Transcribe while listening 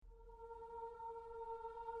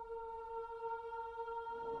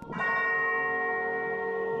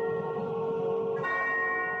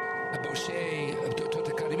باشه تو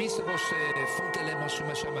تکاریمیست باشه فوتله ماشو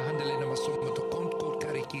ماشا هندله نماسو تو کont کور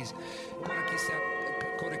کاریکیز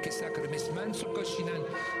کورکیسا کارمیست من سوکاشینن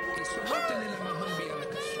که سوتله نماهم بیاله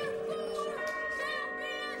کشا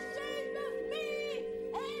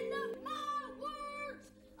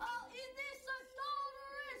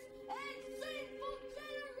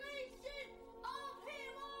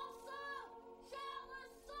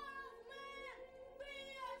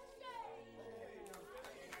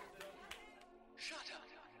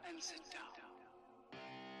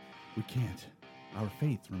We can't. Our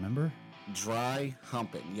faith, remember? Dry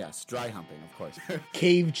humping. Yes, dry humping, of course.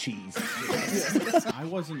 Cave cheese. I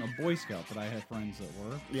wasn't a Boy Scout, but I had friends that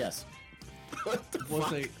were. Yes.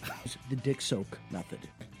 The dick soak method.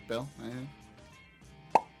 Bill? Anything?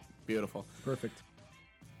 Beautiful. Perfect.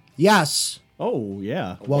 Yes. Oh,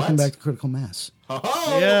 yeah. Welcome What? back to Critical Mass.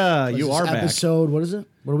 Oh! Yeah, What is you this are back. episode, what is it?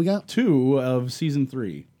 What do we got? 2 of season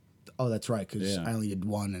 3. Oh, that's right, because Yeah. I only did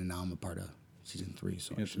 1, and now I'm a part of season 3.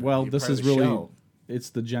 So I should- Well, You're this part of is the really show. it's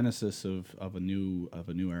the genesis of a new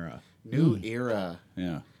era. New era.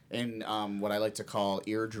 Yeah. In what I like to call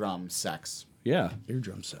eardrum sex. Yeah,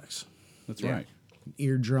 eardrum sex. that's Yeah. right.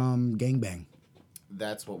 Eardrum gangbang.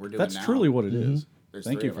 That's what we're doing That's now. truly what it is. There's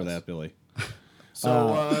Thank 3 you of for us. that, Billy.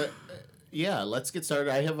 So, yeah, let's get started.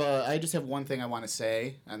 I just have one thing I want to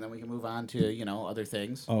say, and then we can move on to, other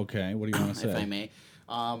things, Okay, what do you want to if I say? may.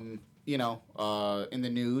 In the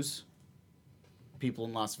news, people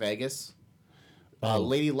in Las Vegas,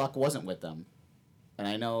 Lady Luck wasn't with them. And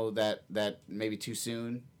I know that may be too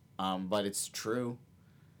soon, but it's true,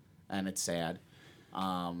 and it's sad.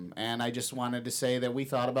 And I just wanted to say that we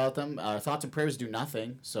thought about them. Our thoughts and prayers do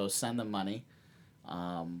nothing, so send them money.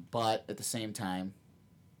 But at the same time,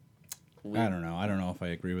 I don't know. I don't know if I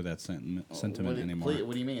agree with that sentiment anymore.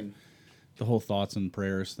 What do you mean? The whole thoughts and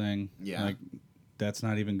prayers thing. Yeah. Like, that's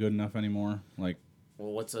not even good enough anymore. Like,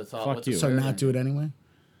 Well, what's the thought? Fuck what's you. the So prayer not gonna do it anyway?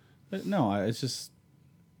 no, it's just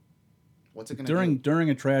What's it going to do? during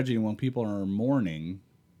a tragedy when people are mourning,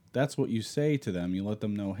 that's what you say to them. You let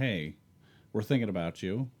them know, hey, we're thinking about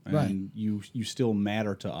you, and Right. you still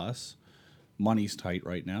matter to us. Money's tight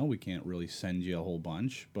right now. We can't really send you a whole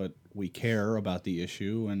bunch, but we care about the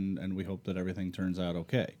issue, and we hope that everything turns out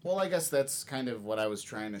okay. Well, I guess that's kind of what I was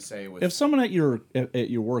trying to say with... If someone at your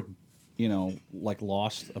work, like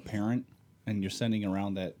lost a parent, and you're sending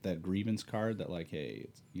around that grievance card that like, hey,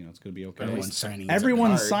 it's gonna be okay. Everyone's signing it.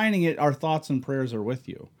 Everyone's card. signing it. Our thoughts and prayers are with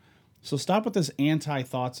you. So stop with this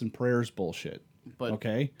anti-thoughts and prayers bullshit. But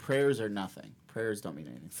okay? prayers are nothing. Prayers don't mean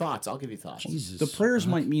anything. Thoughts, I'll give you thoughts. Jesus. The prayers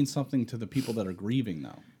might mean something to the people that are grieving,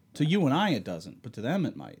 though. To you and I, it doesn't, but to them,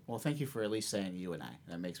 it might. Well, thank you for at least saying you and I.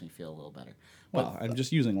 That makes me feel a little better. Well, I'm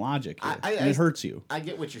just using logic here, I- and it hurts you. I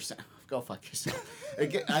get what you're saying. Go fuck yourself. I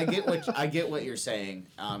get what you're saying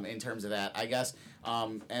in terms of that. I guess,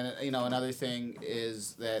 and another thing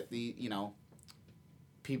is that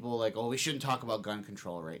people like, oh, we shouldn't talk about gun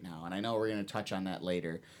control right now, and I know we're going to touch on that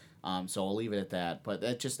later. So I'll leave it at that. But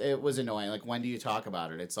it was annoying. Like, when do you talk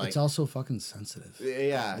about it? It's like It's also fucking sensitive.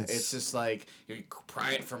 yeah, it's just like you're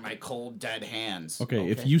prying from my cold dead hands. Okay,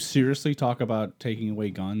 if you seriously talk about taking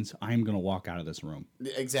away guns, I'm gonna walk out of this room.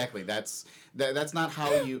 Exactly. That's not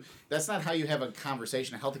how you have a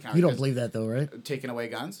conversation, a healthy conversation. You don't believe that, though, right? Taking away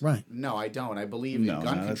guns? Right. No, I don't. I believe No, in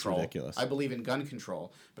gun that's control. ridiculous. I believe in gun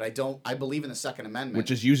control, but I believe in the Second Amendment.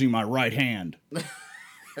 Which is using my right hand.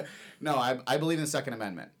 No, I believe in the Second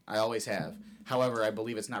Amendment. I always have. However, I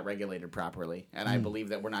believe it's not regulated properly, and I believe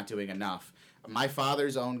that we're not doing enough. My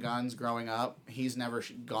father's owned guns growing up. He's never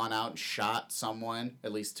gone out and shot someone,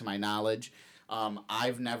 at least to my knowledge.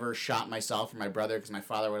 I've never shot myself or my brother because my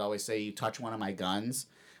father would always say, you touch one of my guns,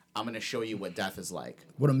 I'm going to show you what death is like.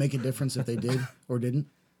 Would it make a difference if they did or didn't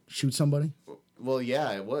shoot somebody? Well,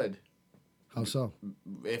 yeah, it would. How so?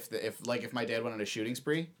 If my dad went on a shooting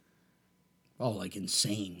spree, Oh, like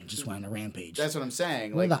insane. Just went on a rampage. that's what I'm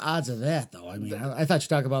saying. What are Like, the odds of that, though? I mean, I thought you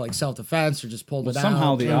talking about like self-defense or just pulled it out.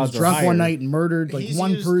 somehow the He was odds are drunk one higher. night and murdered like He's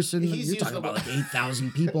one used- person. he's You're used talking the- about like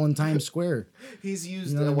 8,000 people in Times Square. he's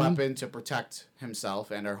used You know a what I mean? weapon to protect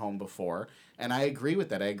himself and our home before, and I agree with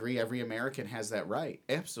that. I agree every American has that right.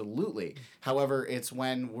 Absolutely. However, it's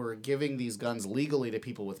when we're giving these guns legally to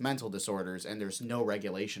people with mental disorders and there's no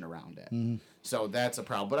regulation around it. Mm-hmm. So that's a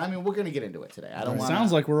problem. But I mean, we're going to get into it today. I don't want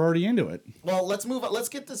Sounds like we're already into it. Well, let's move on. Let's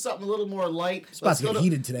get to something a little more light. It's about to get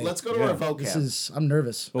heated today. Let's go to our vocab. I'm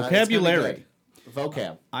nervous. It's gonna be Vocabulary. good.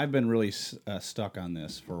 Vocab. I've been really stuck on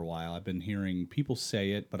this for a while. I've been hearing people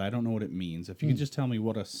say it, but I don't know what it means. If you could just tell me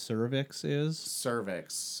what a cervix is.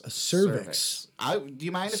 Cervix. A cervix. Do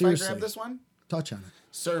you mind if I Seriously. grab this one? Touch on it.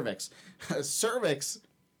 Cervix. Cervix.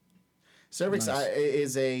 Cervix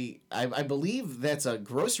is I believe that's a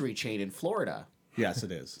grocery chain in Florida. Yes,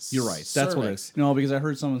 it is. You're right. That's what it is. No, because I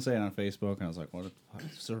heard someone say it on Facebook, and I was like, "What?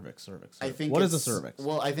 Cervix? I think what is a cervix?"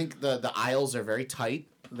 Well, I think the aisles are very tight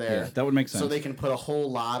there. Yeah, that would make sense. So they can put a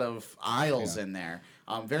whole lot of aisles in there.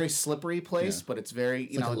 Very slippery place, but it's very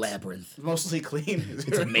It's a labyrinth. mostly clean.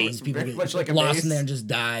 It's a maze. People very get much like a lost maze. in there and just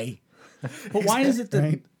die. But why is it that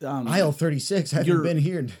Right? Aisle 36 haven't your- been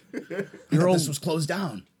here. your old This was closed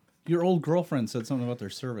down. your old girlfriend said something about their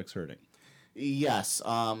cervix hurting? Yes,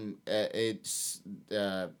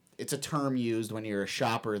 it's a term used when you're a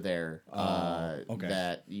shopper there. okay.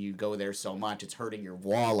 That you go there so much it's hurting your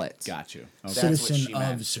wallet. Got you. Okay. That's what Citizen she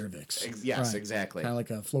meant. of cervix. Yes, exactly. Kind of like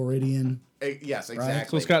a Floridian. Yes, exactly.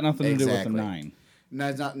 So it's got nothing to do with the Exactly. 9. No,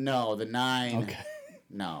 it's not. No, the 9. Okay.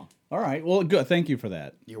 No, All right. Well, good. Thank you for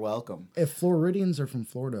that. you're welcome. If Floridians are from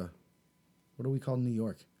Florida, what do we call New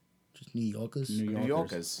York? Just New Yorkers? New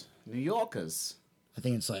Yorkers. I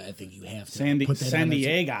think you have to San put that on as-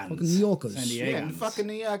 Diegans. Fucking New Yorkers. San Yeah, Diegans. fucking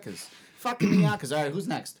New Yorkers. Fucking New Yorkers. All right, who's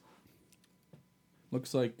next?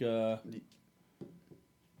 Looks like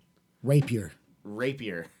Rapier.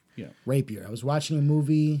 Rapier. yeah. Rapier. I was watching a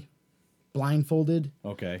movie, blindfolded.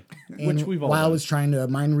 Okay. And Which we've all while I done. was trying to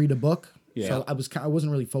mind read a book. Yeah. So I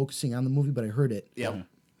wasn't really focusing on the movie, but I heard it. Yep.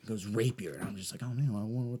 It goes Rapier. And I'm just like, oh man, I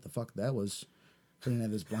wonder what the fuck that was. I didn't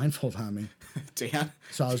have this blindfold on me. Dan.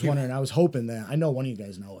 So I was wondering, I was hoping that, I know one of you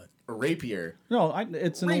guys know it. Rapier. No,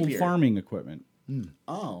 it's an old Rapier. farming equipment.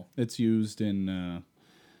 Oh. It's used in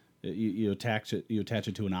you attach it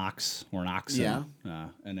to an ox or an oxen.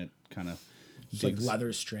 And it kind of It's like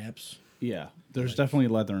leather straps, Yeah, there's definitely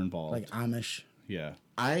leather involved. like Amish, yeah.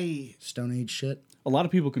 Stone Age shit. A lot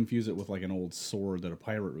of people confuse it with like an old sword that a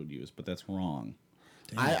pirate would use, but that's wrong.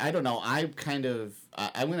 I don't know. I'm going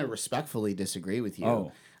to respectfully disagree with you.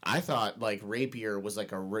 Oh. I thought like rapier was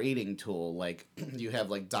like a rating tool. Like you have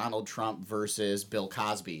like Donald Trump versus Bill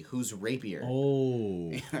Cosby. Who's rapier?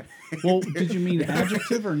 Oh. Well, did you mean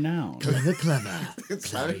adjective or noun? Clever.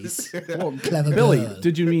 Clarice. Well, Clever Billy, girl.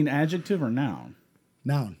 did you mean adjective or noun?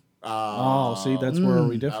 Noun. Oh, see, that's where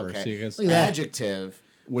we differ. Okay. See, I guess Look at that. Adjective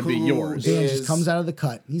Would be who yours. Dan is- just comes out of the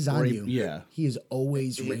cut. He's on Rape- you. yeah. He is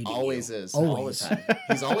always He rating always you. is. All the Always. time.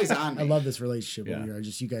 He's always on me. I love this relationship Yeah. over here.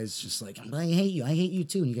 Just you guys just like, I hate you. I hate you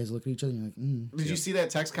too. And you guys look at each other and you're like, Did you see that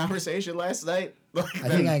text conversation last night? Like, I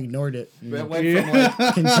think I ignored it. that went from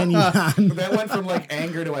like Continued on. that went from like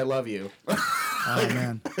anger to I love you. Oh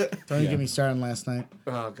man. Don't even get me started on last night.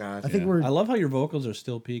 Oh god. I think we're I love how your vocals are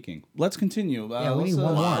still peaking. Let's continue. Yeah, we let's, need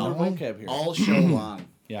one more, our don't we? vocab here. all show long.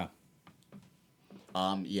 Yeah.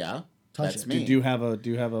 Yeah. Touch That's it. me. Do you have a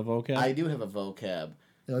vocab? I do have a vocab.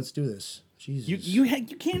 Yeah, let's do this. Jesus. You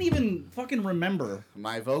can't even fucking remember.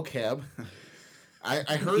 My vocab. I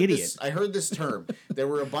heard Idiot. this. I heard this term. There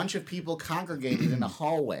were a bunch of people congregated in a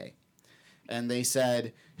hallway, and they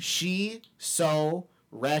said, "She so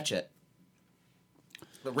ratchet."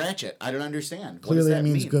 The ratchet. I don't understand. What Clearly does that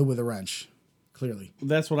means mean? good with a wrench. Clearly.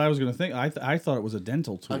 That's what I was gonna think. I thought it was a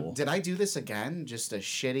dental tool. Did I do this again? Just a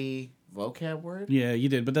shitty vocab word? Yeah, you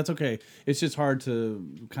did, but that's okay. It's just hard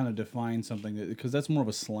to kind of define something because that's more of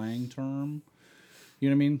a slang term. You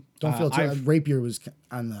know what I mean? Don't feel too. I've- Rapier was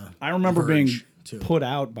on the. I remember being verge, too. put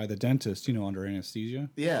out by the dentist, under anesthesia.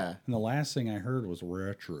 Yeah. And the last thing I heard was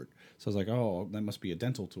Richard. So I was like, oh, that must be a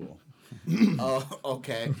dental tool. Oh,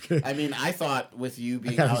 okay. I mean, I thought with you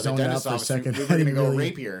being kinda out of the zoned out dentist for a office, second. we I were going to didn't go really-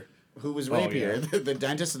 rapier. Who was rapier? yeah. The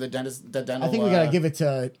dentist or the dental? I think we gotta give it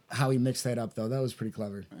to how he mixed that up though. That was pretty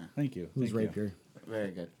clever. Thank you. Who's Thank you. Rapier?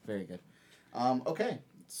 Very good. Very good. Okay.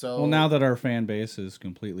 So Well, now that our fan base has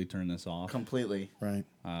completely turned this off, completely. Right.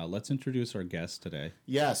 let's introduce our guest today.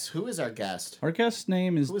 Yes. Who is our guest? Our guest's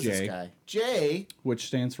name is Who is Jay, this guy? Jay. which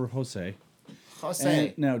stands for Jose. Jose.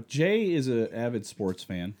 And now, Jay is an avid sports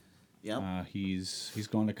fan. Yep. He's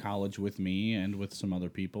gone to college with me and with some other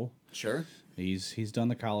people. Sure. He's done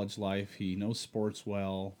the college life. He knows sports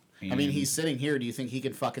well. I mean, and- he's sitting here. Do you think he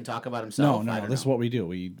can fucking talk about no, himself? I no. don't This is know. what we do.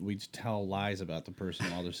 We tell lies about the person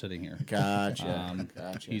while they're sitting here. Gotcha.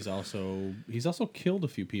 Gotcha. He's also killed a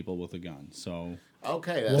few people with a gun. So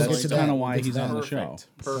okay. We'll get that's to kind that. of why We'll get he's to on the that. show.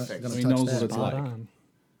 Perfect. Gonna He touch knows that. what it's Spot like. on.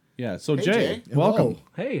 Yeah. So Hey, Jay, Jay. welcome.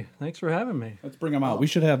 Hey, thanks for having me. Let's bring him out. We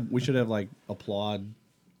should have like applaud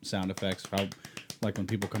sound effects, like when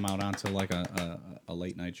people come out onto like a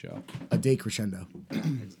late night show. A day crescendo.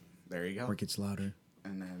 There you go. Or it gets louder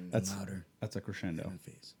And then and That's louder. that's a crescendo. And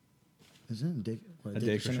phase. Is it a day? What, A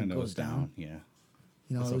day crescendo goes down. Yeah.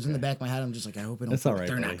 You know, it was in the back of my head. I'm just like, I hope I don't. That's all think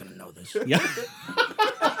right, They're buddy. not gonna know this. Yeah.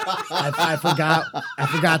 I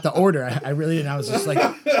forgot the order. I really didn't. I was just like,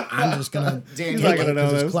 I'm just gonna. Dan, He's you're not gonna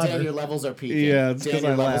know this. clever. Dan, your levels are peaking. Yeah, it's Dan, because I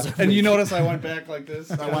your levels laughed. are And you peaking. notice I went back like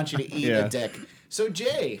this. I want you to eat Yeah. a dick. So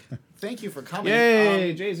Jay, thank you for coming.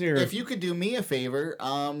 Yay, Jay's here. If you could do me a favor,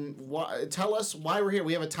 tell us why we're here.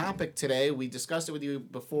 We have a topic today. We discussed it with you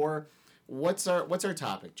before. What's our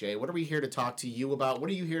topic, Jay? What are we here to talk to you about? What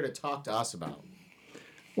are you here to talk to us about?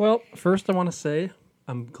 Well, first I want to say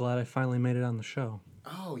I'm glad I finally made it on the show.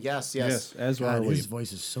 Oh yes. Yes, as are God, we. his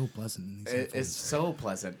voice is so pleasant. In these It's headphones. so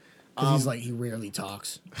pleasant. 'Cause he's like he rarely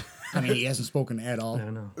talks. I mean, he hasn't spoken at all. I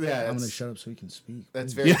know. Yeah, I'm gonna it's- shut up so he can speak.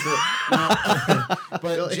 That's very true. Now,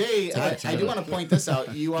 but Jay, I do want to point this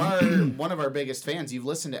out. You are one of our biggest fans. You've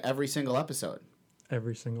listened to every single episode.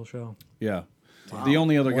 Every single show. Yeah. The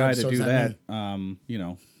only other More guy to episodes do than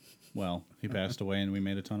that, well, he passed away and we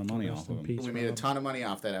made a ton of money Rest off in of him. peace, We made a Rob. ton of money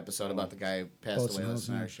off that episode about the guy who passed Boats away and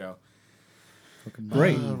listening to our Houses. show.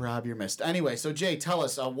 Great. Rob, you're missed. Anyway, so Jay, tell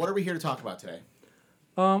us, what are we here to talk about today?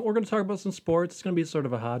 We're going to talk about some sports. It's going to be sort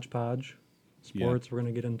of a hodgepodge. Sports. We're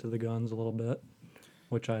going to get into the guns a little bit,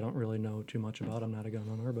 which I don't really know too much about. I'm not a gun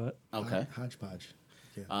owner, but Okay. Hodgepodge.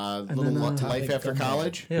 Little then, life topic after from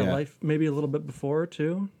college. yeah, Yeah. life maybe a little bit before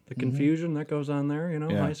too. The confusion that goes on there,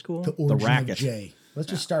 Yeah. high school. The origin racket. of Jay. Let's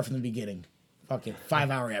just start from the beginning. Fuck it.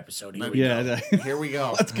 5-hour episode. Here we go. Yeah, Here we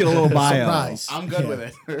go. let's get a little bio. Surprise. I'm good Yeah. with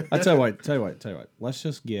it. I tell you what. Let's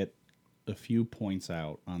just get a few points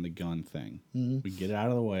out on the gun thing. We get it out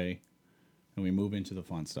of the way, and we move into the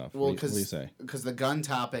fun stuff. Well, what do you say? because the gun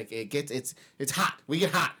topic, it's hot. We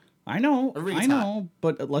get hot. I know, Everybody's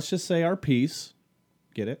but let's just say our piece,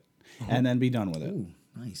 get it, and then be done with it. Ooh,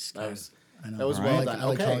 nice. That was, I know. that was I well like- done. I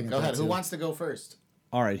like Okay, calling it go that, ahead. Who too. wants to go first?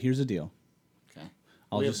 All right, here's the deal. Okay.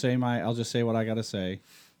 I'll just say what I gotta say,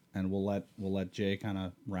 and we'll let Jay kind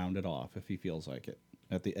of round it off if he feels like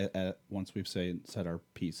it. Once we've said our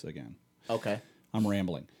piece again. Okay. I'm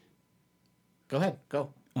rambling. Go ahead.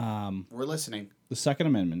 Go. We're listening. The Second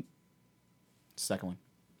Amendment Second one.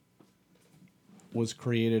 was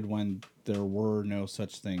created when there were no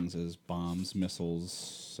such things as bombs, missiles,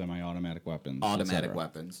 semi-automatic weapons, Automatic etc.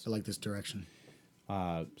 weapons. I like this direction.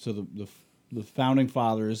 So the founding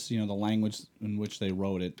fathers, the language in which they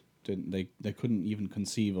wrote it, they couldn't even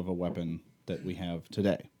conceive of a weapon that we have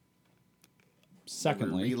today. We're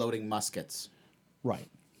Secondly, reloading muskets. right.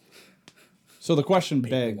 So the question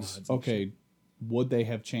begs, wads and okay, would they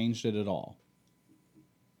have changed it at all?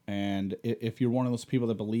 And if you're one of those people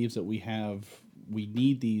that believes that we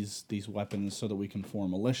need these weapons so that we can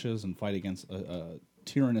form militias and fight against a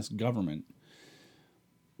tyrannous government,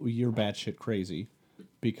 you're batshit crazy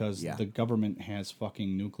because Yeah. the government has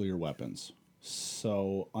fucking nuclear weapons.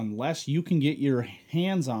 So unless you can get your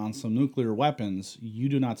hands on some nuclear weapons, you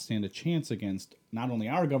do not stand a chance against not only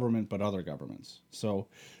our government but other governments. So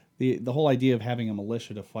the whole idea of having a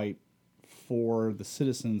militia to fight for the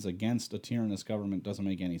citizens against a tyrannous government doesn't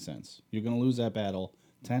make any sense. You're going to lose that battle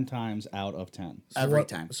 10 times out of 10. Every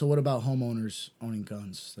time. So what about homeowners owning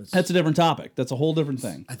guns? That's a different topic. That's a whole different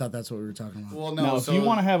thing. I thought that's what we were talking about. Well, Now, no. if So you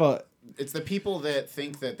want to have a it's the people that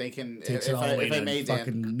think that they can. Takes If it all the way I to may,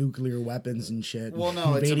 fucking Dan, nuclear weapons and shit. Well,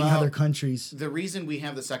 no, it's invading about- other countries. the reason we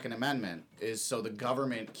have the Second Amendment is so the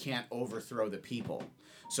government can't overthrow the people.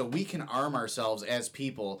 So we can arm ourselves as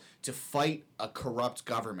people to fight a corrupt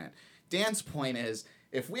government. Dan's point is,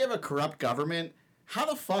 if we have a corrupt government, how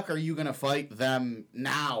the fuck are you going to fight them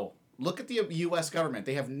now? Look at the U.S. government.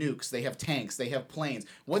 They have nukes. They have tanks. They have planes.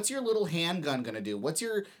 What's your little handgun going to do? What's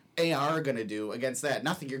your AR going to do against that?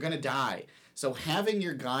 Nothing. You're going to die. So having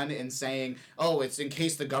your gun and saying, "Oh, it's in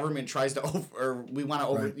case the government tries to or we want to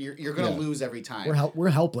over," Right. you're going to Yeah. lose every time. We're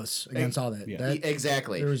helpless against all that. Yeah. That-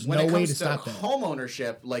 Exactly. There's when no it way comes to stop that. home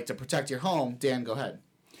ownership, like to protect your home, Dan, go ahead.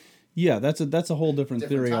 Yeah, that's a whole different Different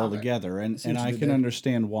theory topic. altogether, and what you I did can there.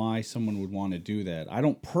 understand why someone would want to do that. I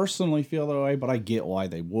don't personally feel that way, but I get why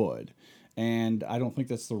they would, and I don't think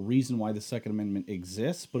that's the reason why the Second Amendment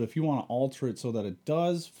exists. But if you want to alter it so that it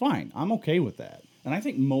does, fine, I'm okay with that, and I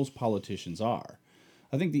think most politicians are.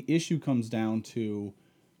 I think the issue comes down to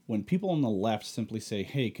when people on the left simply say,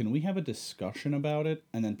 "Hey, can we have a discussion about it?"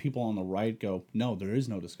 and then people on the right go, "No, there is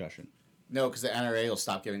no discussion." No, because the NRA will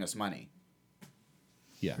stop giving us money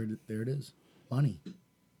Yeah. There it is. Money.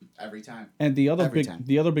 every time. And the other Every time.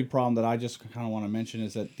 big problem that I just kind of want to mention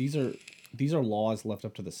is that these are laws left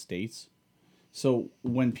up to the states. So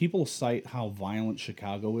when people cite how violent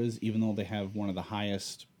Chicago is, even though they have one of the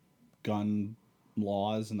highest gun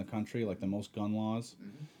laws in the country, like the most gun laws,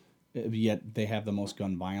 yet they have the most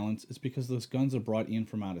gun violence, it's because those guns are brought in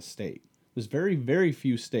from out of state. There's very, very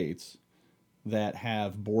few states that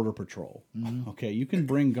have border patrol. Okay, you can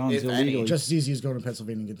bring guns If any. illegally. Just as easy as going to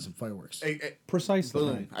Pennsylvania and getting some fireworks. Precisely.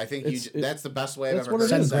 Boom. right. I think It's- that's the best way I've that's ever what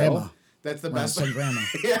it heard is, it. Send though. grandma. That's the Right, best. send grandma.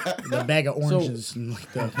 Yeah. The bag of oranges and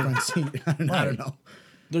like the front seat. I don't know.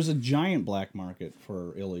 There's a giant black market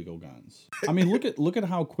for illegal guns. I mean, look at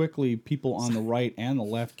how quickly people on the right and the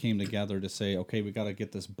left came together to say, okay, we got to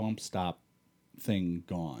get this bump stop thing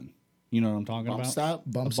gone. You know what I'm talking Bump about? stop?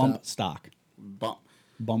 Bump A bump stop. stock. Bump.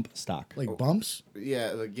 Bump stock. Like bumps?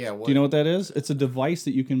 Yeah. Yeah. What? Do you know what that is? It's a device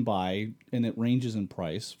that you can buy, and it ranges in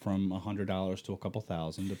price from $100 to a couple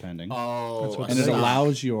thousand, depending. Oh, That's what and the it stock.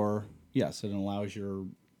 allows your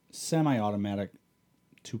semi-automatic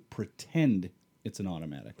to pretend it's an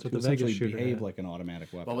automatic, That's what to the Vegas essentially shooter behave had. like an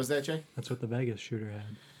automatic weapon. What was that, Jay? That's what the Vegas shooter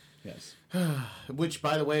had. Yes. Which,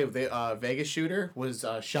 by the way, the Vegas shooter was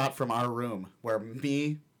shot from our room, where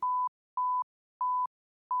me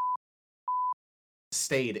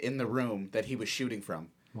stayed in the room that he was shooting from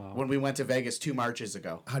Wow. when we went to Vegas 2 Marches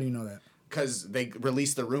ago. How do you know that? Because they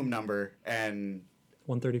released the room number, and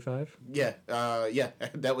 135. yeah,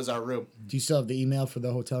 that was our room. Do you still have the email for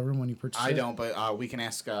the hotel room when you purchased it? I don't, but we can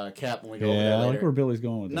ask Cap when we go over Yeah, there I later. like where Billy's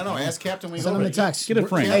going with No, this. ask Captain when we Send go him over a there. text. Get a We're-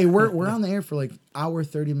 frame. Hey, we're on the air for like hour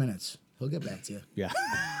 30 minutes. He'll get back to you. Yeah.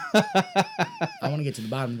 I want to get to the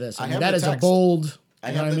bottom of this. I I mean, have that the is a text. bold. I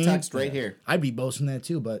you know have what the I mean? text right here. I'd be boasting that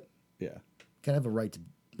too, but Yeah. gotta have a right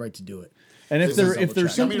to do it. And if This there is if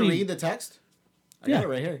there's Want me to somebody read the text? I Yeah. got it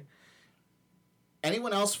right here.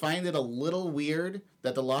 Anyone else find it a little weird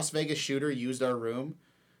that the Las Vegas shooter used our room?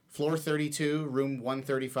 Floor 32, room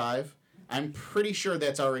 135. I'm pretty sure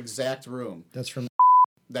that's our exact room. That's from.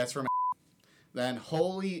 That's from. Then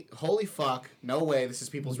holy fuck, no way. This is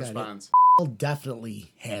people's Look at it. response.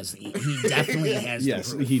 Definitely has. He definitely has.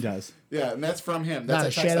 yes, the proof. he does. Yeah, and that's from him. That's Not a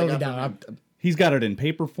a text shadow I of a got from doubt. him. He's got it in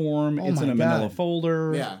paper form. Oh it's in my a manila God.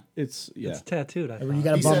 folder. Yeah. It's It's tattooed. I You thought.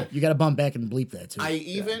 gotta He bump. said- You gotta bump back and bleep that too. I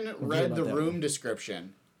even read about the that room one.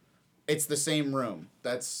 description. It's the same room.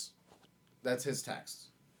 That's his text.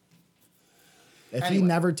 If he Anyway.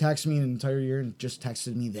 never texted me an entire year and just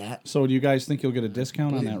texted me that, So do you guys think you'll get a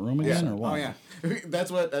discount on that room again or what? Oh yeah.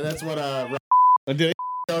 That's what I did.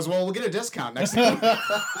 goes, well, we'll get a discount next time.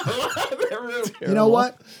 That room. you know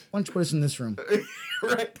what? Why don't you put us in this room?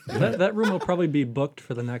 Right. that room will probably be booked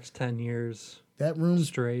for the next 10 years That room's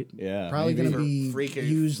straight. Yeah. probably maybe. gonna be freaking-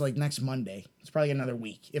 used like next Monday. It's probably another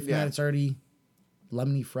week. If Yeah. not, it's already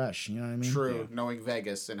lemony fresh. You know what I mean? True. Knowing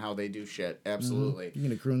Vegas and how they do shit. Absolutely. You're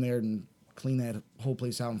gonna crew in there and clean that whole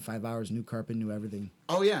place out in 5 hours. New carpet, new everything,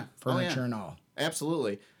 Oh yeah. furniture Oh, and yeah. all.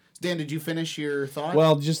 Absolutely. Dan, did you finish your thought?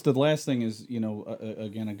 Well, just the last thing is,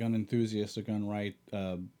 again, a gun enthusiast, a gun right,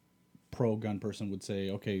 pro gun person would say,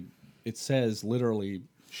 okay, it says literally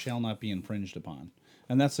shall not be infringed upon.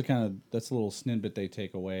 And that's a little snippet they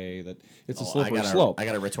take away, that it's a slippery slope. I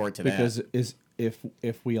gotta retort to because that.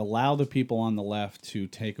 if we allow the people on the left to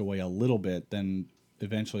take away a little bit, then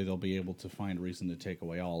eventually they'll be able to find reason to take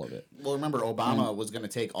away all of it. Well, remember, Obama was going to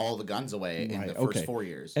take all the guns away in the first 4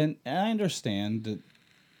 years. And I understand that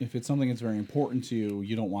if it's something that's very important to you,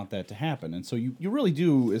 you don't want that to happen. And so you really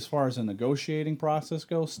do, as far as a negotiating process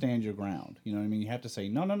goes, stand your ground. You know what I mean? You have to say,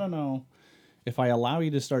 no. If I allow you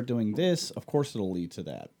to start doing this, of course it'll lead to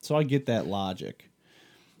that. So I get that logic.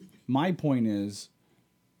 My point is,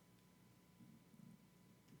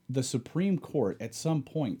 the Supreme Court at some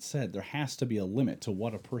point said there has to be a limit to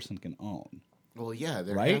what a person can own. Well, yeah,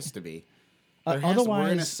 there Right? has to be. Uh, We're in a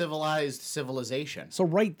otherwise- civilized civilization. So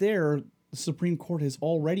right there, the Supreme Court has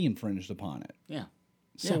already infringed upon it. Yeah.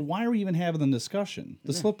 So why are we even having the discussion?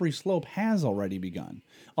 The slippery slope has already begun.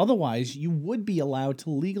 Otherwise, you would be allowed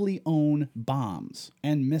to legally own bombs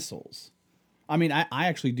and missiles. I mean, I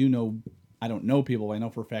actually do know, I don't know people, but I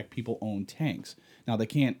know for a fact people own tanks. Now, they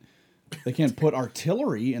can't put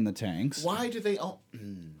artillery in the tanks. Why do they all...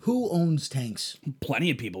 Who owns tanks?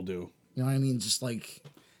 Plenty of people do. You know what I mean? Just like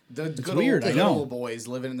The good weird, I old, know. old boys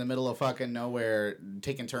living in the middle of fucking nowhere,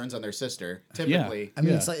 taking turns on their sister. Typically, I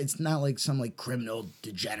mean, Yeah. it's not like some like criminal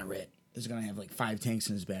degenerate is gonna have like 5 tanks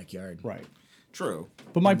in his backyard. Right. true.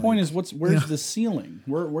 But my point is, where's the ceiling?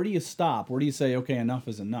 Where do you stop? Where do you say, okay, enough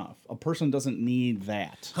is enough? A person doesn't need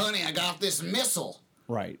that. Honey, I got this missile.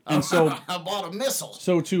 Right. And so I bought a missile.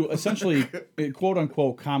 So to essentially, quote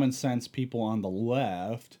unquote, common sense people on the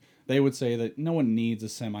left, they would say that no one needs a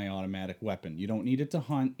semi-automatic weapon. You don't need it to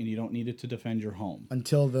hunt, and you don't need it to defend your home.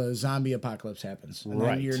 Until the zombie apocalypse happens, and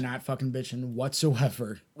Right. then you're not fucking bitching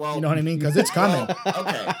whatsoever. Well- you know what I mean? Because it's coming.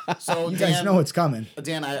 Okay, so You guys know it's coming.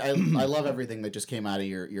 Dan, I love everything that just came out of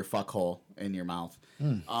your fuck hole in your mouth.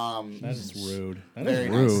 That is rude. That Very is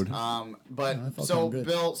rude. nice. But I felt so, kinda good.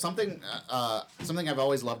 Bill, something I've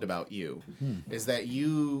always loved about you is that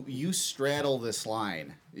you straddle this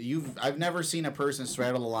line. I've never seen a person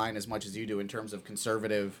straddle the line as much as you do in terms of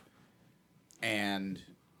conservative and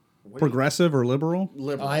Progressive or liberal?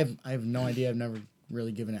 liberal. I have no idea. I've never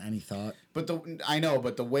really given it any thought. But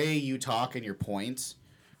the way you talk and your points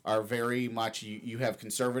are very much you have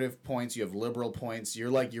conservative points, you have liberal points.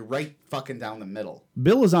 You're right fucking down the middle.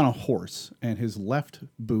 Bill is on a horse, and his left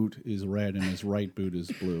boot is red and his right boot is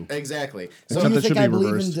blue. Exactly. So Except do you that think should I be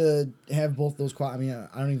believe reversed. in to have both those? I mean,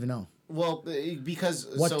 I don't even know. Well, because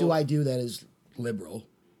What do I do that is liberal?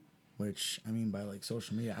 Which, I mean, by like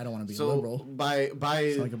social media, I don't want to be so liberal. by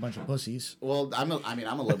It's like a bunch of pussies. well, I'm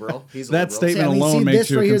a liberal. He's a That liberal. statement I mean, alone see, makes this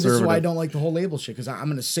you a right here, this is why I conservative. don't like the whole label shit, because I'm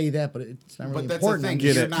going to say that, but it's not really But that's the important. thing, I'm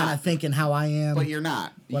you're just not- kind of thinking how I am, But you're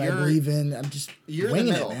not. what You're I believe in. I'm just you're in the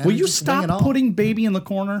winging it, middle. man. Will I'm you just winging stop all. putting baby in the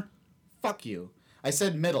corner? fuck you. I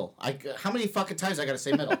said middle. How many fucking times I got to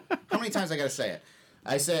say middle? How many times I got to say it?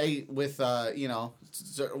 I say with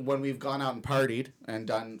when we've gone out and partied and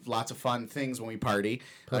done lots of fun things when we party,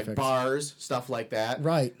 like Perfect. bars, stuff like that.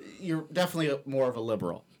 Right. You're definitely more of a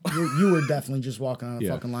liberal. You were definitely just walking on a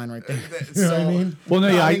Yeah. fucking line right there. You know what I mean? Well, no,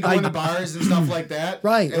 yeah, I mean, going I- to bars and stuff like that.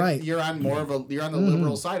 Right, and right. You're on you're on the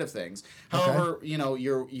liberal side of things. However,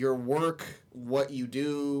 your work, what you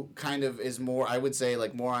do, kind of is more. I would say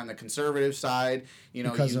like more on the conservative side.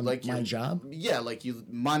 Because you of like my your job? Yeah, like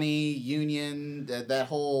money, union, that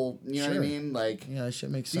whole. You know what I Sure. mean? Like, Yeah, that shit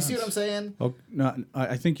makes do you sense. see what I'm saying? Oh, no,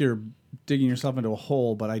 I think you're digging yourself into a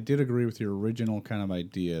hole, but I did agree with your original kind of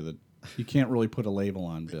idea that you can't really put a label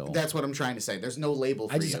on Bill. That's what I'm trying to say. There's no label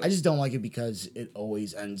for I just don't like it because it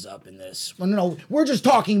always ends up in this. Well, no, we're just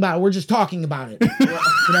talking about it. We're just talking about it. You know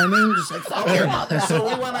what I mean? Just like fuck your mother. So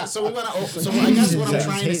I guess what I'm Jesus.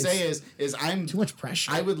 trying to say is I'm Too much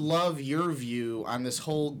pressure. I would love your view on this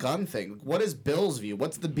whole gun thing. What is Bill's view?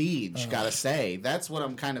 What's the beach got to say? That's what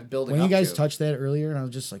I'm kind of building when up you guys to. touched that earlier, and I was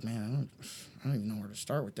just like, man, I don't even know where to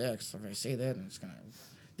start with that. Because if I say that, and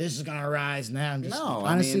this is gonna rise. And that I'm just No,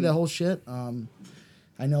 I honestly mean- that whole shit.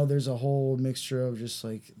 I know there's a whole mixture of just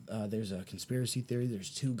like there's a conspiracy theory. There's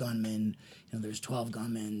 2 gunmen. There's 12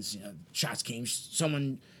 gunmen. Shots came.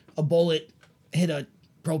 A bullet hit a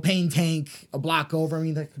propane tank a block over. I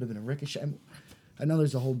mean, that could have been a ricochet. I know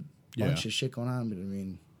there's a whole bunch Yeah. of shit going on, but I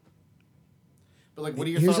mean, But like, what are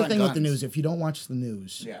your here's thoughts the thing on with the guns? news. If you don't watch the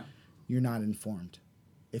news, Yeah. you're not informed.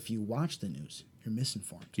 If you watch the news, you're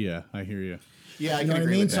misinformed. Yeah, I hear you. Yeah, I You can know what I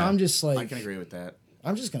agree mean? with So that. I'm just I like, can agree with that.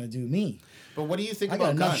 I'm just gonna do me. But what do you think I about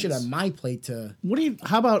got enough guns? shit on my plate to.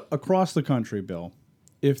 How about across the country, Bill?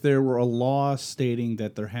 If there were a law stating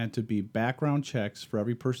that there had to be background checks for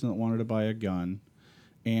every person that wanted to buy a gun,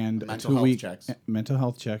 and Mental a health 2-week checks. mental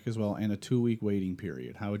health check as well, and a 2-week waiting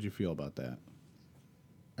period, how would you feel about that?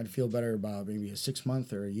 I'd feel better about maybe a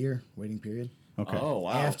 6-month or a year waiting period Okay. Oh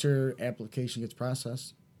wow. after application gets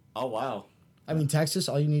processed. Oh wow. I mean, Texas,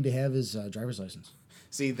 all you need to have is a driver's license.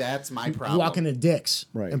 See, that's my You problem. walk into Dick's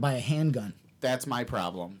Right. and buy a handgun, That's my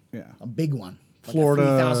problem. Yeah. a big one, like Florida,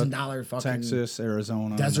 a $3,000 fucking Texas,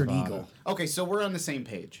 Arizona, Desert Nevada. Eagle. Okay, so we're on the same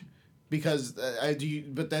page. Because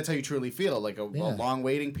but that's how you truly feel, like a Yeah. long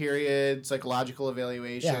waiting period, psychological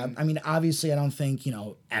evaluation. Yeah, I mean, obviously, I don't think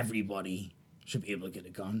everybody should be able to get a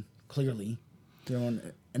gun. Clearly,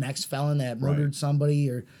 an ex-felon that murdered Right. somebody,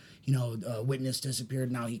 or a witness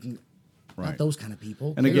disappeared. Now he can. Right. Not those kind of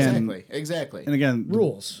people. And again- exactly. And again,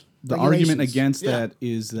 rules. the argument regulations. against Yeah. that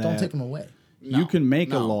is that Don't take them away. you can make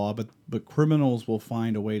a No. law, but criminals will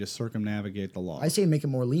find a way to circumnavigate the law. I say make it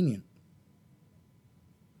more lenient,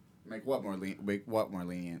 Make what more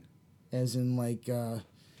lenient? as in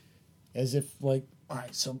as if all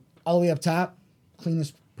right. So all the way up top,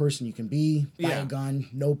 cleanest person you can be. Buy Yeah. a gun,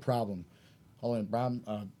 no problem. All in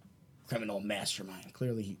criminal mastermind.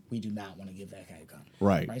 Clearly, we do not want to give that guy a gun.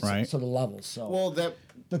 Right. So the levels. So Well, that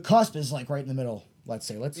the cusp is like right in the middle. Let's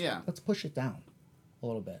say let's push it down a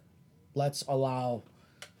little bit. Let's allow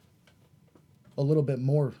a little bit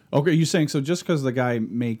more. Okay, you're saying so just because the guy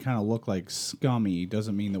may kind of look like scummy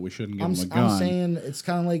doesn't mean that we shouldn't give him a gun. I'm saying it's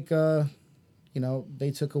kind of like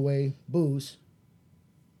they took away booze,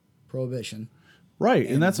 prohibition, right,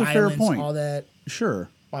 and that's a fair violence, point. All that Sure.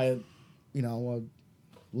 by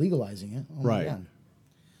legalizing it. Oh my Right. God.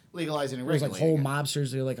 legalizing and There's like whole regulating.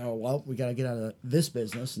 mobsters. They're like, oh well, we got to get out of this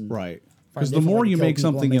business. And Right. find Because a the different more way to you kill make people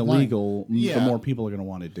and something make money. illegal, Yeah. the more people are going to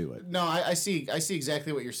want to do it. No, I see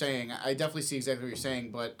exactly what you're saying. I definitely see exactly what you're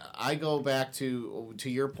saying, but I go back to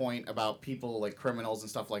your point about people like criminals and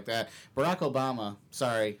stuff like that. Barack Obama,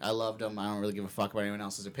 sorry, I loved him. I don't really give a fuck about anyone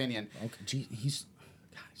else's opinion. Okay, gee, he's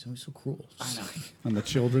He's always so cruel. I know. And the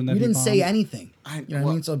children that We he didn't say bombed. anything. I- You know what I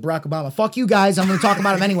well- mean? So Barack Obama, fuck you guys. I'm going to talk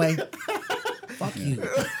about him anyway. Fuck you.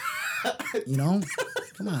 You know?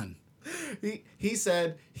 Come on. He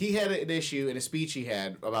said he had an issue in a speech he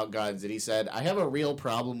had about guns, and he said, "I have a real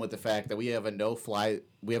problem with the fact that we have a no-fly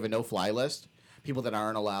list, people that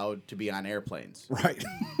aren't allowed to be on airplanes." Right.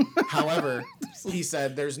 However, he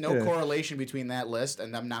said there's no correlation between that list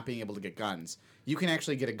and them not being able to get guns. You can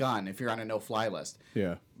actually get a gun if you're on a no-fly list.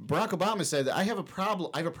 Yeah. Barack Obama said, I have a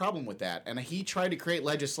problem with that, and he tried to create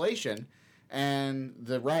legislation. And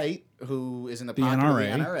the right, who is in the pocket of the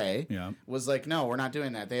NRA, Yeah. was like, no, we're not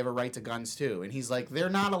doing that. They have a right to guns, too. And he's like, they're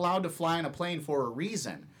not allowed to fly on a plane for a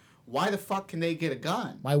reason. Why the fuck can they get a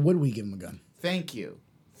gun? Why would we give him a gun? Thank you.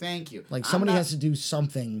 Like, somebody has to do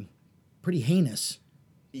something pretty heinous.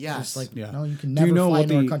 Yes. It's like, Yeah. no, you can Do you never know fly what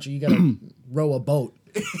into our the- country. You got to row a boat.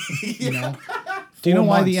 You know? Do you know 4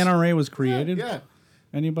 why the months. NRA was created? Yeah.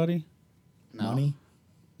 Anybody? No. Money?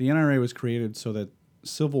 The NRA was created so that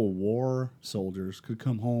Civil War soldiers could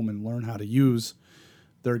come home and learn how to use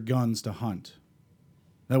their guns to hunt.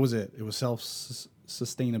 That was it. It was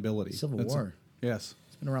self-sustainability. Civil That's War. it. Yes.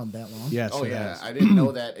 It's been around that long. Yes. Oh, it yeah. has. I didn't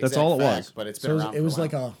know that exact That's all it fact, was. but it's been So around it was for a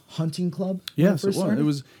like while. a hunting club? Yes, it first was. started? It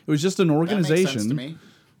was just an That makes sense to organization me.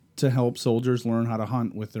 to help soldiers learn how to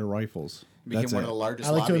hunt with their rifles. Became That's one it. of the largest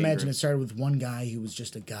I like to lobbying imagine it groups. started with one guy who was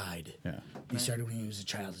just a guide. Yeah. He started when he was a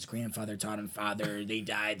child. His grandfather taught him, father, they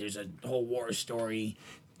died. There's a whole war story.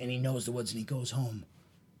 And he knows the woods and he goes home.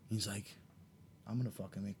 He's like, I'm going to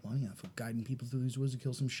fucking make money off of guiding people through these woods to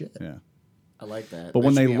kill some shit. Yeah. I like that. But That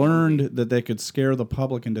when should they be a learned movie. that they could scare the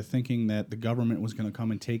public into thinking that the government was going to come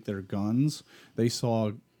and take their guns, they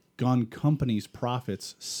saw gun companies'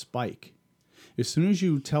 profits spike. As soon as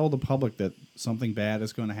you tell the public that something bad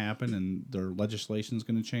is going to happen and their legislation is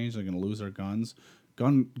going to change, they're going to lose their guns,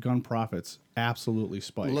 gun profits absolutely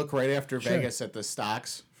spike. Look right after Vegas at the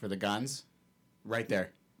stocks for the guns. Right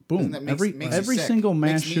there. Doesn't Boom. that makes me Every sick? single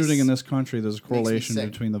mass Makes me shooting in s- this country, there's a correlation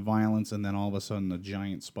sick. between the violence and then all of a sudden a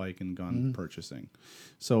giant spike in gun Mm-hmm. purchasing.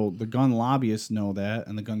 So the gun lobbyists know that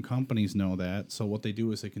and the gun companies know that. So what they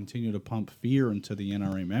do is they continue to pump fear into the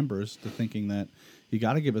NRA members to thinking that you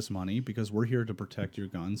got to give us money because we're here to protect your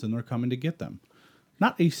guns and they're coming to get them.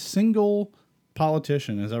 Not a single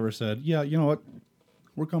politician has ever said, yeah, you know what?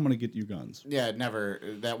 We're coming to get you guns. Yeah, never.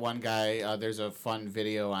 That one guy, there's a fun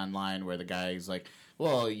video online where the guy's like,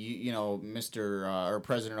 well, you know, Mr. Or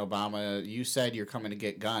President Obama, you said you're coming to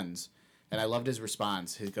get guns. And I loved his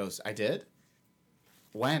response. He goes, I did?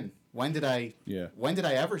 When? When did I? Yeah. When did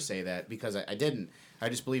I ever say that? Because I didn't. I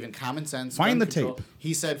just believe in common sense. Find gun the control. tape.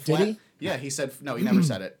 He said Did flat. he? Yeah, he said no. He never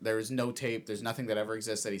said it. There is no tape. There's nothing that ever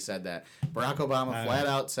exists that he said that. Barack Obama flat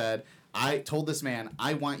out said, "I told this man,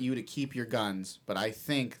 I want you to keep your guns, but I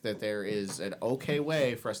think that there is an okay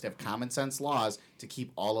way for us to have common sense laws to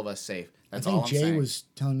keep all of us safe." That's I all think I'm Jay saying. was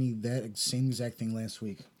telling me that same exact thing last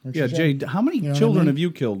week. Weren't Yeah, you, Jay, how many You know what I children mean? have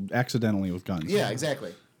you killed accidentally with guns? Yeah,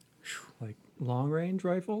 exactly. Like long range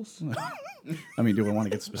rifles? I mean, do we want to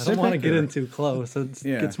get I specific? don't want to get or- in too close. It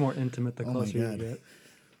Yeah. gets more intimate the Oh my closer you God. get.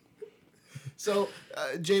 So,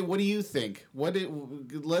 Jay, what do you think?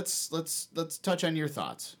 Let's touch on your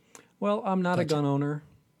thoughts. Well, I'm not a gun owner.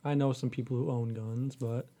 I know some people who own guns,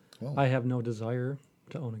 but Well. I have no desire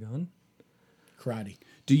to own a gun. Karate.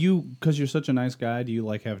 Do you, because you're such a nice guy, do you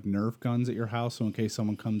like have Nerf guns at your house so in case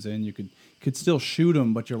someone comes in, you could still shoot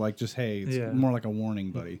them, but you're like, just hey, it's Yeah. more like a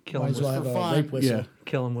warning, buddy. Kill Might them as well with, have for a fun. rape whistle. Yeah.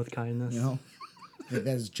 kill 'em with kindness. You know? I think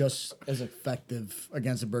that is just as effective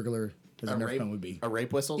against a burglar as a Nerf gun would be. A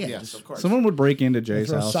rape whistle? Yeah, Yes, just- of course. Someone would break into Jay's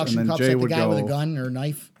Throw house, and suction then cups Jay at the would guy with a go, gun or a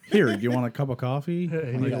knife. here, do you want a cup of coffee?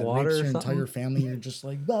 Hey, You need got water rapes or your something? entire family. You're just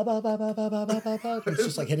like, bah, bah, bah, bah, bah, bah, bah, bah, bah. It's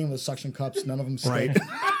just like hitting him with suction cups. None of them stick.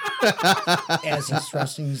 As he's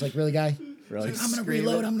thrusting, he's like, really, guy? Really? I'm going to Screaming.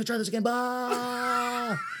 reload. I'm going to try this again.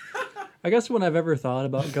 Bah! I guess when I've ever thought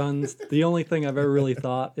about guns, the only thing I've ever really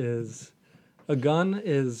thought is a gun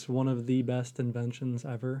is one of the best inventions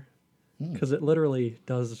ever because it literally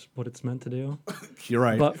does what it's meant to do. You're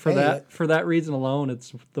right. But for Hey, for that reason alone,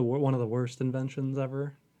 it's one of the worst inventions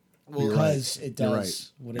ever. Well, Because it You're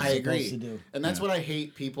does what it's I supposed agree, to do. and that's what I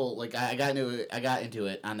hate. People like I got into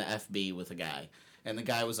it on the FB with a guy, and the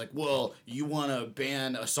guy was like, "Well, you want to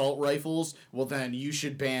ban assault rifles? Well, then you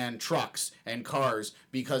should ban trucks and cars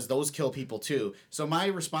because those kill people too." So my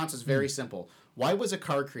response is very simple: why was a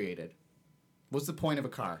car created? What's the point of a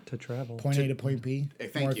car? To travel. Point A to point B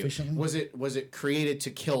Thank more you. efficiently. Was it created to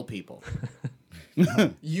kill people?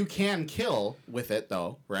 You can kill with it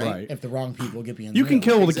though, right? Right. If the wrong people get behind You the can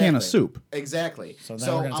wheel. kill with a can of Exactly. soup. Exactly. So now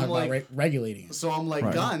we're going to talk I'm like, about regulating it. so I'm like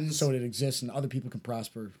Right. guns. So it exists and other people can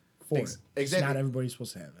prosper for it. Exactly. Not everybody's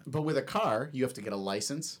supposed to have it. But with a car, you have to get a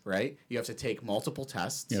license, right? You have to take multiple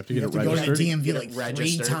tests. You have to You get have it to go to registered. the DMV Get like it 3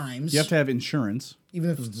 registered. times. You have to have insurance. even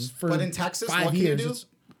if it's for But in Texas, 5 what can years, you do? it's-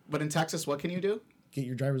 But in Texas, what can you do? get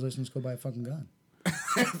your driver's license, go buy a fucking gun.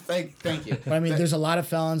 Thank you. But I mean, there's a lot of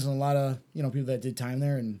felons and a lot of people that did time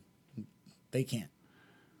there, and they can't.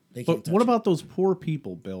 They can't. But what touch it. about those poor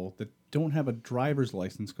people, Bill, that don't have a driver's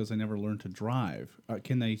license because they never learned to drive?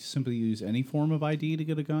 Can they simply use any form of ID to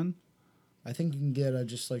get a gun? I think you can get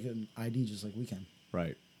just like an ID, just like we can.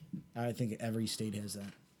 Right. I think every state has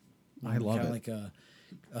that. I love Kinda it. like a,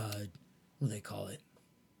 what do they call it?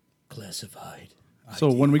 Classified. So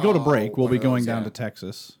ID. when we go to Oh, break, we'll one be of those, going down yeah. to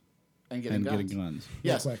Texas And and getting guns.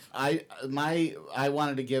 Yes, quick. I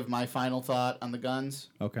wanted to give my final thought on the guns.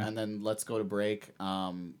 Okay. And then let's go to break.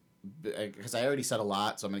 Because I already said a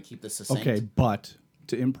lot, so I'm going to keep this succinct. Okay, but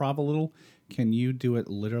to improv a little, can you do it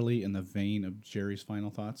literally in the vein of Jerry's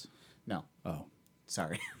final thoughts? No, Oh,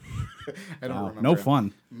 sorry, I don't wow. remember. No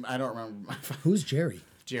fun. I don't remember my Who's Jerry?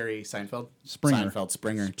 Jerry Seinfeld. Springer. Seinfeld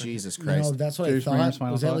Springer. Jesus Christ. No, that's what Jerry I Springer's thought.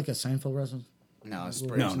 final Was that thought? like a Seinfeld reference? No, it's No,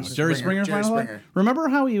 Springer. no. Jerry Springer's Jerry final Springer. thought? Remember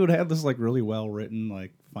how he would have this like really well written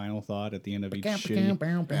like final thought at the end of each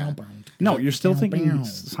shitty... No, you're still thinking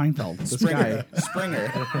Seinfeld. This Springer. guy.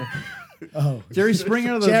 Springer. Oh, Jerry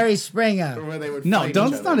Springer. The... Jerry Springer. Where they would No, fight don't.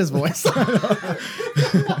 each That's other. not his voice.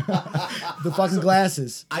 The fucking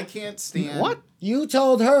glasses. I can't stand. What? You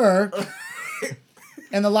told her,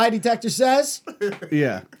 and the lie detector says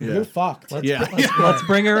Yeah. you're fucked. Yeah. Let's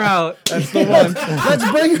bring her out. That's the one.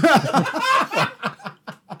 Let's bring her up.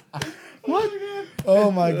 What?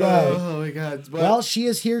 Oh my god. Oh my God. But, Well, she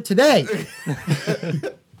is here today.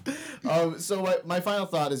 so my final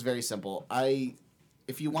thought is very simple.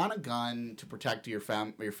 If you want a gun to protect your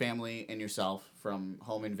family and yourself from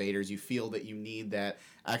home invaders, you feel that you need that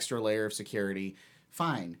extra layer of security,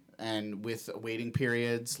 fine. And with waiting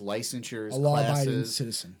periods, licensures, A law-abiding classes,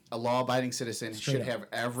 citizen. a law-abiding citizen Straight should up. have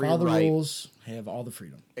every Follow the right. rules. Have all the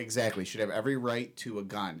freedom. Exactly, should have every right to a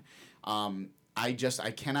gun. I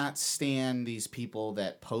cannot stand these people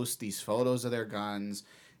that post these photos of their guns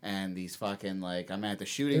and these fucking like I'm at the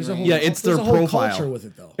shooting There's a range. whole, Yeah, it's there's their a whole profile. culture with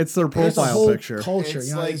it, though. It's their There's a profile whole picture. culture.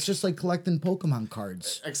 It's It's just like collecting Pokemon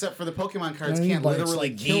cards. Except for the Pokemon You know cards what I mean? can't But it's literally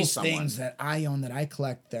like kill these someone. things that I own that I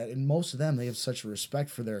collect that, and most of them they have such a respect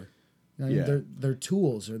for their, you know, Yeah. their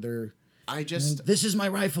tools or their. I just This is my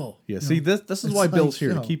rifle. Yeah, You see, know? this is It's why like, Bill's here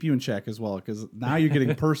you to know. keep you in check as well, because now you're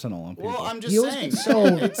getting personal on people. well, I'm just He always saying. gets so,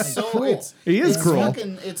 it's like, so cruel. it's He is it's cruel.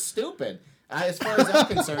 Fucking, it's stupid. As far as I'm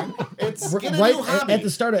concerned, it's get a Right new hobby. at the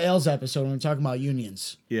start of L's episode when we're talking about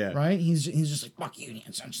unions. Yeah. Right? He's just like, fuck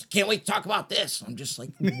unions. I'm just can't wait to talk about this. I'm just like,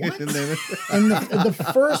 what? And they- And the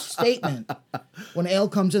first statement when Al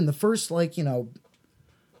comes in, the first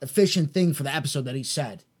efficient thing for the episode that he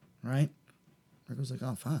said, right? Rick was like,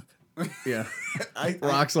 oh fuck. yeah. I,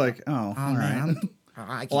 Rock's like, oh, all Oh right. man,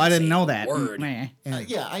 I can't Well, I didn't say know a that. word. Meh.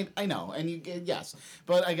 yeah, I know, and yes,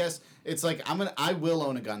 but I guess it's like I will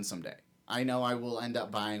own a gun someday. I know I will end up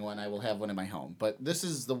buying one. I will have one in my home. But this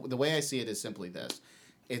is the way I see it is simply this.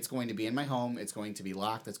 It's going to be in my home. It's going to be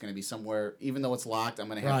locked. It's going to be somewhere. Even though it's locked, I'm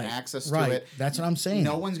going to have access to it. That's what I'm saying.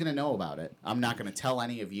 No one's going to know about it. I'm not going to tell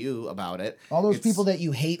any of you about it. All those It's- people that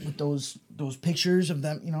you hate with those pictures of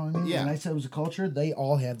them, you know what I mean? Yeah. And I said it was a culture, they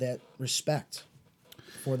all have that respect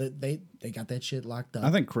for that. They got that shit locked up.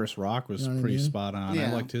 I think Chris Rock was You know what I pretty mean? spot on.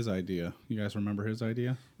 Yeah. I liked his idea. You guys remember his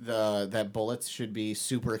idea? that bullets should be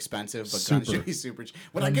super expensive, but guns Super. should be super cheap.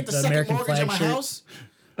 When I And get the the second American mortgage on my flag shirt. house,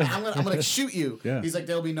 I'm gonna shoot you. Yeah. He's like,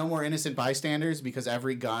 there'll be no more innocent bystanders because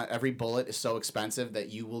every bullet is so expensive that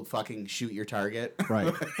you will fucking shoot your target.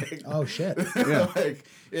 Right. Oh shit. Yeah. Like,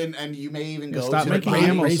 and you may even go stop to making buy-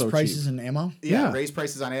 ammo raise so prices cheap. and ammo. Yeah. raise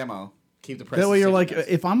prices on ammo. Keep the prices. That way you're same, like, I guess.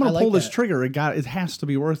 if I'm going I to like pull this that. trigger, it has to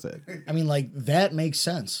be worth it. I mean, like that makes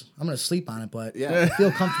sense. I'm gonna sleep on it, but Yeah. I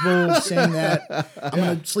feel comfortable saying that. I'm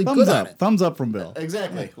gonna sleep Thumbs good on up. it. Thumbs up from Bill.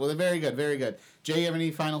 Exactly. Well, very good, very good. Jay, you have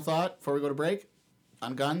any final thought before we go to break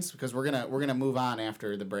on guns? Because we're gonna move on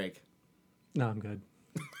after the break. No, I'm good.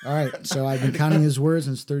 All right. So I've been counting his words,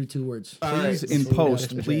 and it's 32 words. Please, right. in So we post,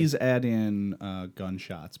 got it. please add in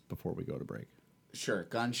gunshots before we go to break. Sure.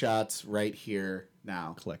 Gunshots right here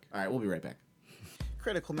now. Click. All right, we'll be right back.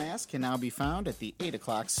 Critical Mass can now be found at the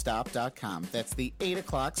 8o'clockstop.com. That's the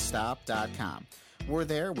 8o'clockstop.com. We're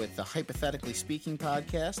there with the Hypothetically Speaking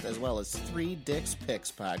podcast as well as 3 Dicks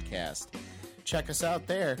Picks podcast. Check us out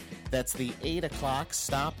there. That's the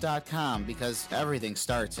 8o'clockstop.com because everything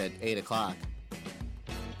starts at 8 o'clock.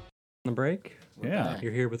 On the break, Yeah.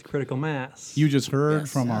 You're here with Critical Mass. You just heard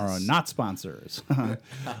Yes, from our yes. not sponsors.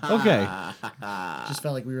 Okay. Just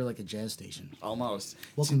felt like we were like a jazz station. Almost.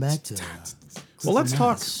 Welcome back to. Well, let's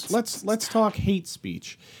talk. Mass. Let's talk hate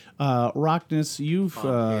speech. Rockness, you've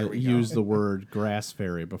here we go. used the word grass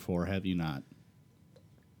fairy before, have you not?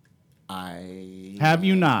 Have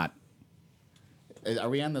you not? Are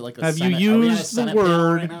we on the like? A Have Senate, you are we on a used the Senate panel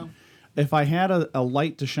word? Right now? If I had a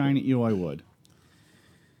light to shine at you, I would.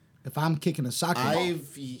 If I'm kicking a soccer ball,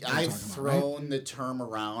 I've thrown the term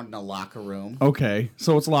around in a locker room. Okay,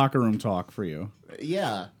 so it's locker room talk for you.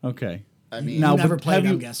 Yeah. Okay. I mean, you never but played, have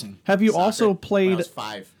you, I'm guessing. Have you soccer also when I played? was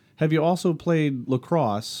 5. Have you also played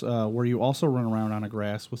lacrosse, where you also run around on a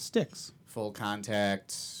grass with sticks? Full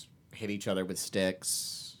contact, hit each other with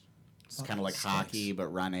sticks. It's kind of like hockey, but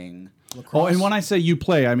running. Oh, and when I say you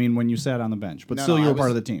play, I mean when you sat on the bench, but still you were part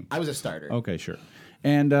of the team. I was a starter. Okay, sure.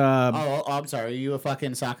 And Oh, I'm sorry. Are you a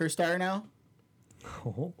fucking soccer star now?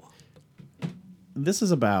 Oh. this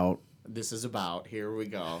is about This is about. Here we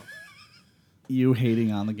go. you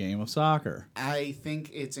hating on the game of soccer. I think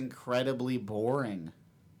it's incredibly boring.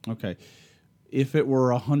 Okay. If it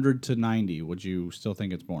were 100 to 90, would you still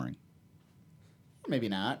think it's boring? Maybe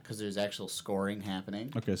not, because there's actual scoring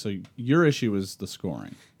happening. Okay, so your issue is the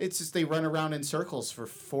scoring. It's just they run around in circles for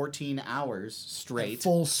 14 hours straight.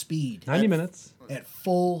 Full speed. 90 minutes. At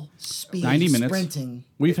full speed. 90 minutes. Sprinting.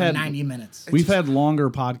 We've for had 90 minutes. We've had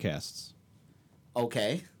longer podcasts.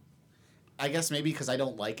 Okay. I guess maybe because I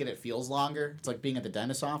don't like it, it feels longer. It's like being at the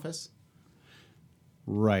dentist's office.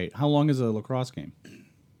 Right. How long is a lacrosse game?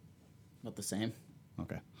 Not the same.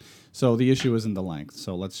 Okay. So the issue isn't the length.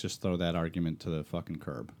 So let's just throw that argument to the fucking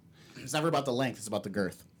curb. It's never about the length, it's about the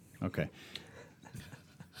girth. Okay.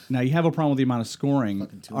 Now you have a problem with the amount of scoring.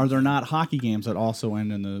 Are there not hockey games that also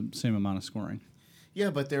end in the same amount of scoring? Yeah,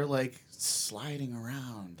 but they're like sliding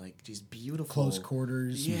around, like these beautiful Close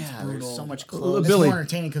quarters. Yeah, it's there's brutal. so much It's close. It's Billy. more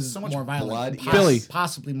entertaining because it's So much more violent. blood. Billy.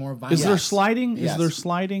 Possibly more violent. Is there Yes. sliding? Yes. Is there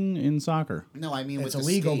sliding in soccer? No, I mean It's with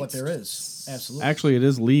illegal, the but skates. there is. Absolutely. Actually, it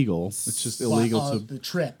is legal. It's just illegal But, to. the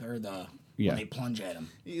trip or the Yeah. when they plunge at him.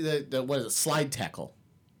 The what is it? Slide tackle.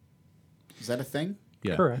 Is that a thing?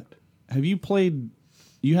 Yeah. Correct. Have you played?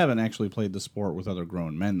 You haven't actually played the sport with other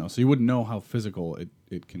grown men though, so you wouldn't know how physical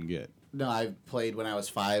it can get. No, I played when I was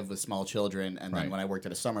 5 with small children, and then Right. when I worked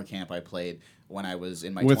at a summer camp, I played when I was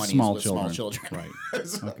in my With 20s small with children. small children. Right.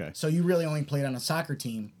 So- Okay. So you really only played on a soccer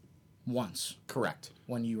team once Correct.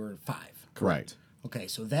 when you were 5. Right. Okay,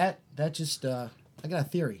 so that just I got a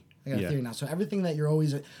theory. I got Yeah. a theory now. So everything that you're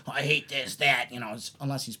always, I hate this, that,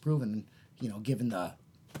 unless he's proven, given the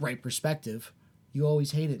right perspective, you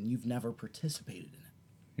always hate it and you've never participated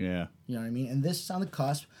in it. Yeah. You know what I mean? And this is on the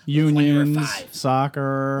cusp. of when you were Unions, 5,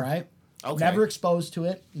 soccer. right? Okay. Never exposed to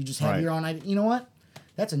it. You just have Right. your own idea. You know what?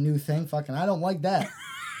 That's a new thing. Fucking, I don't like that.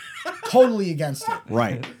 Totally against it.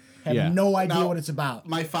 Right. Have Yeah. no idea Now, what it's about.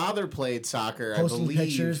 My father played soccer, I Posting believe.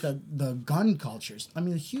 pictures, the gun cultures. I mean,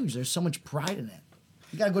 they're huge. There's so much pride in it.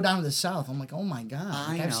 You got to go down to the south. I'm like, oh my god!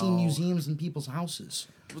 I Like, I've seen know. museums in people's houses.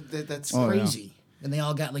 That's Oh, yeah. Crazy, and they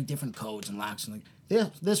all got like different codes and locks. And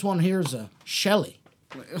like this one here is a Shelly.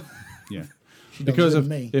 Yeah. She does Because good to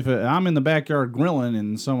me. if I'm in the backyard grilling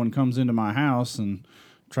and someone comes into my house and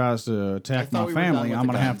tries to attack thought my we were done family, with I'm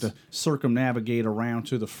the going to have guns. to circumnavigate around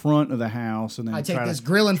to the front of the house and then I take try this to,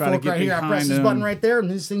 grilling try to fork get right here. I press behind this him. button right there, and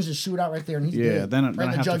these things just shoot out right there. And he's Yeah, dead. then Right in I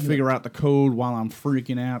the have to jugular. figure out the code while I'm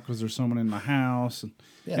freaking out because there's someone in my house. And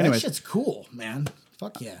Yeah, anyway, that shit's cool, man.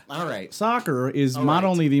 Fuck yeah. All right. soccer is All not right.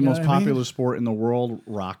 only the know most what I mean? popular sport in the world,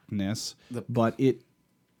 Rockness, but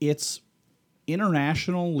it's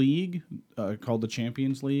international league called the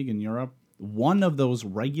Champions League in Europe. One of those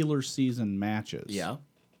regular season matches. Yeah.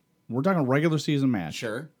 We're talking regular season match.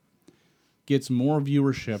 Sure. Gets more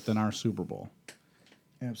viewership than our Super Bowl.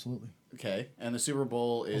 Absolutely. Okay. And the Super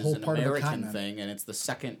Bowl is whole an part of the American continent. thing, and it's the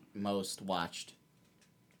second most watched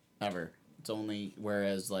ever. It's only,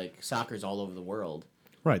 whereas like soccer's all over the world.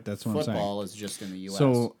 Right, that's what I'm saying. Football is just in the U.S.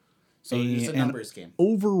 So, So it's a an numbers game.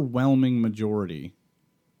 overwhelming majority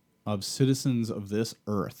of citizens of this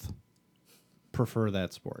earth prefer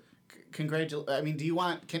that sport. I mean, do you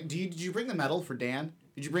want? Did you bring the medal for Dan?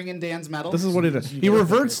 Did you bring in Dan's medal? This is what it is. He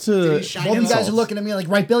reverts to Did he shine Both of you guys insults. are looking at me like,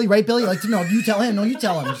 right, Billy? Like, no, you tell him. No, you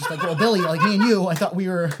tell him. It's just like, well, Billy, like me and you, I thought we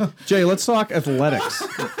were Jay, let's talk athletics.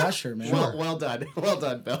 pressure, man. Well done, well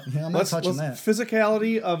done, Bill. Yeah, I'm not touching that.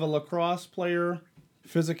 Physicality of a lacrosse player,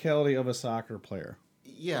 physicality of a soccer player.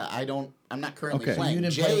 Yeah, I'm not currently Okay. playing. You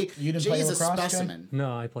didn't Jay, play- you didn't play Jay's a lacrosse, Jay? specimen.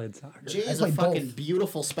 No, I played soccer. Jay I is a played fucking both.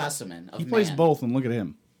 beautiful specimen of He plays man. both, and look at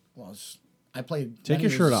him. Well, I played. Take many your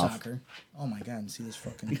years shirt of off. Soccer. Oh my god! And see this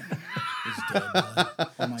fucking. He's dead. Bud.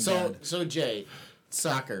 Oh my god. So Jay,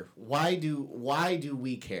 soccer. Why do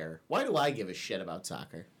we care? Why do I give a shit about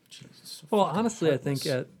soccer? Jesus. Well, honestly, I think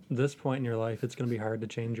at this point in your life, it's going to be hard to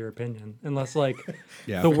change your opinion unless, like,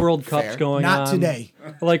 Yeah. the World Cup's Fair. going Not on. today.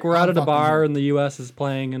 Like, we're out at a fucking bar sure. and the U.S. is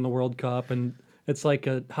playing in the World Cup, and it's like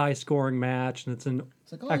a high-scoring match, and it's in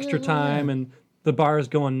like, oh, extra yeah, time, yeah. and the bar is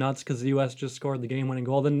going nuts because the U.S. just scored the game-winning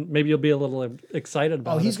goal. Then maybe you'll be a little excited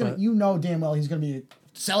about Oh, it. he's gonna. but- You know damn well he's gonna be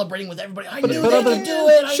celebrating with everybody. I but knew they other- could do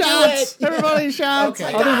it. I Shots! knew it. Everybody shots!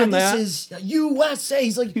 Okay. God, Other than that- this is USA.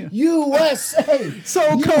 He's like USA.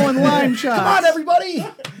 So Cohen lime shots. Come on, everybody.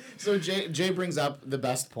 So Jay brings up the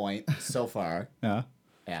best point so far. Yeah.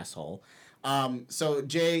 Asshole. So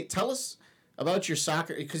Jay, tell us about your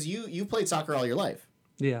soccer because you played soccer all your life.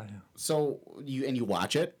 Yeah. So you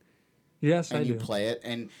watch it Yes, I and you do. play it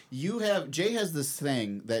and Jay has this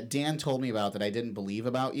thing that Dan told me about that I didn't believe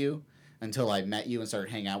about you until I met you and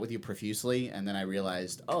started hanging out with you profusely, and then I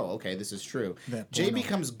realized, oh, okay, this is true. That Jay porno.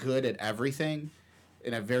 becomes good at everything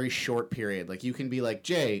in a very short period. Like you can be like,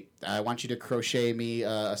 Jay, I want you to crochet me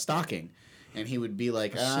a stocking, and he would be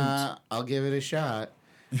like, I'll give it a shot.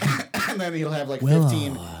 And then he'll have like Well,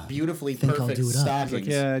 15 beautifully think I'll perfect do it up. stockings. Like,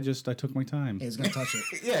 yeah, I took my time. He's gonna touch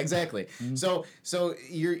it. Yeah, exactly. So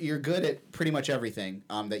you're good at pretty much everything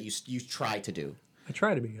that you try to do. I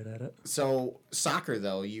try to be good at it. So soccer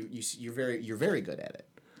though, you're very good at it.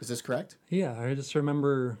 Is this correct? Yeah, I just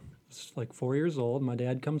remember, it's like 4 years old. My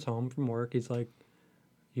dad comes home from work. He's like,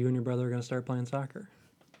 "You and your brother are gonna start playing soccer."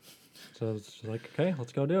 So it's just like, okay,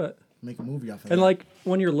 let's go do it. Make a movie off of And that. like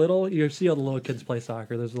when you're little, you see all the little kids play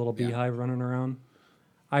soccer. There's a little beehive running around.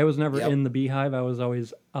 I was never Yep. in the beehive. I was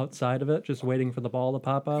always outside of it, just waiting for the ball to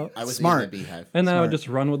pop out. I was Smart. in the beehive. And then I would Smart. just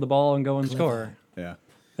run with the ball and go and score. Yeah.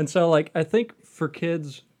 And so, like, I think for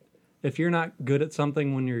kids, if you're not good at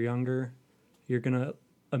something when you're younger, you're going to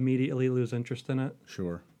immediately lose interest in it.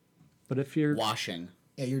 Sure. But if you're, Washing.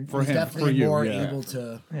 yeah, you're for him, definitely for you, more yeah. able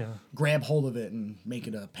to yeah. grab hold of it and make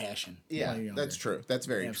it a passion. Yeah, while you're younger. that's true. That's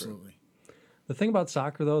very true. Absolutely. The thing about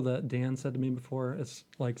soccer, though, that Dan said to me before, it's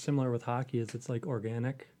like similar with hockey, is it's like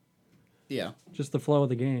organic, Yeah. just the flow of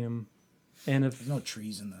the game. And if There's no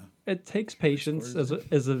trees in the. it takes patience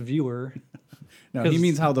as a viewer, No, he 'Cause-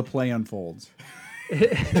 means how the play unfolds.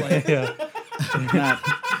 yeah, Not,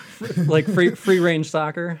 like free range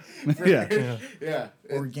soccer. yeah. Yeah.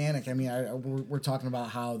 Organic. I mean, we're talking about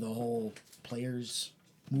how the whole players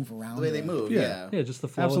move around. The way they move. Yeah. Yeah. Yeah, just the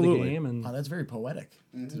flow of Absolutely. the game. And Oh, that's very poetic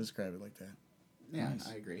to describe it like that. Yeah,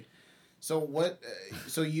 I agree. So what?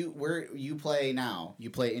 So where you play now? You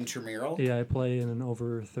play intramural. yeah, I play in an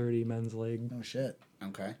over 30 men's league. No shit.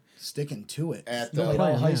 Okay. Sticking to it. At You the- played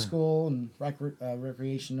all high Yeah. school and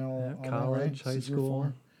recreational. Yeah, all that, college, right? high Since you were school.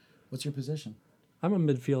 4? What's your position? I'm a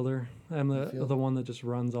midfielder. I'm Midfield. the one that just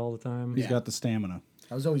runs all the time. He's got the stamina.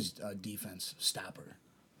 I was always a defense stopper.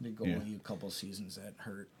 Did go Yeah. a couple seasons that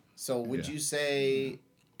hurt. So would Yeah. you say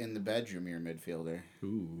in the bedroom you're a midfielder?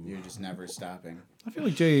 Ooh. You're just never stopping. I feel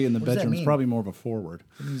like Jay in the What does that bedroom is mean? probably more of a forward,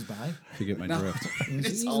 He's by. if you get my drift.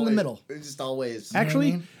 He's in always, the middle. It's just always.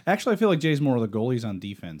 Actually, mean? I feel like Jay's more of the goal. He's on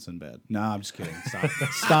defense in bed. No, I'm just kidding. Stop.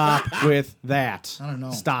 Stop with that. I don't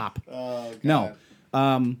know. Stop. Oh, No.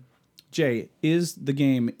 Jay, is the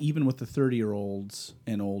game, even with the 30-year-olds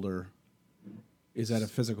and older, is that a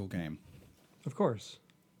physical game? Of course.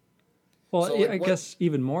 Well, So, yeah, like, I what- guess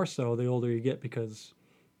even more so the older you get because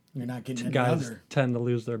You're not getting any guys younger. tend to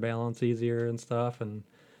lose their balance easier and stuff, and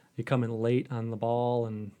you come in late on the ball,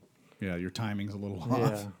 and Yeah, your timing's a little off.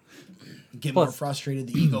 yeah, Get Plus- more frustrated.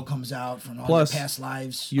 The ego comes out from all Plus, your past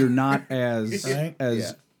lives. You're not as Right? as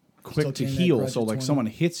Yeah. quick Still to carrying that heal. grudge So at like 20. someone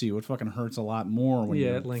hits you, it fucking hurts a lot more when Yeah,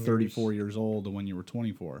 it you're lingers. 34 years old than when you were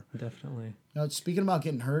 24. definitely. Now, speaking about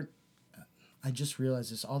getting hurt, I just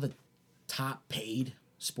realized this. All the top paid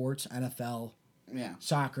sports, NFL, Yeah.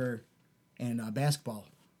 soccer, and basketball,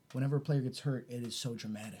 whenever a player gets hurt, it is so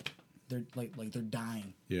dramatic. They're like they're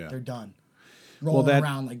dying. Yeah. They're done. Rolling that-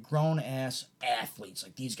 around like grown ass athletes.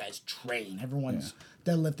 Like these guys train. Everyone's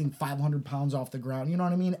deadlifting 500 pounds off the ground. You know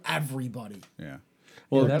what I mean? Everybody. Yeah.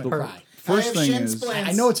 Well, that that part- cry. First I have thing shin is splints.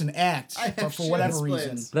 I know it's an act, I have but for shin whatever splints.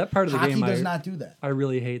 reason, That part of the hockey game, does I not do that. I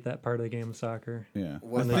really hate that part of the game of soccer. Yeah.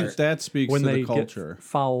 What I think part? that speaks When to they the culture. get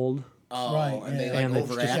fouled Oh, Right, and they yeah. like and they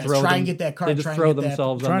overact. just throw throw and them, get that card, they just try and throw get that-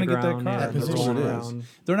 themselves Trying on to the get that ground. card. Yeah, That they're That's position. what it rolling is. around.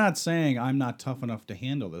 They're not saying I'm not tough enough to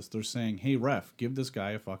handle this. They're saying, hey, ref, give this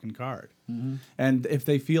guy a fucking card. Mm-hmm. And if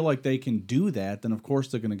they feel like they can do that, then of course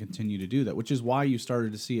they're going to continue to do that, which is why you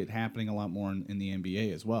started to see it happening a lot more in the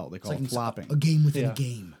NBA as well. They call Like it flopping. a game within Yeah. a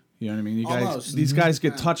game. You know what I mean? You guys, Almost. these guys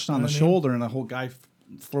get Yeah. touched on You know the what I mean? shoulder, and the whole guy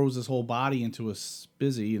throws his whole body into a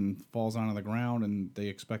spizzy and falls onto the ground, and they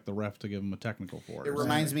expect the ref to give him a technical for it. It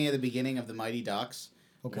reminds me of the beginning of the Mighty Ducks.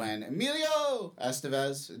 When Emilio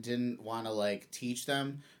Estevez didn't want to like teach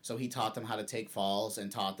them, so he taught them how to take falls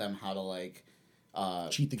and taught them how to like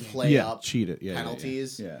Cheat the game. play up cheat it,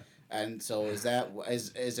 penalties. Yeah. And so is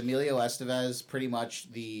Emilio Estevez pretty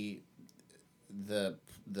much the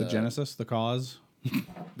The genesis, the cause.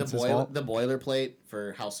 the boilerplate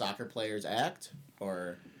for how soccer players act,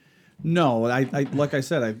 or No, I like I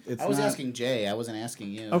said, it's I was not- asking Jay. I wasn't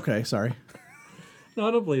asking you. Okay, sorry. No,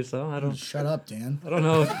 I don't believe so. I don't Shut up, Dan.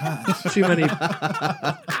 know if too many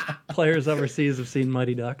players overseas have seen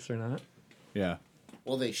Mighty Ducks or not. Yeah.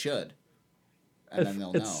 Well, they should, and then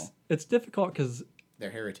they'll know It's difficult because, their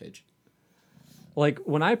heritage. like,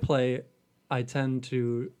 when I play, I tend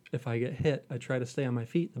to, if I get hit, I try to stay on my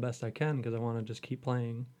feet the best I can because I want to just keep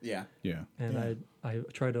playing. Yeah. Yeah. And I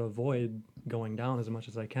try to avoid going down as much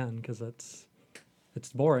as I can because it's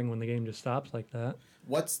boring when the game just stops like that.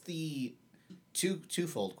 What's the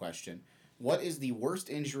twofold question? What is the worst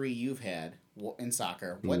injury you've had in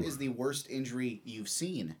soccer? What is the worst injury you've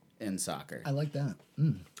seen in soccer? I like that.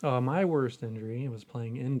 My worst injury was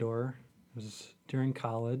playing indoor. It was during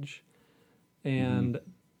college, and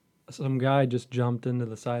some guy just jumped into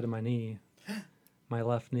the side of my knee, my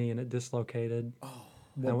left knee, and it dislocated.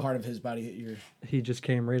 What part of his body hit your... He just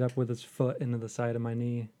came right up with his foot into the side of my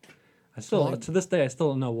knee. I still, to this day, I still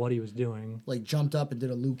don't know what he was doing. Like, jumped up and did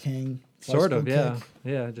a Liu Kang Sort of, bicycle yeah. kick?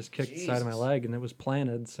 Yeah, just kicked the side of my Jesus. leg, and it was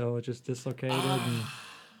planted, so it just dislocated, and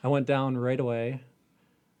I went down right away.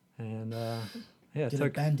 And, yeah, it Did it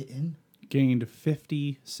took... bend in? Gained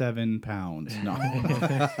 57 pounds. No.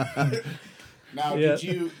 Now, Yeah. did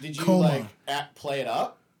you Coma. play it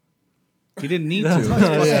up? He didn't need to.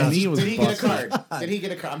 Yeah. His knee was Did he get a busted. card? Did he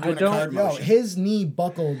get a card? I'm doing a don't- card Yo, motion. his knee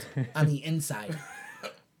buckled on the inside.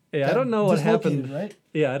 Yeah, I don't know what Dislocated, happened. right?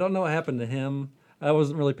 Yeah, I don't know what happened to him. I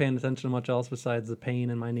wasn't really paying attention to much else besides the pain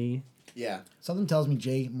in my knee. Yeah. Something tells me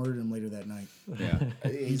Jay murdered him later that night. Yeah.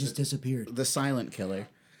 He just disappeared. The silent killer.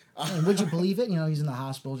 And would you believe it? You know, he's in the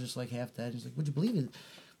hospital just like half dead. He's like, would you believe it?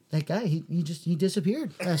 That guy, he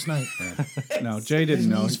disappeared last night. No, Jay His didn't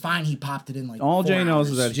know. knee's fine. He popped it in like All 4 Jay knows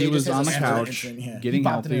is hours. that Jay he was just has on the a separate couch incident, yeah. getting He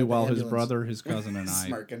popped it healthy in at the while his ambulance. brother, his cousin, and I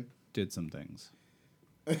Smirking. did some things.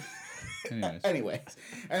 Anyways.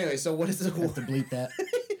 Anyway, so what is the Have to bleep that.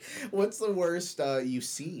 what's the worst you've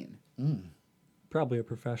seen? Probably a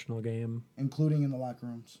professional game. Including in the locker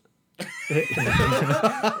rooms.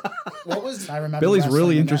 What was? I remember Billy's wrestling,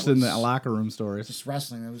 really and that interested in the was locker room stories. just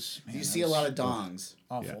wrestling. That was, man, You that see a was lot of dongs.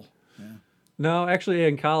 awful. Yeah. No, actually,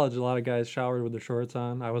 in college, a lot of guys showered with their shorts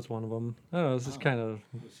on. I was one of them. I don't know. It's just kind of.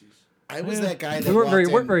 I was that guy that We weren't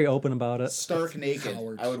walked in very open about it. stark naked.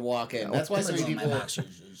 Cowards. I would walk in. That's why so many Put people. on my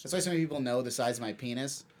boxers. That's why so many people know the size of my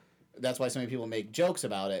penis. That's why so many people make jokes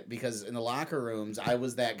about it, because in the locker rooms, I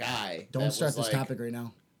was that guy. Don't that start was this like- topic right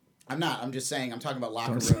now. I'm not. I'm just saying. I'm talking about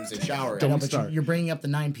locker rooms and showering. No, but start. you're bringing up the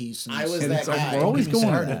 9-piece. I was And that it's like, guy. we're always Don't get me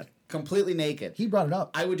going on started. that. completely naked. He brought it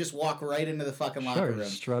up. I would just walk right into the fucking locker Sure, room.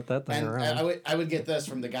 strut that thing And around. I would get this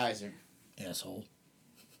from the guys. Asshole.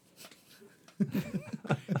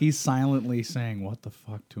 He's silently saying "what the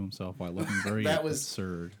fuck" to himself while looking very That was-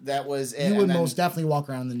 absurd. That was it. You would And then- most definitely walk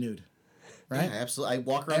around the nude. Right? Yeah, absolutely. I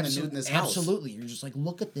walk around the nude in this house. Absolutely. You're just like,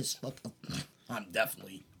 look at this. I'm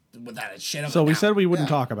definitely without a shit. So we said we wouldn't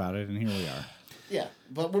talk about it, and here we are. Yeah,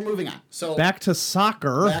 but we're moving on. So Back to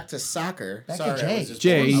soccer. back to soccer. Back to Sorry, Jay. I was just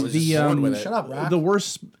Jay, bored- I was just the bored with it. Shut up, Rock. the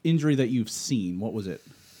worst injury that you've seen. What was it?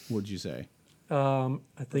 Would you say? I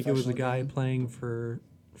think it was a Professional guy game. playing for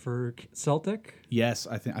Celtic Yes,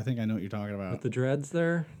 I think I know what you're talking about. with the dreads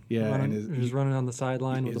there. Yeah, and running, he was running on the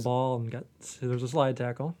sideline with the his- ball and there was a slide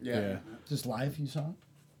tackle. Yeah. Just live, you saw it?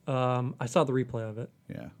 I saw the replay of it,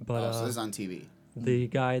 Yeah. but Oh, so this is on TV. the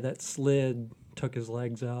guy that slid took his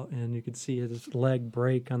legs out, and you could see his leg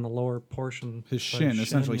break on the lower portion. His by shin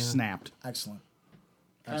essentially yeah. snapped. Excellent.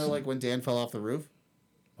 Kind of like when Dan fell off the roof.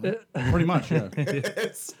 Pretty much, yeah.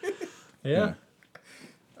 Yeah.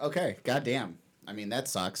 Okay, goddamn. I mean, that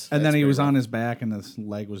sucks. And then That's he very was on rough. his back, and his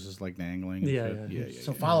leg was just like dangling. and Yeah, shit. yeah. yeah.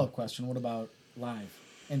 So follow-up question. What about live,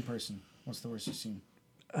 in person? What's the worst you've seen?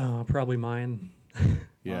 Probably mine.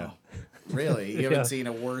 Yeah. Really? You Yeah. haven't seen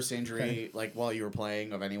a worse injury like while you were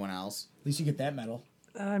playing of anyone else? At least you get that medal.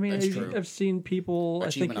 I mean, That's true. I've seen people. I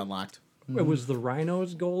Achievement think unlocked. it was the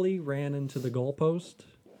Rhinos goalie ran into the goalpost.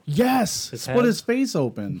 Yes, split head. his face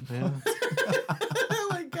open. Yeah. Oh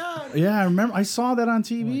my god. Yeah, I remember. I saw that on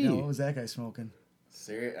TV. Yeah, what was that guy smoking?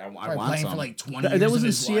 Serious? I Probably want playing some. for like 20 That years was of in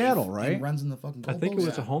his Seattle, life right? and runs in the fucking I think it goalpost.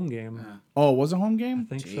 was a home game. Oh, it was a home game? I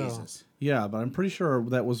think so. Jesus. Yeah, but I'm pretty sure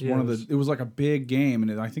that was Yeah, one it of was- the. It was like a big game,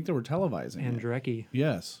 and I think they were televising it. Andrecki.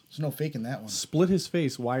 Yes, There's no faking that one. split his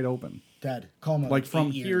face wide open, Dead. Coma. like from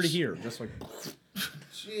 8 here to years. here, just like.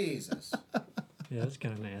 Jesus. Yeah, it's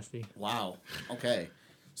kind of nasty. Wow. Okay.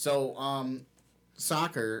 So,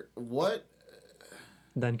 soccer. What?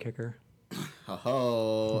 Then kicker.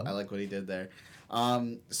 Oh, I like what he did there.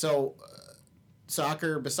 So,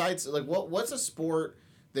 soccer. Besides, like, what's a sport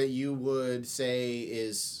that you would say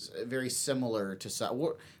is very similar to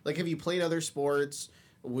soccer? Like, have you played other sports?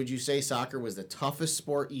 Would you say soccer was the toughest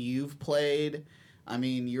sport you've played? I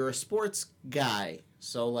mean, you're a sports guy,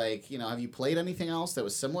 so like, have you played anything else that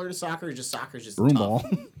was similar to soccer, or just soccer's just Broom tough? ball.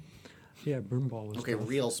 Yeah, broomball was Okay, tough.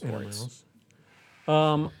 real And sports.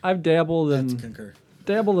 miles. I've dabbled That's in concur.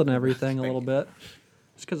 everything a little bit,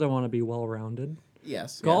 just because I want to be well rounded.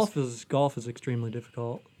 Yes. Golf yes. is extremely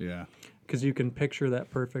difficult Yeah. because you can picture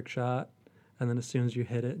that perfect shot, and then as soon as you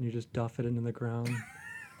hit it and you just duff it into the ground.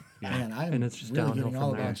 Man, I'm And it's just really downhill getting from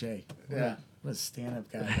all there. about Jay. Yeah. What a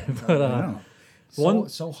stand-up guy. But one-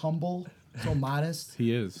 so humble, so modest.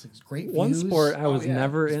 He is. Great one views. sport I was yeah,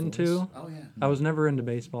 never his into. Oh yeah. I was never into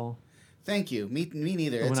baseball. Thank you. Me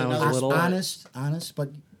neither. When It's I was another little- sport. honest, but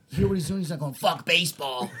hear what he's doing. He's not going, fuck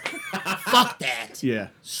baseball. Fuck that. Yeah.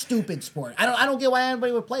 Stupid sport. I don't get why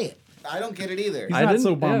anybody would play it. I don't get it either. He's I not didn't- so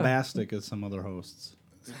yeah. bombastic as some other hosts.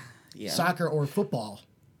 Yeah. Soccer or football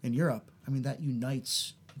in Europe. I mean, that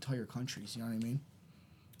unites entire countries. You know what I mean?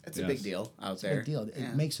 It's a Yes. big deal out It's a there. big deal. It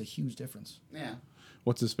Yeah. makes a huge difference. Yeah.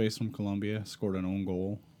 What's his face from Colombia? Scored an own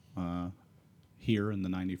goal here in the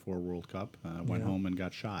 '94 World Cup. Went Yeah. home and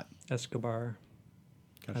got shot. Escobar.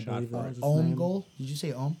 Got I shot believe for that it. was his Ohm name. goal? Did you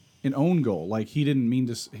say ohm? An own goal. Like he didn't mean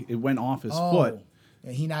to. It went off his foot.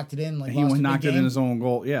 Yeah, he knocked it in. Like He lost a big knocked it in game. his own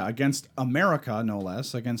goal. Yeah, against America, no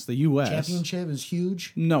less. Against the U.S. Championship is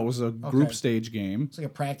huge. No, it was a group Okay. stage game. It's like a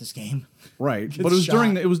practice game. Right, Gets but it was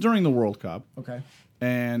shot. it was during the World Cup, Okay.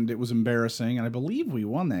 and it was embarrassing. And I believe we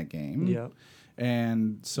won that game. Yeah.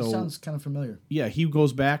 And so Sounds kind of familiar. yeah, he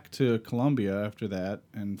goes back to Colombia after that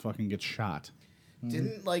and fucking gets shot.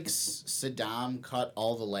 Didn't like Saddam cut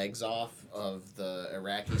all the legs off of the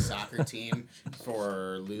Iraqi soccer team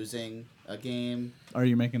for losing a game? Are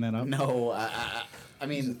you making that up? No, I He's a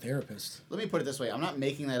mean, therapist. let me put it this way: I'm not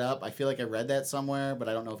making that up. I feel like I read that somewhere, but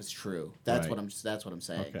I don't know if it's true. That's Right. what I'm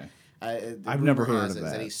saying. Okay. The I've never rumor heard has of it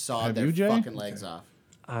is that. he sawed Have their you, Jay? fucking legs off.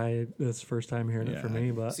 That's the first time hearing it for Yeah.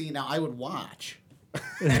 me, but See, now I would watch.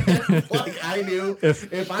 Like I knew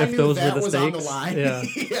if I if knew those were that the was on the stakes, line, yeah.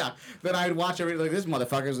 yeah, then I'd watch everything like this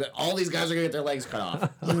motherfuckers. All these guys are gonna get their legs cut off.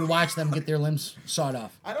 You would watch them get their limbs sawed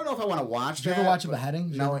off. I don't know if I want to watch. Did you that, ever watch a but- beheading?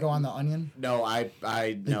 Did you No, ever go on the Onion? no, I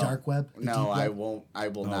The dark web? The No, deep I web? won't. I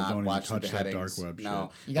will No, not don't even watch the touch that beheadings. dark web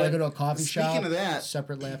No, You got to But go to a coffee shop. Speaking of that,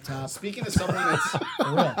 separate laptop. speaking of someone that's For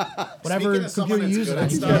real. Whatever Speaking of someone computer you that's use, good I at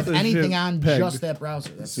can stuff- have Got the anything shit on pegged. just that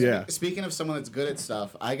browser. That's Yeah. speaking of someone that's good at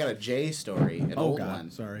stuff, I got a J story, an Oh old God,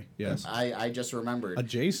 one. sorry. Yes. I just remembered A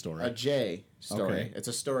J story. a J story. Okay. It's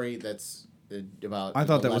a story that's about. I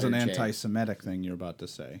thought the that was an letter J. anti-Semitic thing you're about to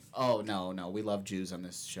say. Oh no, we love Jews on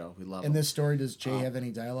this show. We love In them. this story, does Jay have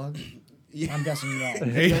any dialogue? Yeah. I'm guessing no.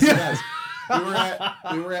 Yes, it does. We were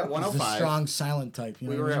at He's the 105. strong, silent type. You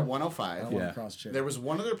know We what were I at mean? 105. I don't Yeah. want to cross check. There was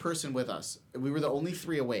one other person with us. We were the only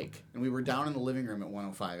three awake, and we were down in the living room at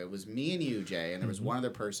 105. It was me and you, Jay, and there was one other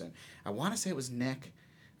person. I want to say it was Nick.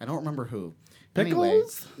 I don't remember who. Anyway,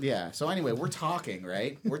 Pickles? yeah. So anyway, we're talking,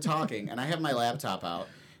 right? We're talking, and I have my laptop out,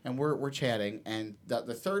 and we're chatting, and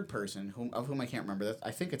the third person, of whom I can't remember,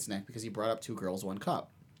 I think it's Nick because he brought up 2 girls, 1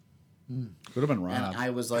 cup, Could have been Rob. and I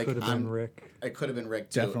was like, could have been Rick. It could have been Rick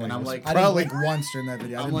too, Definitely and I'm was. like, I didn't blink once during that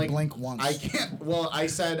video. I I'm didn't like, blink once. I can't. Well, I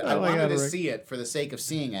said I Oh my wanted God, to Rick. see it for the sake of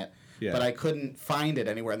seeing it, Yeah. but I couldn't find it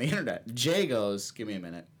anywhere on the internet. Jay goes, "Give me a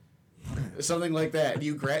minute," something like that.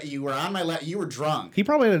 You were on my you were drunk. He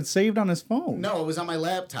probably had it saved on his phone. No, it was on my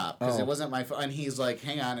laptop because Oh. it wasn't my phone. And he's like,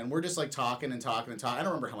 "Hang on," and we're just like talking and talking and talking. I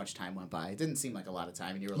don't remember how much time went by. It didn't seem like a lot of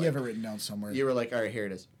time. And you were you like, have it written down somewhere. "You were like, all right, here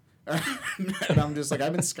it is." And I'm just like,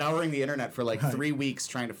 I've been scouring the internet for like 3 weeks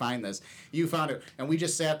trying to find this. You found it, and we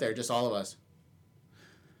just sat there, just all of us.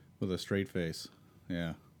 With a straight face.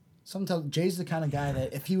 Yeah. Sometimes Jay's the kind of guy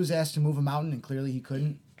that if he was asked to move a mountain and clearly he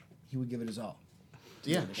couldn't, he would give it his all.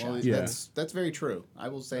 Yeah, a well, shot. Yeah. that's very true. I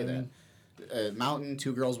will say that. Mountain,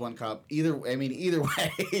 2 girls, 1 cup. Either way. What do you do,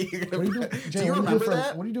 Jay, do you what remember for,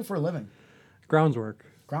 that? What do you do for a living? Groundswork.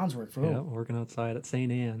 Groundswork for who? Yeah, working outside at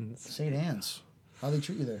St. Anne's. St. Anne's. How they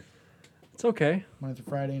treat you there? It's okay. Monday through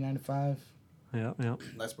Friday, 9 to 5. Yeah, yeah.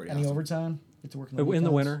 That's pretty Any awesome. overtime? Get to work in In the weekends?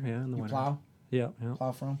 winter, yeah, in the You winter. plow? Yeah, yeah,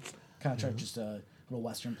 plow from? Contract just a little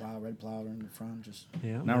Western plow, red plow in the front, just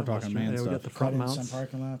yeah. Now we're talking man We stuff. got the cut front in some mounts.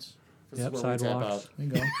 parking lots. This Yep, is where we tap sidewalks. out. There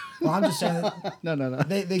you go. Well, I'm just saying that No.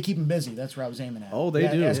 they keep them busy. That's where I was aiming at. Oh, they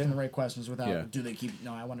do. Asking the right questions without, Yeah. do they keep,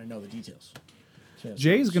 no, I want to know the details. So, yeah,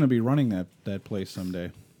 Jay's going to be running that place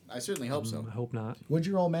someday. I certainly hope so. I hope not. What'd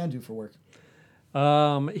your old man do for work?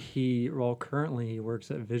 Currently he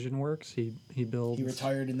works at VisionWorks. He builds. He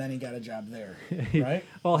retired and then he got a job there, He- right?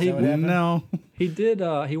 Well, Is he that what happened? No. he did.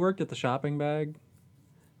 He worked at the shopping bag.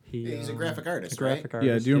 He's a graphic artist, graphic right?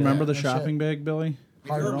 Yeah, artist. do you remember the no shopping shit. bag, Billy?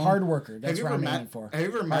 Hard worker. Have That's you what ever I'm aiming met? for. Have you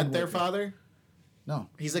ever Hard met their worker. father? No.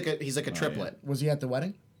 He's like a triplet. Was he at the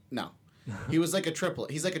wedding? No, he was like a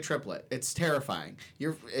triplet. He's like a triplet. It's terrifying.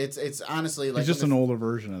 It's honestly like He's just when an the- older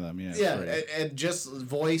version of them. Yeah. Yeah, right. and just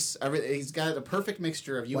voice. Everything. He's got a perfect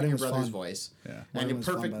mixture of you Wedding and your was brother's fun. voice, Yeah. and Wedding a was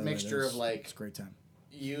fun, perfect by the way. mixture of like It's a great time.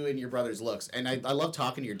 you and your brother's looks. And I love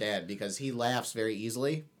talking to your dad because he laughs very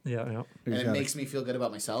easily, Yeah, yeah. and it Exactly. makes me feel good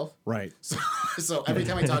about myself. Right. So every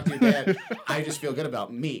time I talk to your dad, I just feel good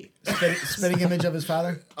about me. Spitting image of his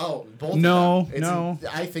father? Oh, both. No, of them. no.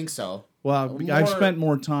 I think so. Well, More- I've spent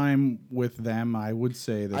more time with them. I would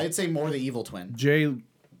say that I'd say more the evil twin. Jay,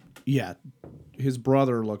 yeah, his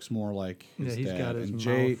brother looks more like his Yeah, he's dad, got his and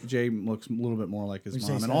mouth. Jay looks a little bit more like his Would you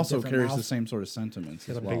say mom, he's and got a also different carries mouth? the same sort of sentiments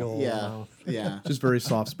Got as a well. big old Yeah, mouth. yeah, Just very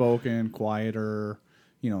soft spoken, quieter.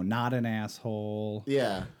 Not an asshole.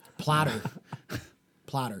 yeah, Plotter.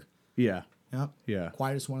 Plotter. Yeah, Yep. yeah.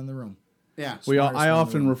 Quietest one in the room. yeah. I Smartest one in the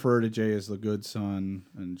often room. refer to Jay as the good son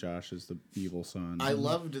and Josh as the evil son. I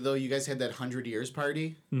loved though you guys had that 100 years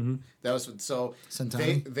party. Mm-hmm. That was so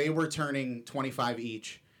Centennial? they were turning 25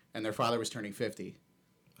 each, and their father was turning 50,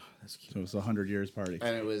 That's cute. So it was the 100 years party.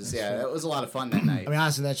 and it was it was a lot of fun that night. I mean,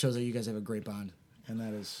 honestly, that shows that you guys have a great bond. And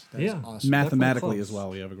that is Yeah. awesome. Mathematically close. as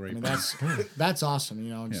well, we have a great. I mean, that's awesome.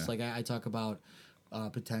 Just Yeah. like I talk about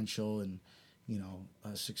potential and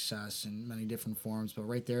success in many different forms, but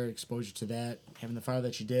right there, exposure to that, having the father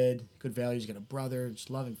that you did, good values, you got a brother, just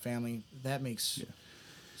loving family. That makes.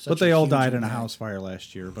 such But they all huge died in a impact. house fire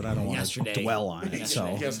last year. But I don't want to Yesterday. dwell on it.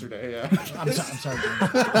 So Yesterday, yeah. I'm sorry.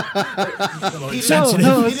 Jim. He Sensitive.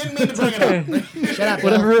 no, he didn't mean to bring it up. Shut up.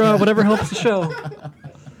 Whatever helps the show.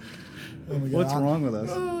 what's wrong with us?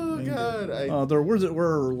 Oh God!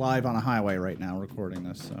 We're live on a highway right now recording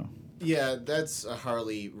this. So Yeah, that's a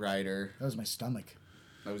Harley rider. That was my stomach.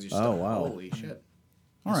 That was your Oh, stuff. wow. Holy shit!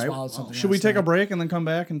 all right. swallowed something Should we last take a night. break and then come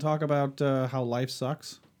back and talk about how life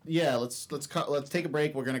sucks? Yeah, let's take a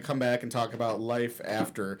break. We're gonna come back and talk about life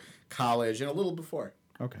after college and a little before.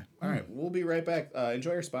 Okay. All right, we'll be right back.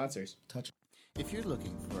 Enjoy our sponsors. Touch. If you're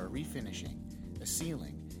looking for a refinishing, a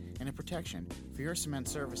sealing, and a protection for your cement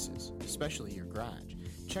services, especially your garage,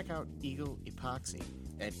 check out Eagle Epoxy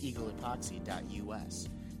at eagleepoxy.us.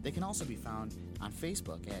 They can also be found on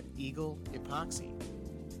Facebook at Eagle Epoxy,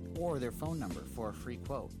 or their phone number for a free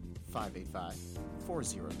quote,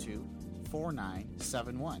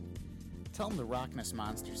 585-402-4971. Tell them the Rockness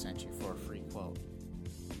Monster sent you for a free quote.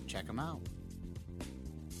 Check them out.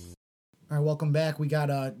 All right, welcome back. We got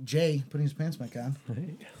Jay putting his pants back on.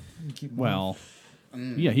 You keep 'em on. Well,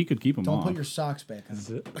 yeah, he could keep them Don't off. put your socks back on. Is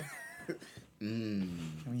it? I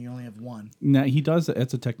mean, you only have one. No, he does.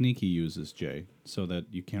 It's a technique he uses, Jay, so that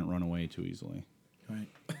you can't run away too easily. Right.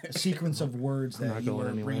 A sequence of words not that you going were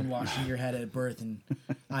anywhere. brainwashed in your head at birth, and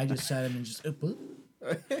I just said them and just,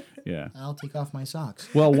 Yeah. I'll take off my socks.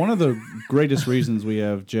 Well, one of the greatest reasons we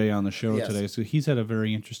have Jay on the show Yes. today is 'cause he's had a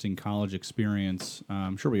very interesting college experience.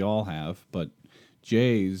 I'm sure we all have, but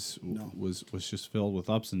Jay's was just filled with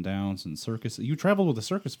ups and downs and circus. You traveled with a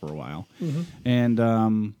circus for a while,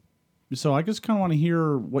 and so I just kind of want to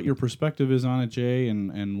hear what your perspective is on it, Jay,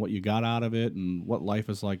 and what you got out of it, and what life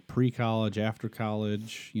is like pre-college, after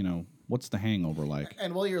college. What's the hangover like?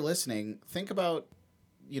 And while you're listening, think about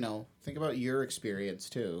your experience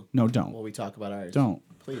too. No, While don't, we talk about ours. don't,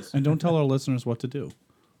 Please. and don't tell our listeners what to do.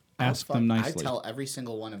 Ask them I nicely. tell every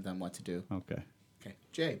single one of them what to do. Okay. Okay.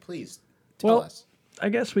 Jay, please tell Well, us. I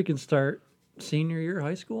guess we can start senior year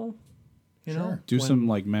high school. You know, Sure. Do when- some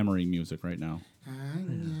like memory music right now.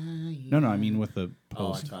 No, I mean with the Oh,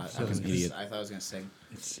 I post. thought Fucking idiot. I was gonna sing.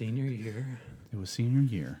 It's senior year. It was senior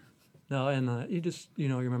year. No, and you just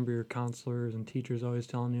you remember your counselors and teachers always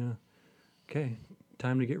telling you, okay,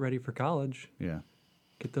 time to get ready for college. Yeah.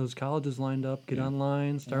 Get those colleges lined up. Get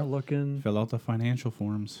online. Start looking. Fill out the financial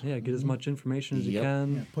forms. Yeah, get as much information as you Yep.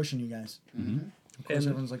 can. Yeah, pushing you guys. Mm-hmm. Of course, And-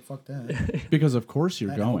 everyone's like, fuck that. Because of course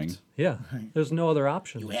you're That going. helped. Yeah, Right. there's no other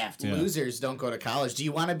option. You have to. Yeah. Losers don't go to college. Do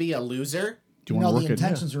you want to be a loser? Do you want to the work at?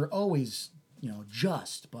 intentions are always,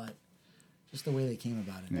 just, but Just the way they came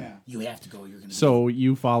about it. Yeah. You have to go. You're gonna. So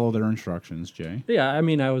you follow their instructions, Jay. Yeah, I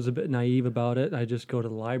mean, I was a bit naive about it. I just go to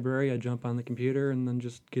the library, I jump on the computer, and then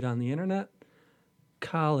just get on the internet.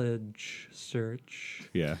 College search.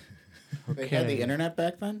 Yeah. They had the Okay. internet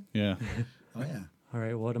back then? Yeah. Oh yeah. All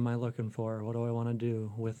right, what am I looking for? What do I want to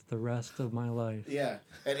do with the rest of my life? Yeah.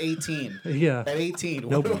 At 18. Yeah, At 18.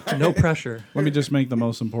 no, what do I- no pressure. Let me just make the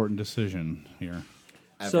most important decision here.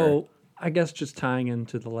 Ever. So, I guess just tying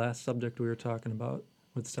into the last subject we were talking about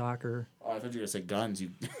with soccer, Oh, I thought you were going to say guns.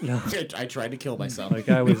 You. No. I tried to kill myself. like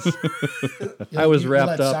I was was You wrapped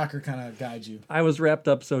let up. Soccer kind of guide you. I was wrapped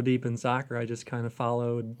up so deep in soccer, I just kind of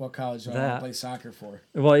followed. What college do I want That. to play soccer for?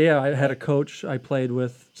 Well, yeah, I had a coach I played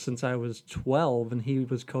with since I was 12, and he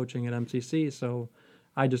was coaching at MCC, so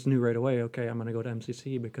I just knew right away, okay, I'm going to go to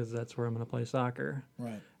MCC because that's where I'm going to play soccer.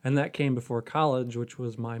 Right. And that came before college, which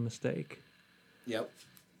was my mistake. Yep.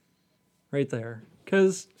 Right there.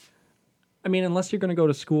 Because, I mean, unless you're going to go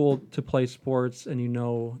to school to play sports and you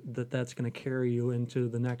know that that's going to carry you into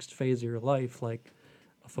the next phase of your life, like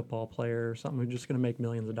a football player or something who's just going to make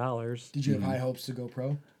millions of dollars. Did you have high hopes to go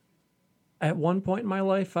pro? At one point in my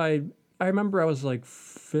life, I remember I was like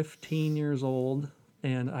 15 years old,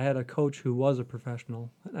 and I had a coach who was a professional,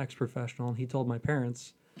 an ex-professional, and he told my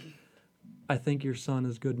parents, I think your son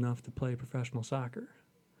is good enough to play professional soccer.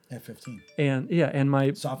 At 15, And yeah,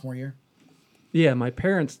 and sophomore year. my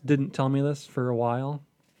parents didn't tell me this for a while.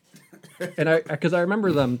 And because I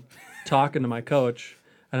remember them talking to my coach,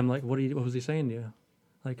 and I'm like, what was he saying to you?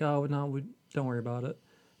 Like, oh, no, don't worry about it.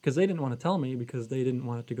 Because they didn't want to tell me because they didn't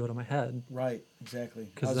want it to go to my head. Right.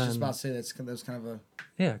 Exactly. I 'Cause was just then- about to say that's kind of a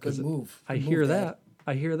Yeah, good because move. I Good hear move, that. Dad.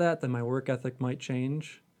 I hear that, then my work ethic might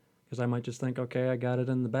change because I might just think, okay, I got it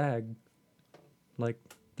in the bag. Like,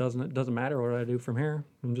 it doesn't matter what I do from here.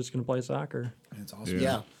 I'm just gonna play soccer. And it's awesome.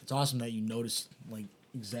 Yeah. It's awesome that you noticed like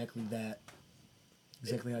exactly that.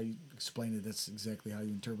 Exactly how you explained it. That's exactly how you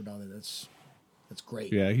interpret all that. That's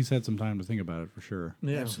great. Yeah, he's had some time to think about it for sure.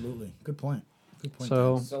 Yeah. Absolutely. Good point. Good point.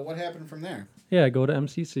 So Dad. So what happened from there? yeah, I go to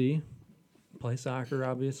MCC, play soccer,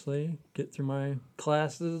 obviously, get through my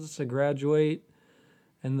classes, I graduate,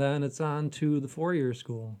 and then it's on to the 4-year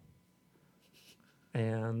school.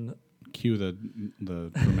 And Cue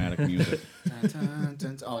the dramatic music. Dun, dun,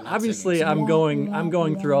 dun, oh, not obviously, singing. I'm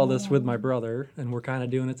going through all this with my brother, and we're kind of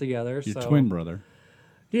doing it together. Your so. twin brother.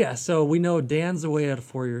 Yeah, so we know Dan's away at a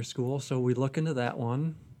 4-year school, so we look into that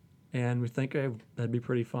one, and we think, hey, that'd be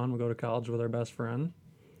pretty fun. We'll go to college with our best friend.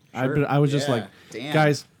 I was just Yeah, like, damn.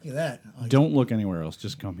 guys, Look at that. Like, don't look anywhere else.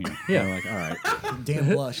 Just come here. Yeah. They're like, all right.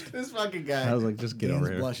 Dan blushed. This fucking guy. I was like, just get Dan's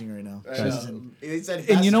over here. blushing right now. He said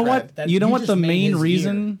And you know best what? friend. That- you know you what? just The made main his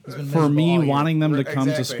reason year. He's been for miserable me all year. wanting them to come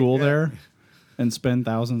to Exactly, school yeah. there and spend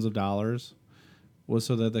thousands of dollars was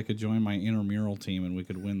so that they could join my intramural team and we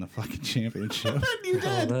could win the fucking championship. You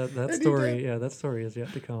Oh, did. that story, yeah, that story is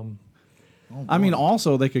yet to come. Oh, I mean, boy.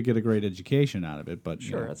 also they could get a great education out of it, but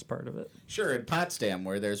Sure, you know, that's part of it. Sure, in Potsdam,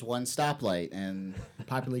 where there's one stoplight, and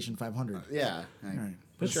population 500. yeah, Right.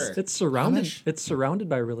 It's, sure. it's surrounded. Amish? It's surrounded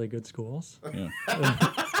by really good schools. yeah,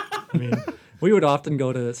 I mean, we would often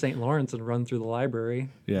go to St. Lawrence and run through the library.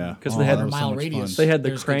 yeah. 'Cause they had that a was so mile much radius. fun. They had the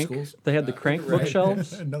There's good crank. schools. They had the crank right.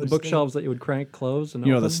 bookshelves. Another the bookshelves that you would crank close and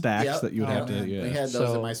You know, open. the stacks Yep. that you would have to. yeah. Yeah. We had those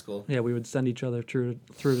So, at my school. Yeah, we would send each other through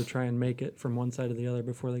to try and make it from one side to the other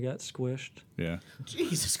before they got squished. Yeah.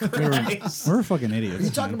 Jesus Christ. We're fucking idiots. Are you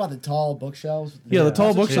talking about the tall bookshelves? Yeah, the tall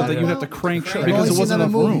Yeah. bookshelf Yeah. that you have to crank I've shut only because it seen wasn't them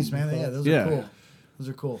in enough room. movies, man. Yeah, those Yeah. are cool. Those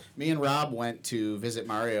are cool. Me and Rob went to visit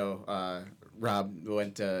Mario. Rob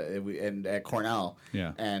went and at Cornell.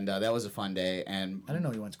 Yeah. And that was a fun day. And I didn't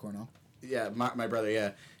know you went to Cornell. yeah, my brother,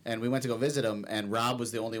 yeah. And we went to go visit him, and Rob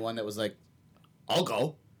was the only one that was like, "I'll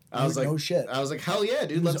go." I was like, No shit. I was like, "Hell yeah,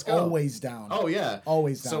 dude, He was let's go." always down. Oh yeah,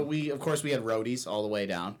 Always down. So we had roadies all the way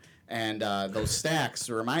down, and those stacks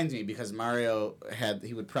reminds me because Mario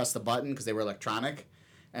he would press the button because they were electronic,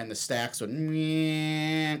 and the stacks would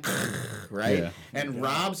right, Yeah. and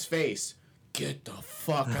Rob's face. Get the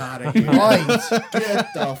fuck out of here! Right.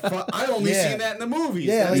 Get the fuck! I only Yeah. seen that in the movies.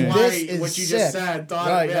 Yeah, That's like, why this is what you sick. just said. Thought,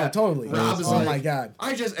 Right, yeah. no, totally. Rob is Oh like, my God.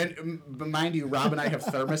 I just mind you, Rob and I have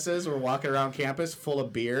thermoses. We're walking around campus full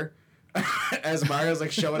of beer. As Mario's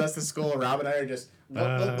like showing us the school, Rob and I are just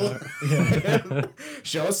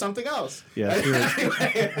show us something else. Yes,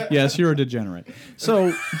 yes, you're a degenerate.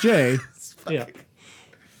 So, Jay, Yeah.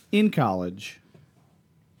 in college,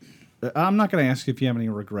 I'm not going to ask if you have any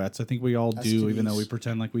regrets. I think we all do, even though we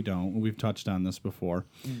pretend like we don't. We've touched on this before.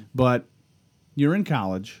 But you're in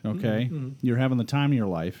college, okay? You're having the time of your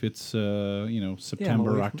life. It's, September,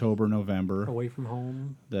 away from- October, November. Away from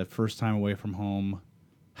home. That first time away from home.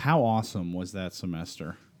 How awesome was that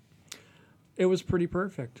semester? it was pretty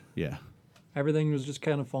perfect. Yeah. Everything was just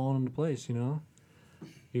kind of falling into place,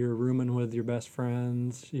 You're rooming with your best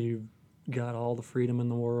friends. You've got all the freedom in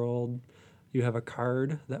the world. You have a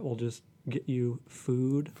card that will just get you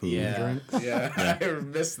food and drinks. Yeah, I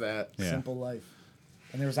missed that. Yeah. Simple life.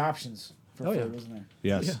 And there was options for Oh, food, yeah. wasn't there?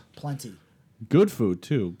 Yes. Yeah. Plenty. Good food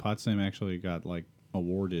too. Potsdam actually got like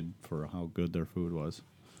awarded for how good their food was.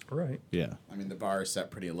 Right. Yeah. I mean, the bar is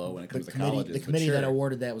set pretty low when it The comes to committee, colleges. the but committee sure. that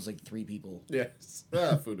awarded that was like 3 people. Yes,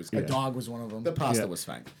 food was A good. dog was one of them. The pasta Yeah. was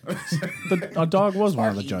fine. A dog was one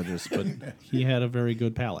of the Sparky. judges, but he had a very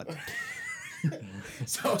good palate.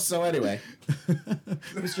 so anyway,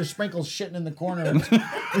 Mr. Sprinkle's shitting in the corner.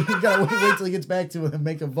 You gotta wait till he gets back to it and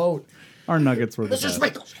make a vote. Our nuggets were the Mr. best.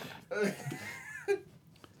 Sprinkle!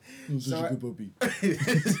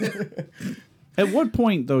 At what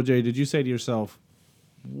point, though, Jay, did you say to yourself,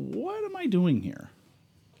 what am I doing here?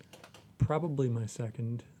 Probably my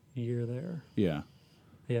second year there. Yeah.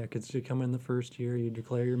 Yeah, because you come in the first year, you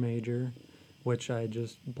declare your major, which I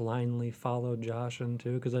just blindly followed Josh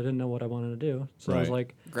into because I didn't know what I wanted to do. So I was Right.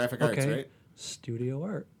 like, graphic arts, okay, right? studio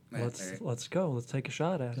art. Yeah, Let's there. let's go. Let's take a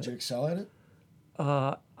shot at Did you it. excel at it?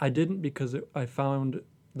 I didn't because I found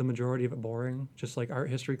the majority of it boring, just like art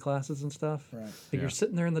history classes and stuff. Right. Like Yeah. you're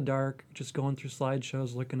sitting there in the dark, just going through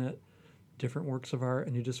slideshows, looking at different works of art,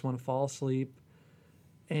 and you just want to fall asleep.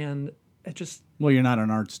 And it just Well, you're not an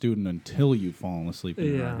art student until you've fallen asleep in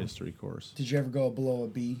your Yeah. art history course. Did you ever go below a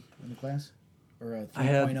B in the class? Or a 3.0 I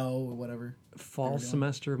had- or whatever? fall doing?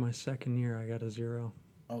 semester of my second year, I got a 0.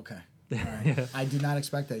 Okay. Yeah. I did not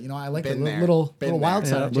expect that. I like Been a there. little Been wild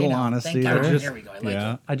there. side Yeah, of Jay little now. honesty Thank God. there. There we go. I like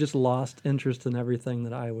Yeah. it. I just lost interest in everything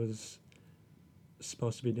that I was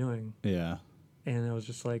supposed to be doing. Yeah. And it was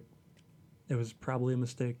just like, it was probably a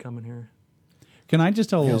mistake coming here. Can I just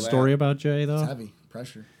tell a Feel little story that. about Jay, though? It's heavy.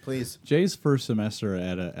 Pressure. Please. Jay's first semester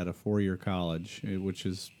at a 4-year college, which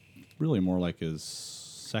is really more like his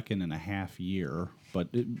second and a half year, but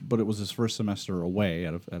it was his first semester away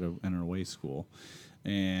at an away school,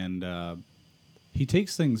 and he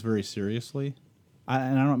takes things very seriously.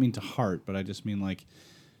 And I don't mean to heart, but I just mean like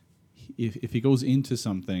if he goes into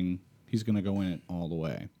something, he's going to go in it all the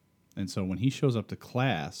way. And so when he shows up to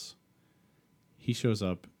class, he shows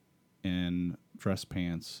up in dress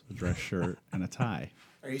pants, a dress shirt, and a tie.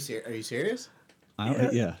 Are you serious?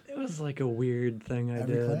 Yeah. It was like a weird thing I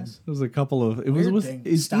Every did. class? It was a couple of. Weird Was thing.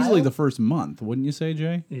 it's Style? easily the first month, wouldn't you say,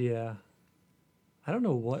 Jay? Yeah. I don't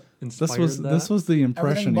know what inspired that. This was the impression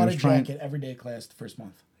Everything he but was a trying. jacket every day class the first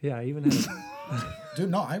month. Yeah, I even had Dude,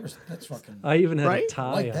 no, that's fucking. I even had Right? a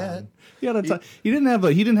tie like on. that. He had a tie. He didn't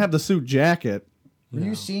have the suit jacket Were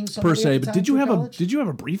you seeing somebody per se, at the but time did you for have college? did you have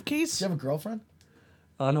a briefcase? Did you have a girlfriend?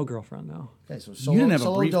 No girlfriend, no. Okay, so You solo, didn't have a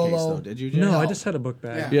solo briefcase dolo. though, did you, Jay? No, I No. just had a book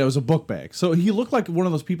bag. Yeah. Yeah, it was a book bag. So he looked like one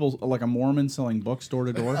of those people, like a Mormon selling books door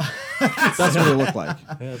to door. That's what he looked like.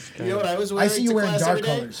 That's You kind know what of, I was I wearing see you to wearing class dark every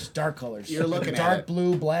day? colors. Dark colors. You're looking at dark it.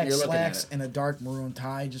 blue, black You're looking at slacks, it. and a dark maroon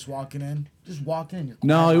tie. Just walking in. Just walking in. You're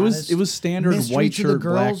No, quiet, it was honest. it was standard Mystery white to the shirt,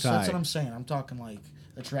 black girls. tie. That's what I'm saying. I'm talking like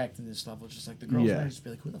attracting this stuff. It's just like the girls Yeah. there just be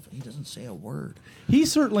like, who the fuck? He doesn't say a word. He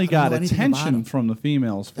certainly don't got know anything about attention him. from the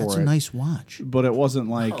females for That's it, a nice watch. but it wasn't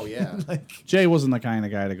like Oh yeah. Jay wasn't the kind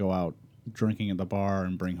of guy to go out drinking at the bar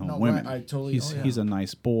and bring home No, women. right, I totally- He's oh, yeah. he's a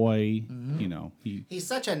nice boy. He He's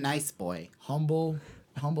such a nice boy. Humble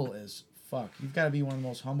as fuck. You've got to be one of the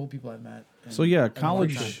most humble people I've met. in- So, yeah, in a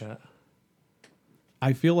college- lifetime. appreciate that.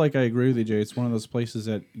 I feel like I agree with you, Jay. It's one of those places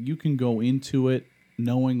that you can go into it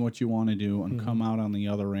knowing what you want to do and come out on the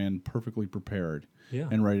other end perfectly prepared Yeah.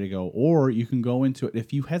 and ready to go. Or you can go into it,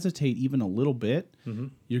 if you hesitate even a little bit,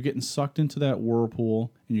 you're getting sucked into that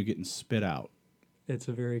whirlpool and you're getting spit out. It's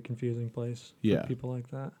a very confusing place for Yeah. people like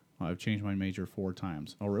that. I've changed my major 4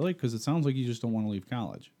 times. Oh, really? Because it sounds like you just don't want to leave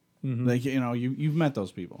college. Like, you've met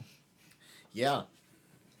those people. Yeah.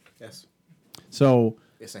 Yes. So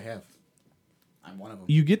Yes, I have. I'm one of them.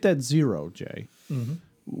 you get that 0, Jay,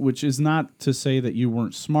 which is not to say that you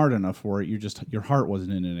weren't smart enough for it. Your heart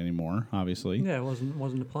wasn't in it anymore, obviously. Yeah, I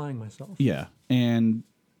wasn't applying myself. Yeah. And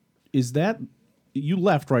is that you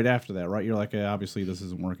left right after that, right? You're like, obviously this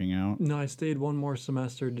isn't working out. No, I stayed one more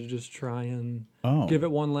semester to just try and Oh. give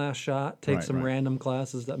it one last shot, take Right, some right. random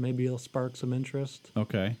classes that maybe will spark some interest.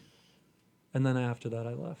 Okay. And then after that,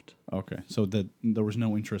 I left. Okay. So that there was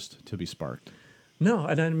no interest to be sparked. No,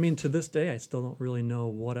 and I mean, to this day, I still don't really know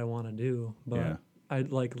what I want to do. But Yeah. I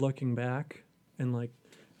like looking back and like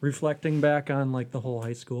reflecting back on like the whole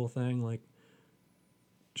high school thing, like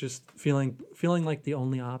just feeling like the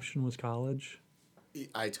only option was college.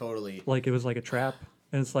 I totally. Like it was like a trap.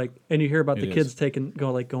 And it's like, and you hear about It the is. kids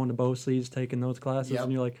going to BOCES, taking those classes, Yep.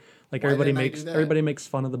 and you're like, Like Why everybody didn't I makes do that? everybody makes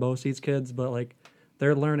fun of the BOCES kids, but like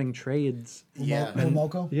they're learning trades. Yeah.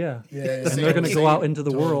 Momoko? Yeah. Yeah, And yeah. they're going to go out into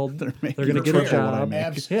the world. They're going to get a career. job.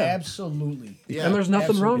 Yeah. Absolutely. Yeah. And there's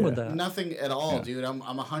nothing wrong with Yeah. that. Nothing at all, dude. I'm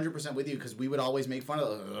 100% with you because we would always make fun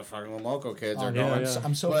of the fucking Loco kids. Oh, Are no, going. yeah.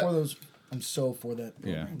 I'm so But- for those. I'm so for that.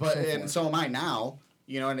 Yeah. program. But So and for it. so am I now.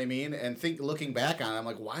 You know what I mean? And looking back on it, I'm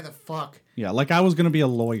like, why the fuck? Yeah, like I was gonna be a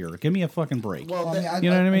lawyer. Give me a fucking break. Well, I mean, that- You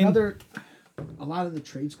know what I mean? A lot of the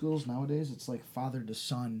trade schools nowadays, it's like father to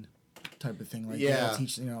son type of thing. Like Yeah. they'll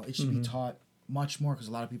teach, it should be taught much more because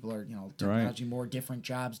a lot of people are, technology more, different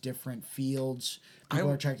jobs, different fields.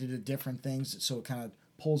 People are attracted to different things, so it kind of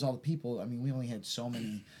pulls all the people. I mean, we only had so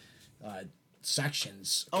many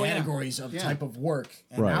sections, Oh, yeah. categories of Yeah. type of work,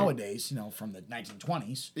 and Right. nowadays, from the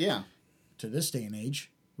 1920s yeah. to this day and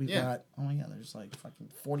age, we've Yeah. got there's like fucking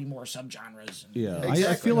 40 more subgenres. And, Yeah, Exactly.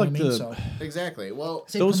 I feel You know like what I mean? the So, Exactly. Well,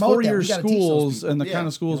 say those promote that. 4-year We gotta teach those schools people. and the Yeah. kind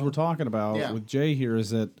of schools we're talking about Yeah. with Jay here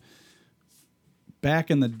is that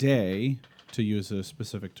back in the day, to use a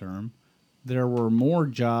specific term, there were more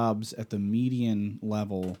jobs at the median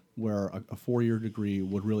level where a 4-year degree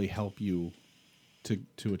would really help you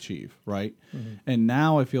to achieve, right? And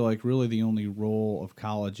now I feel like really the only role of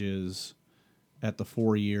colleges at the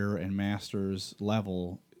 4-year and master's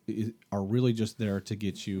level are really just there to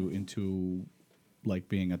get you into like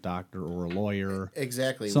being a doctor or a lawyer,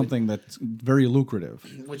 exactly. something that's very lucrative.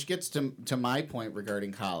 Which gets to my point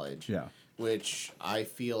regarding college. Yeah. Which I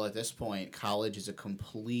feel at this point, college is a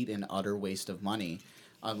complete and utter waste of money,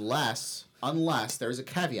 unless there's a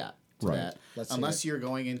caveat to Right. that. Let's say Unless that. you're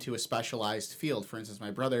going into a specialized field. For instance, my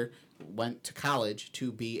brother went to college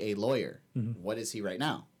to be a lawyer. What is he right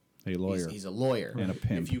now? A lawyer. He's a lawyer. And a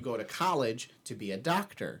pimp. If you go to college to be a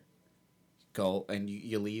doctor, go and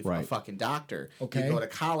you leave a Right. fucking doctor. Okay. You go to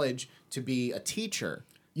college to be a teacher.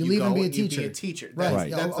 You leave and go be a you teacher. Be a teacher. Right. That's,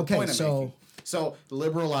 Right. that's Okay, the point I'm so- making. So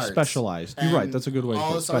liberal arts, Specialized. You're right. and That's a good way to all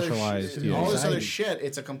put it. this other Specialized, shit- yeah. all this other Anxiety. shit.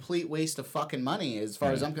 It's a complete waste of fucking money. As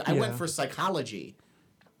far as I went Yeah. for psychology.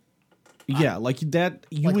 Yeah, like that.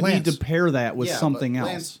 You Like would Lance. need to pair that with Yeah, something but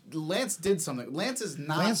else. Lance did something. Lance is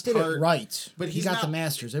not. Lance did part, it right, but he he's got not- the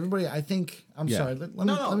masters. Everybody, I think. I'm Yeah. sorry. Let me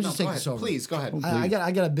No, just take go this ahead. over. Please go ahead. I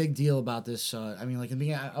got a big deal about this. I mean, like in the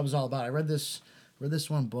beginning, I was all about it. I read this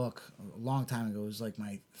one book a long time ago. It was like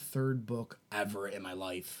my third book ever in my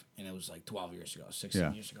life, and it was like 12 years ago, 16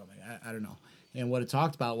 Yeah. years ago. Maybe. I don't know. And what it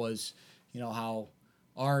talked about was, how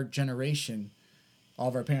our generation, all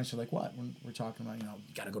of our parents are like, what? We're talking about, you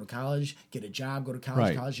got to go to college, get a job, go to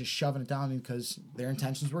college, Right. just shoving it down because their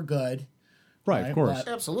intentions were good. Right, Right, of course. but-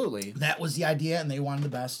 Absolutely. That was the idea, and they wanted the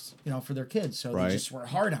best, for their kids. So Right. they just were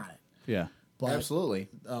hard on it. Yeah. But Absolutely.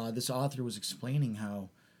 this author was explaining how,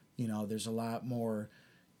 there's a lot more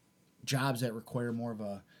jobs that require more of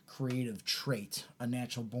a creative trait, a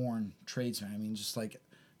natural born tradesman. I mean, just like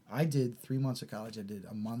I did 3 months of college. I did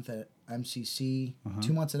a month at MCC,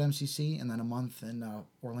 2 months at MCC, and then a month in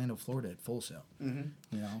Orlando, Florida at Full Sail.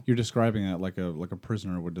 You're describing that like a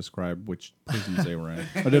prisoner would describe which prisons they were in.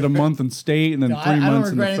 I did a month in state and then 3 I don't months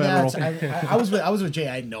in the regret any of federal. that. I was with Jay.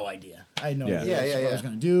 I had no idea. I had no Yeah. idea Yeah, what I yeah. was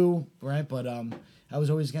going to do, right? But I was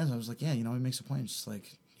always against it. I was like, he makes a point. It's just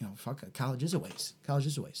like, fuck it. College is a waste. College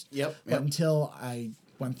is a waste. Yep, But yep. until I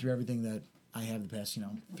went through everything that I have the past,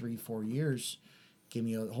 3-4 years, gave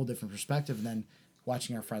me a whole different perspective. And then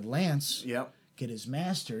watching our friend Lance Yep. get his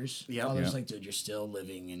master's, Yep. I was Yep. like, dude, you're still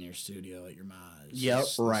living in your studio at your mom's. Yep.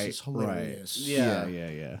 This is hilarious. Yeah.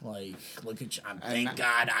 Yeah. Like, look at you. Thank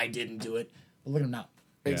God I didn't do it. But look at him now.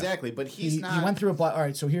 Exactly. But he's He not. went through a all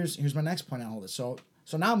right. So here's my next point on all this. So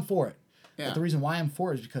now I'm for it. Yeah. But the reason why I'm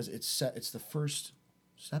for it is because it's the first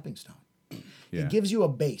stepping stone. Yeah. It gives you a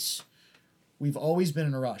base. We've always been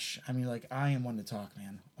in a rush. I mean, like I am one to talk,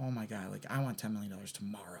 man. Oh my God, like I want $10 million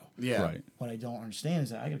tomorrow. Yeah. Right. What I don't understand is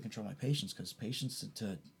that I got to control my patience because patience to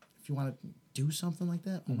if you want to do something like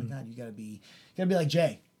that, oh my God, you gotta be like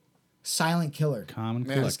Jay, silent killer. Calm and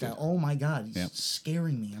This collected. guy, oh my God, he's Yep.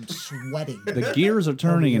 scaring me. I'm sweating. The gears are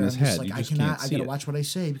turning in Over his here, I'm just head. You like, just I cannot. can't I see gotta it. watch what I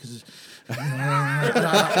say because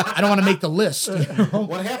I don't want to make the list.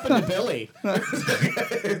 What happened to Billy?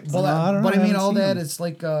 Well, I don't know, but I I mean, haven't all seen that. him. It's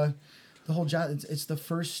like the whole job. It's the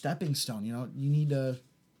first stepping stone. You need to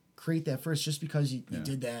create that first. Just because you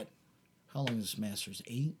did that. How long is Masters?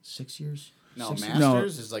 6 years. No, 6 years?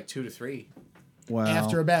 Masters is like 2 to 3 Well,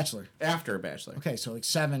 After a bachelor. after a bachelor. Okay, so like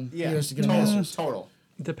 7 Yeah. years to get a total. master's. Total.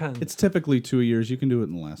 Depends. it's typically 2 years. You can do it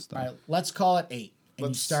in less time. All right, let's call it 8, and you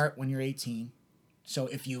Let's- start when you're 18. So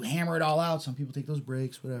if you hammer it all out, some people take those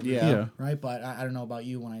breaks, whatever. Yeah. Yeah. Right, but I don't know about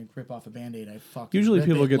you. When I rip off a Band-Aid, I fucking Usually rip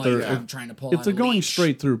people it get like their. I'm trying to pull It's out a going leech.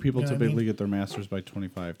 straight through. People You know what I typically mean? get their masters by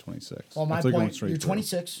 25, 26. Well, my It's a going point, straight you're through.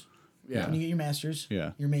 26. Yeah. When you get your master's,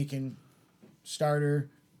 Yeah. you're making starter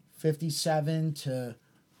 57 to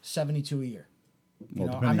 72 a year. Well,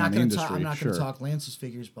 I'm depending not on the going industry, to talk Lance's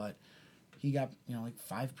figures, but he got like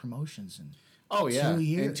 5 promotions in Oh yeah, 2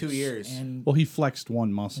 years. in 2 years. And Well, he flexed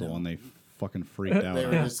one muscle and they fucking freaked out. They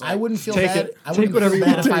were just I like- wouldn't feel Take bad. it. I Take wouldn't whatever feel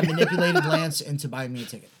you bad if I manipulated Lance into buying me a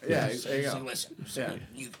ticket. Yeah, Just- there you just go. like, listen, Yeah.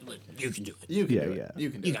 you can do it. You can Yeah, do it. yeah. You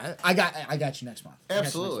can do You it. got it. I got you next month. I got you next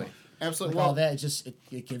Absolutely. month. Absolutely. Like all Well, that,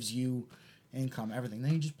 it gives you income, everything.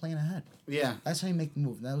 Then you just plan ahead. yeah. That's how you make the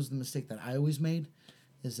move. That was the mistake that I always made,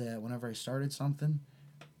 is that whenever I started something,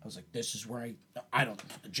 I was like, this is where I don't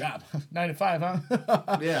a job. 9 to 5,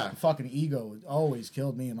 huh? Yeah. Fucking ego always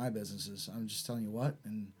killed me in my businesses. I'm just telling you what.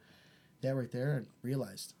 And that right there, I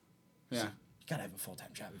realized. Yeah. You gotta have a full-time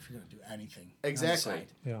job if you're gonna do anything. Exactly.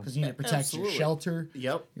 Yeah. Because you need to protect Absolutely. your shelter,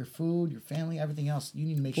 Yep. your food, your family, everything else. You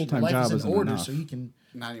need to make sure your Full-time life job is in isn't order enough. so you can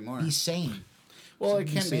Not anymore. be sane. Well, it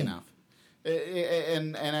be can be sane. enough.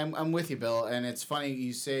 And I'm with you, Bill. And it's funny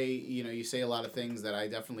you say a lot of things that I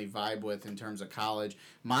definitely vibe with in terms of college.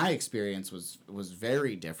 My experience was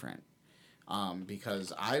very different,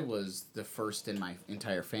 because I was the first in my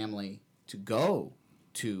entire family to go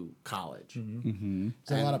to college. Mm-hmm. Is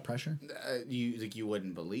that a lot of pressure? You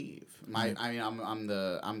wouldn't believe. I mean, I'm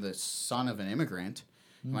the son of an immigrant.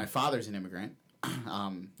 My father's an immigrant.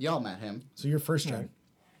 Y'all met him. So you're first gen.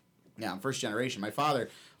 Yeah, I'm first generation. My father,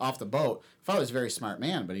 off the boat, father was a very smart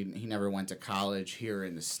man, but he never went to college here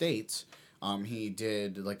in the States. He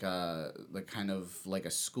did like a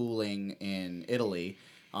schooling in Italy.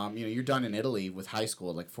 You're done in Italy with high school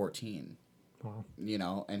at like 14. Wow.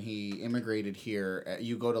 And he immigrated here.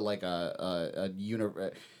 You go to like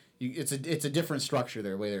it's a different structure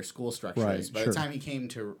there, the way their school structure Right, is. By sure. the time he came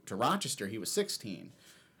to Rochester, he was 16,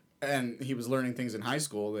 and he was learning things in high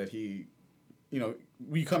school that he,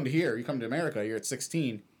 you come to America, you're at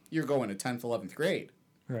 16, you're going to 10th, 11th grade.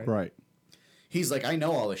 Right. Right. He's like, I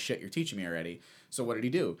know all this shit you're teaching me already. So what did he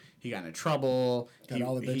do? He got into trouble. Got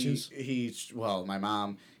all the bitches? My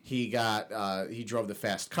mom. He drove the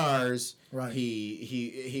fast cars. Right.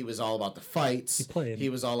 He was all about the fights. He played. He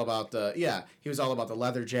was all about the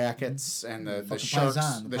leather jackets and the Fucking sharks.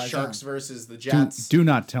 Paisan, the The Paisan. sharks versus the Do, Jets. do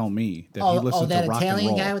not tell me that he listened that to rock and Italian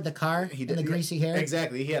roll. guy with the car He and did- the greasy hair.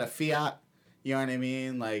 Exactly. He had a Fiat. You know what I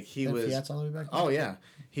mean? Like he That was. Fiat's all the way back there? Oh yeah,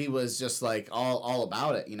 he was just like all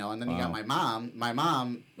about it, And then you got my mom. My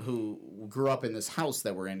mom, who grew up in this house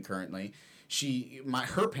that we're in currently,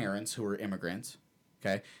 her parents, who were immigrants,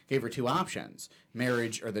 okay, gave her 2 options: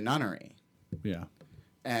 marriage or the nunnery. Yeah.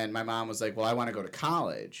 And my mom was like, "Well, I want to go to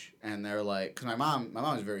college." And they're like, because my mom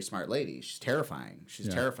is a very smart lady. She's terrifying. She's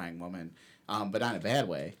a terrifying woman, but not in a bad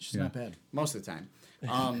way. She's not bad. Most of the time.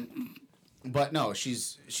 But no,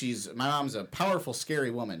 my mom's a powerful, scary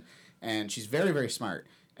woman, and she's very, very smart.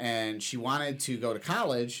 And she wanted to go to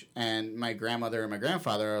college, and my grandmother and my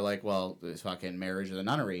grandfather are like, well, it's fucking marriage or the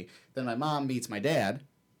nunnery. Then my mom meets my dad,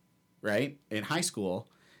 right, in high school,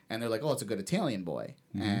 and they're like, oh, it's a good Italian boy,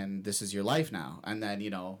 and this is your life now. And then,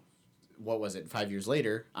 what was it, 5 years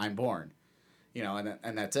later, I'm born,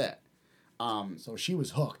 and that's it. So she was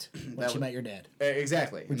hooked when she met your dad.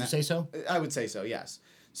 Exactly. Would you say so? I would say so, yes.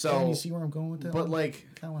 So So, you see where I'm going with that? but I like...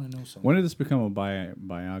 kind of want to know something. When did this become a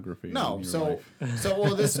biography? No, of your so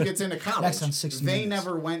life? this gets into college. Next on 60 They Minutes.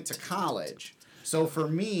 never went to college. So for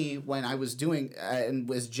me, when I was doing, and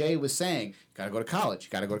as Jay was saying, gotta go to college,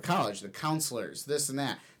 the counselors, this and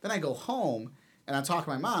that. Then I go home and I talk to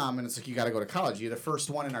my mom, and it's like, you gotta go to college. You're the first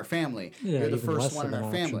one in our family. Yeah, You're the even first less one of in an our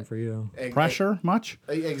option family. for you. Pressure much?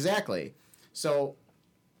 Exactly. So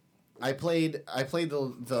I played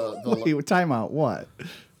the Wait, time out. What?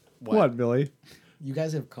 What, Billy? You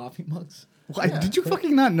guys have coffee mugs? Did you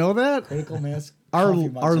fucking not know that? Critical Mass. Our coffee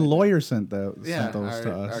mugs our right lawyer sent those yeah, to our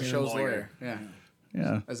us. show's lawyer. lawyer. Yeah,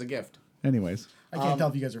 Yeah. as a gift. Anyways. there. I can't tell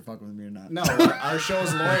if you guys are fucking with me or not. No, our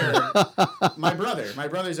show's lawyer. My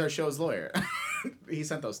brother's our show's lawyer. He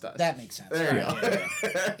sent those to us. That makes sense. There you All go.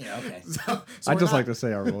 right, yeah, okay. So I we're just not- like to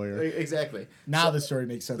say our lawyer. Exactly. Now the story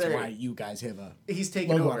makes sense There- why you guys have a... He's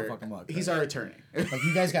taking Logo on over. a fucking mug, He's right? our attorney. Like,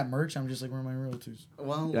 you guys got merch? I'm just like, where are my royalties?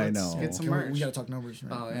 Well, Yeah, I let's know. get some Can merch. we got to talk numbers,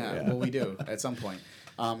 right? Oh yeah. Yeah. Well, we do at some point.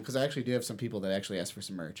 Because I actually do have some people that actually ask for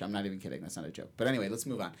some merch. I'm not even kidding. That's not a joke. But anyway, let's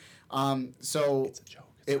move on. So It's a joke.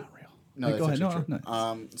 It's not real. No, Wait, that's go ahead. actually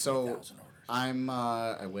No, true. no. So I'm.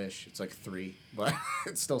 I wish it's like 3, but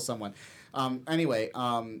it's still someone. Anyway.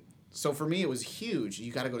 So for me, it was huge.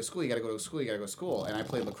 You got to go to school. You got to go to school. You got to go to school. And I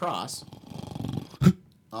played lacrosse.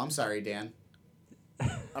 Oh, I'm sorry, Dan.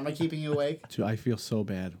 Am I keeping you awake? Dude, I feel so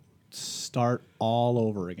bad. Start all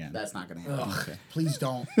over again. That's not going to happen. Ugh, please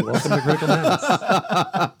don't. Welcome to Critical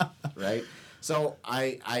Mass. Right? So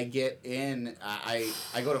I get in. I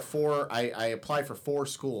go to I apply for 4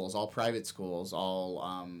 schools, all private schools,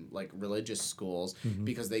 all like religious schools,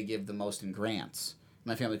 because they give the most in grants.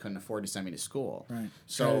 My family couldn't afford to send me to school. Right.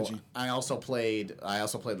 So Strategy. I also played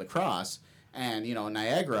lacrosse. And,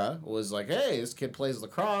 Niagara was like, hey, this kid plays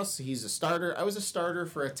lacrosse. He's a starter. I was a starter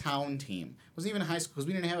for a town team. It wasn't even a high school because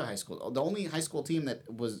we didn't have a high school. The only high school team that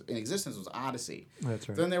was in existence was Odyssey. That's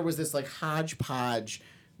right. Then there was this, like, hodgepodge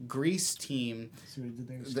Greece team. See what you did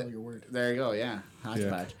there? Stole your word. There you go, yeah.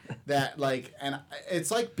 Hodgepodge. That, like, and it's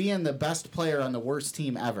like being the best player on the worst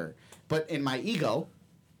team ever. But in my ego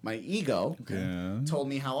Yeah. told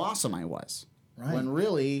me how awesome I was. Right. When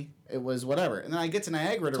really it was whatever. And then I get to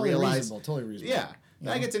Niagara to Totally realize reasonable. Totally reasonable. Yeah.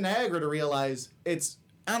 Then I get to Niagara to realize it's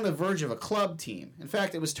on the verge of a club team. In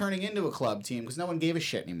fact, it was turning into a club team because no one gave a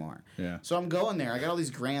shit anymore. Yeah. So I'm going there. I got all these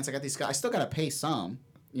grants. I got these guys. I still got to pay some.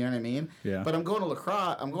 You know what I mean? Yeah. But I'm going to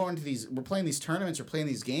lacrosse. I'm going to these. We're playing these tournaments. We're playing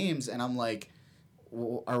these games, and I'm like,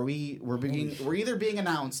 we're either being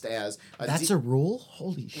announced as That's a rule?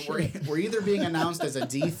 Holy shit. we're either being announced as a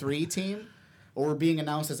D3 team, or we're being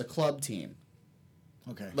announced as a club team.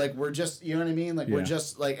 Okay. Like we're just, you know what I mean? Like we're Yeah.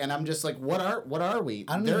 just like, and I'm just like, what are we?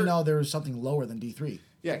 I don't even know there was something lower than D3,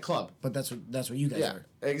 Yeah, club. but that's what you guys Yeah, are.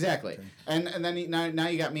 exactly. And then now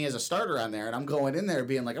you got me as a starter on there, and I'm going in there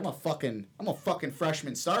being like, I'm a fucking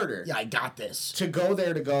freshman starter. Yeah, I got this. To go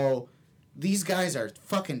there to go, these guys are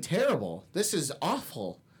fucking terrible. This is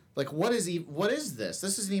awful. Like what is this?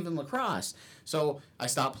 This isn't even lacrosse. So I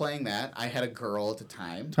stopped playing that. I had a girl at the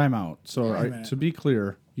time. Time out. So Wait a minute. to be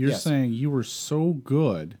clear, you're Yes. saying you were so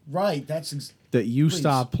good Right. That's that you Please.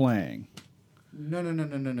 stopped playing. No, not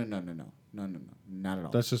at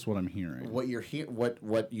all. That's just what I'm hearing. What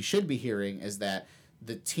what you should be hearing is that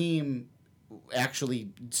the team actually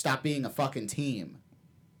stopped being a fucking team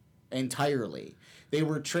entirely. They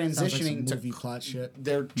were sounds like some transitioning movie plot shit.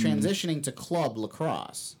 they're transitioning to club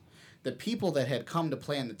lacrosse. The people that had come to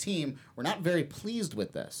play on the team were not very pleased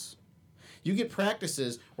with this. You get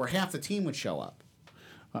practices where half the team would show up.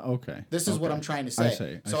 Okay. This is what Okay. I'm trying to say. I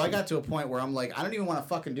see. So I got to a point where I'm like, I don't even want to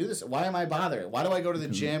fucking do this. Why am I bothered? Why do I go to the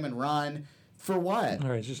gym and run? For what? All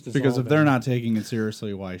right, just Because if dissolve they're it. not taking it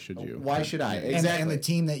seriously, why should you? Why should I? And, Exactly. and the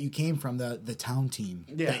team that you came from, the town team,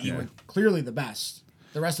 Yeah. that you Yeah. were clearly the best.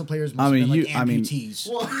 The rest of the players must I mean, have been like I mean, amputees.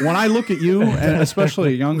 Well, When I look at you, and especially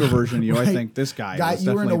a younger version of you, I Right. think this guy Guy, was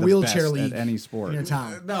you were in definitely a the wheelchair best league at any sport. in your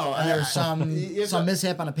town. No, and there was some it's some a-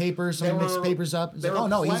 mishap on a paper. Someone there mixed were- papers up. It's there like, were oh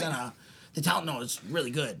no, he's plenty- in the town. No, it's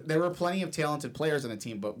really good. there were plenty of talented players on the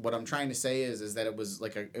team, but what I'm trying to say is that it was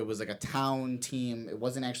like a town team. It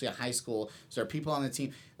wasn't actually a high school. So there are people on the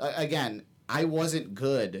team. Again, I wasn't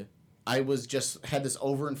good. I was just had this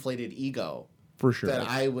overinflated ego For sure. that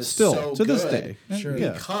I was still so to this good day. Sure.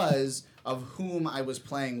 Yeah. because of whom I was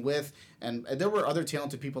playing with, and there were other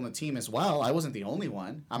talented people on the team as well. I wasn't the only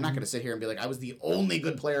one. I'm not going to sit here and be like I was the only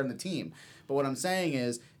good player on the team. But what I'm saying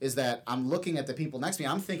is that I'm looking at the people next to me.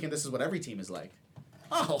 I'm thinking this is what every team is like.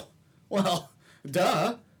 Oh, well,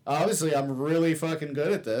 duh. Obviously, I'm really fucking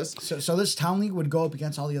good at this. So this town league would go up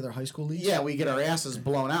against all the other high school leagues. Yeah, we get our asses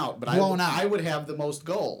blown out, but I would have the most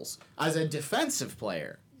goals as a defensive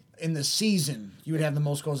player. In the season, you would have the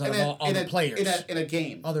most goals out of all the players. In a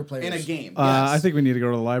game. Other players. In a game. I yes. think we need to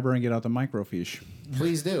go to the library and get out the microfiche.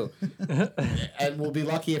 Please do. And we'll be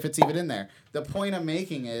lucky if it's even in there. The point I'm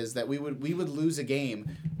making is that we would lose a game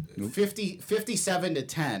 57 to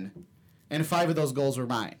 10, and 5 of those goals were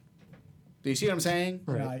mine. Do you see what I'm saying?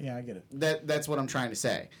 Right. Yeah, I get it. That's what I'm trying to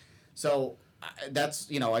say. So that's,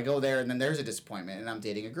 I go there and then there's a disappointment, and I'm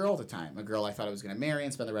dating a girl at the time, a girl I thought I was going to marry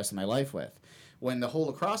and spend the rest of my life with. When the whole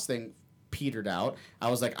lacrosse thing petered out, I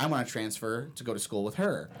was like, I want to transfer to go to school with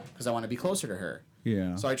her because I want to be closer to her.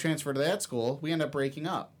 Yeah. So I transferred to that school. We end up breaking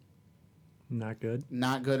up. Not good.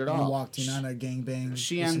 Not good at You all. walked in on a gangbang.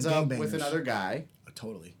 She with some ends up with gangbangers. another guy.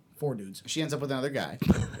 Totally. 4 dudes. She ends up with another guy.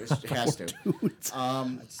 She has to. It's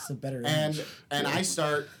a better And image.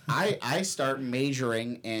 I start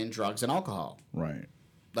majoring in drugs and alcohol. Right.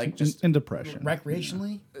 Like just In depression.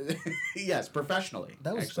 Recreationally, yes, professionally.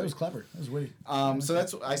 that was actually. clever. That was witty.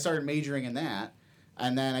 So I started majoring in that,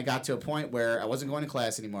 and then I got to a point where I wasn't going to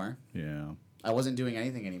class anymore. Yeah. I wasn't doing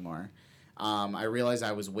anything anymore. I realized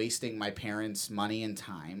I was wasting my parents' money and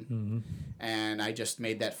time, and I just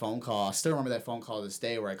made that phone call. I still remember that phone call to this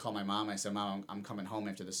day where I called my mom. I said, "Mom, I'm coming home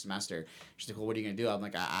after the semester." She's like, "Well, what are you gonna do?" I'm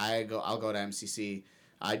like, "I'll go to MCC.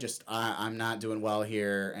 I'm not doing well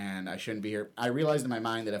here, and I shouldn't be here." I realized in my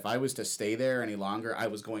mind that if I was to stay there any longer, I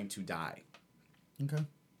was going to die. Okay.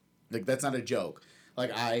 Like, that's not a joke.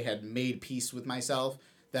 Like, I had made peace with myself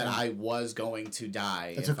that I was going to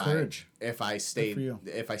die That's a courage. if I for you.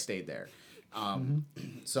 stayed there.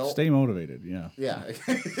 So Stay motivated. Yeah. yeah,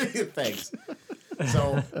 thanks.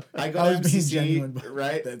 So I go I to was being MCC, genuine, but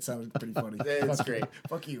right? that sounded pretty funny. It's Fuck great. You.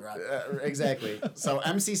 Fuck you, Rob. Exactly. So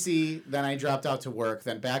MCC, then I dropped out to work,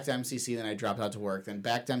 then back to MCC, then I dropped out to work, then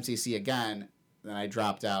back to MCC again, then I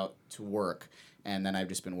dropped out to work, and then I've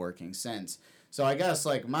just been working since. So I guess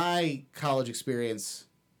like my college experience,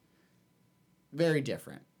 very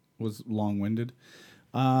different. Was long-winded.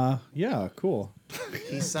 Yeah, cool.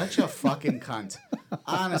 He's such a fucking cunt.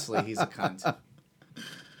 Honestly, he's a cunt.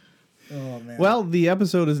 Oh man. Well, the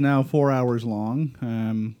episode is now 4 hours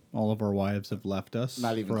long. All of our wives have left us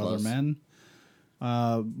Not even for close. other men.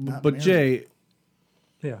 But married. Jay,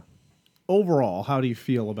 Yeah. overall, how do you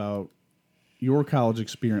feel about your college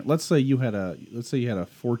experience? Let's say you had a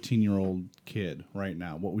 14-year-old kid right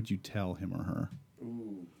now. What would you tell him or her?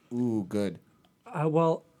 Ooh, good.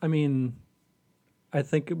 Well, I mean, I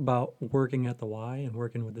think about working at the Y and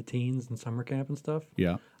working with the teens and summer camp and stuff.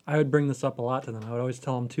 Yeah. I would bring this up a lot to them. I would always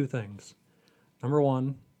tell them two things. Number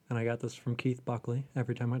one, and I got this from Keith Buckley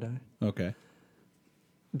every time I die, Okay.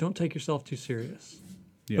 don't take yourself too serious.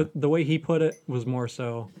 Yeah. But the way he put it was more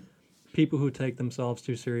so people who take themselves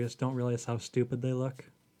too serious don't realize how stupid they look,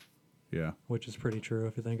 Yeah. which is pretty true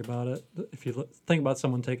if you think about it. If you think about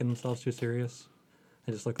someone taking themselves too serious,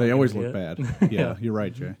 they just look They like an always look idiot. bad. Yeah, Yeah. you're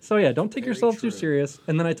right, Jay. So yeah, don't take Very yourself too true. serious.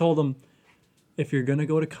 And then I told them, if you're gonna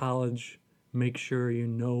go to college, make sure you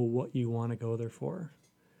know what you want to go there for.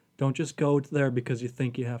 Don't just go there because you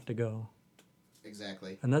think you have to go.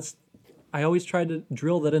 Exactly. And I always tried to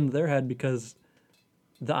drill that into their head because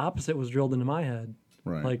the opposite was drilled into my head.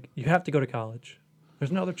 Right. Like, you have to go to college.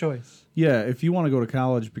 There's no other choice. Yeah, if you want to go to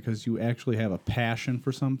college because you actually have a passion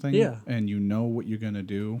for something Yeah. and you know what you're going to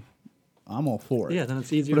do, I'm all for it. Yeah, then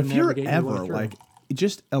it's easier But to if you're navigate your way ever through. like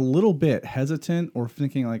just a little bit hesitant or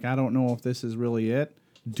thinking like I don't know if this is really it,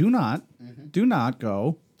 do not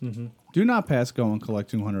go. Do not pass go and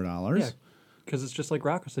collect $200. Yeah, because it's just like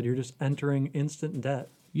Rocco said, you're just entering instant debt.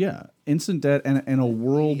 Yeah, instant debt and in a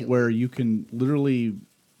world where you can literally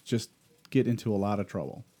just get into a lot of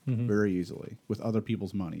trouble very easily with other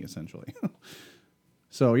people's money, essentially.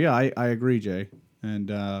 So yeah, I agree, Jay,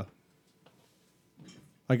 and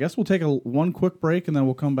I guess we'll take one quick break and then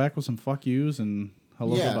we'll come back with some fuck yous and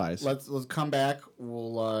hello goodbyes. Let's come back.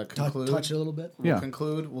 We'll conclude. Touch it a little bit. We'll Yeah.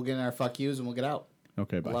 conclude. We'll get in our fuck yous and we'll get out.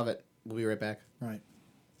 Okay, bye. Love it. We'll be right back. Right.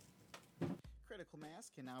 Critical Mass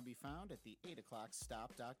can now be found at the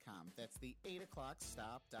 8o'clockstop.com. That's the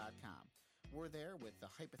 8o'clockstop.com. We're there with the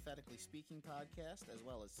Hypothetically Speaking podcast as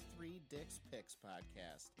well as 3 Dicks Picks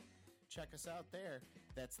podcast. Check us out there.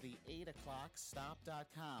 That's the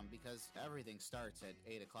 8o'clockstop.com because everything starts at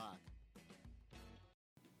 8 o'clock.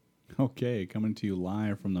 Okay, coming to you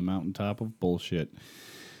live from the mountaintop of bullshit.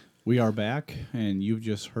 We are back, and you've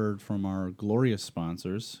just heard from our glorious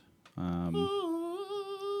sponsors, who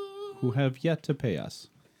have yet to pay us.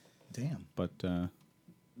 Damn. But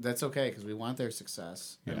That's okay because we want their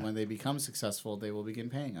success. Yeah. And when they become successful, they will begin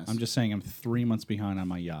paying us. I'm just saying I'm 3 months behind on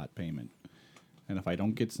my yacht payment. And if I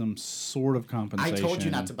don't get some sort of I compensation... told you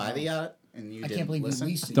not to buy the yacht, and you I didn't can't believe listen.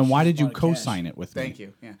 you leased it. Then why You did you bought it co-sign cash. it with me? Thank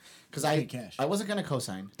you. Yeah, because Pay cash. I wasn't going to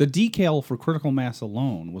co-sign. The decal for Critical Mass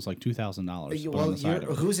alone was like $2,000 to put on the side of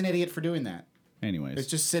it. Who's an idiot for doing that? Anyways. It's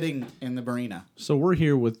just sitting in the marina. So we're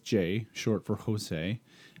here with Jay, short for Jose,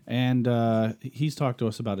 and he's talked to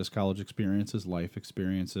us about his college experiences, life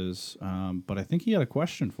experiences, but I think he had a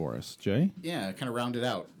question for us. Jay? Yeah, kind of round it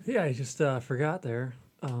out. Yeah, I just forgot there.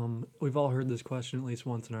 We've all heard this question at least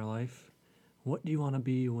once in our life. What do you want to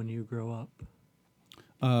be when you grow up?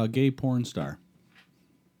 Gay porn star.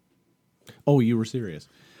 Oh, you were serious.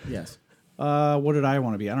 Yes. What did I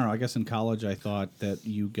want to be? I don't know. I guess in college I thought that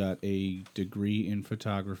you got a degree in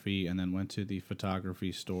photography and then went to the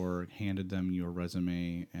photography store, handed them your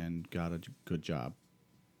resume, and got a good job.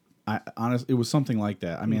 Honestly, it was something like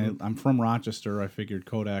that. I mean, I'm from Rochester. I figured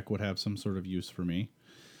Kodak would have some sort of use for me.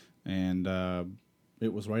 And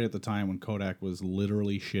it was right at the time when Kodak was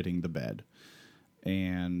literally shitting the bed.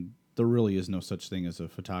 And there really is no such thing as a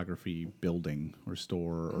photography building or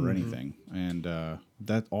store or anything. And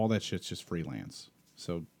that all that shit's just freelance.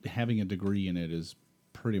 So having a degree in it is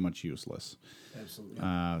pretty much useless. Absolutely.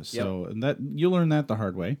 And that you learn that the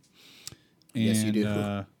hard way. And, Yes, you do.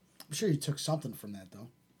 I'm sure you took something from that though.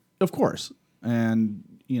 of course. And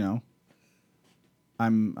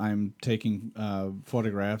I'm taking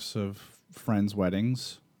photographs of friends'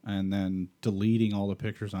 weddings and then deleting all the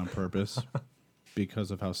pictures on purpose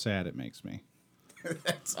because of how sad it makes me.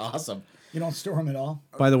 That's awesome. You don't store them at all.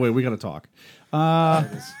 By the way, we got to talk.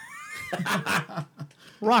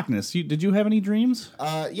 Rockness, did you have any dreams?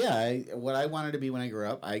 Yeah. What I wanted to be when I grew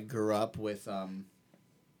up, I grew up with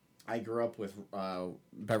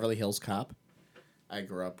Beverly Hills Cop. I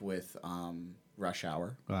grew up with Rush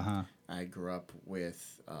Hour. Uh-huh. I grew up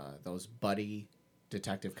with those buddy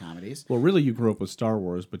detective comedies. Well, really, you grew up with Star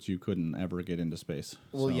Wars, but you couldn't ever get into space.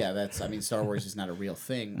 Well, so. yeah, Star Wars is not a real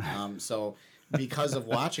thing. So because of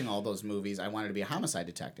watching all those movies, I wanted to be a homicide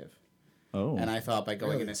detective. Oh. And I thought by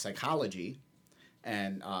going into psychology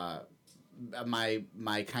and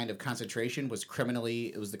my kind of concentration was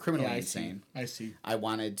criminally insane. I see. I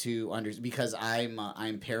wanted to because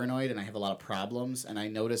I'm paranoid and I have a lot of problems and I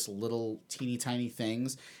notice little teeny tiny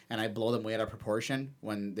things and I blow them way out of proportion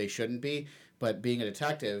when they shouldn't be. But being a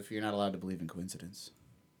detective, you're not allowed to believe in coincidence.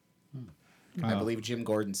 I believe Jim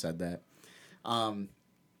Gordon said that.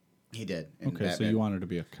 He did. Okay, so you wanted to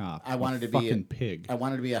be a cop. I wanted to be fucking pig. I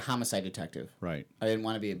wanted to be a homicide detective. Right. I didn't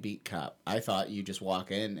want to be a beat cop. I thought you just walk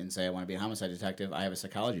in and say, I want to be a homicide detective. I have a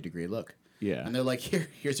psychology degree. Look. Yeah. And they're like,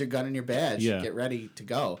 here's your gun and your badge. Yeah. Get ready to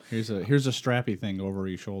go. Here's a strappy thing over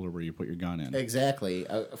your shoulder where you put your gun in. Exactly.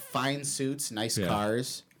 Fine suits, nice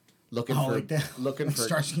cars. Looking Oh, for like that. looking Like for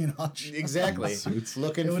Starsky and Hutch. exactly.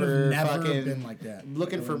 Looking It would for have never fucking been like that.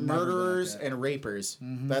 looking It for would never been like murderers that. and rapers.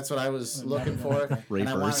 That's what I was looking never been for. like that. And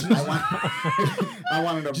I Rapers. I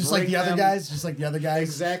wanted to Just bring like the other them- guys. Just like the other guys.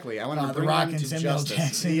 Exactly. I wanted to The bring Rock them and to Samuel justice.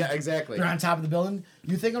 Jackson. Yeah, exactly. They're on top of the building.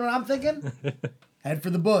 You thinking what I'm thinking? Head for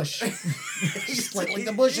the bush. Just like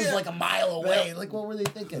the bush is like a mile away. Like what were they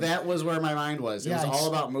thinking? That was where my mind was. It Yeah, was it's- all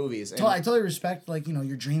about movies. And I totally respect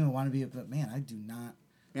your dream and want to be, but man, I do not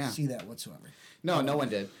see that whatsoever. no one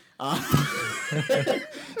did.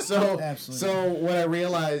 So Absolutely. so what I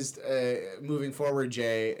realized moving forward,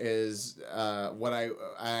 Jay, is what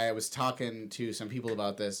I was talking to some people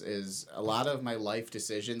about this is a lot of my life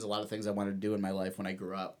decisions, a lot of things I wanted to do in my life when I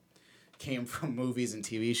grew up came from movies and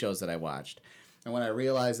TV shows that I watched. And what I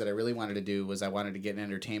realized that I really wanted to do was I wanted to get in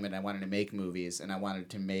entertainment, I wanted to make movies, and I wanted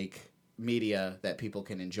to make media that people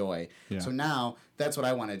can enjoy. Yeah. So now that's what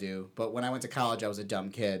I want to do. But when I went to college, I was a dumb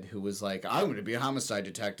kid who was like, I'm going to be a homicide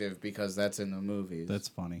detective because that's in the movies. That's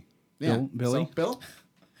funny. yeah. Billy? So, Bill?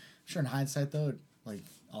 Sure, in hindsight though, like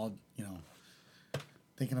all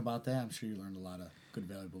thinking about that, I'm sure you learned a lot of good,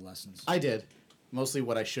 valuable lessons. I did. Mostly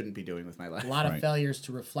what I shouldn't be doing with my life. A lot of Right. failures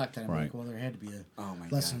to reflect on. Right. Like, well, there had to be a Oh my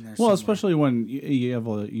lesson God. there. Well, somewhere. especially when you have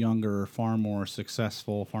a younger, far more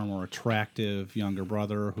successful, far more attractive younger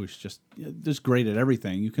brother who's just great at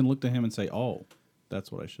everything. You can look to him and say, "Oh,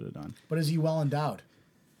 that's what I should have done." But is he well endowed?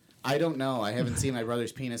 I don't know. I haven't seen my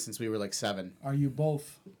brother's penis since we were like 7. Are you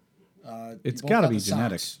both? It's you both gotta have be the socks?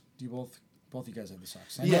 genetic. Do you both you guys have the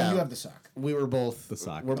socks? I Yeah. know you have the sock. We were both The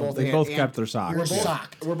sock. We're both They ant- both ant- kept their socks. We're both,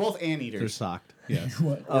 Socked. we're both They're anteaters. socked. Yes.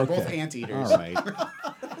 What? We're both anteaters. All right.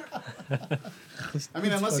 I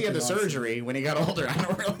mean, unless he had the fucking awesome. surgery when he got older, I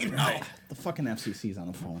don't really know. The fucking FCC's on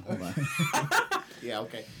the phone. Hold on. Yeah,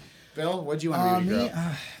 okay. Bill, what'd you want to be when you Me, grew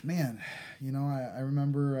up? man, I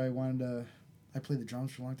remember I played the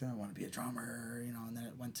drums for a long time. I wanted to be a drummer, and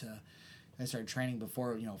then I started training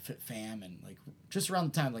before, Fit Fam and like just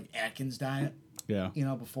around the time like Atkins diet, Yeah.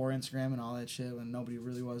 before Instagram and all that shit when nobody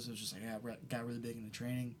really was. It was just like I got really big into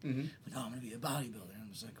training. Mm-hmm. Like, oh, I'm gonna be a bodybuilder. And I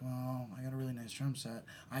was like, well, I got a really nice drum set.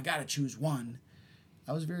 I gotta choose one.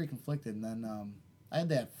 I was very conflicted, and then I had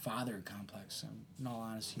that father complex. In all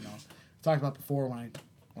honesty, I talked about before when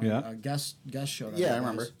Yeah. a guest showed up. Yeah, I you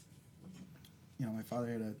remember. guys. My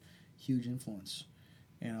father had a huge influence,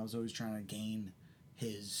 and I was always trying to gain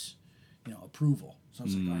his, approval. So I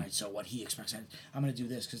was like, all right, so what he expects, I'm going to do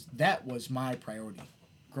this, because that was my priority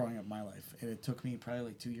growing up in my life. And it took me probably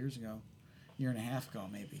like 2 years ago, year and a half ago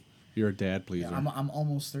maybe. You're a dad pleaser. Yeah, I'm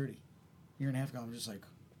almost 30. Year and a half ago, I'm just like,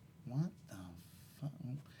 what the fuck?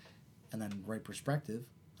 And then right perspective,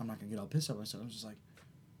 I'm not going to get all pissed at myself. I'm just like,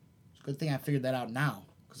 it's a good thing I figured that out now.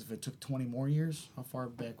 Because if it took 20 more years, how far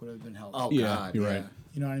back would I have been held? Oh, Yeah, God. you're yeah. right.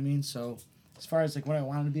 You know what I mean? So as far as like what I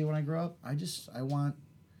wanted to be when I grew up, I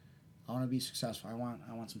want to be successful. I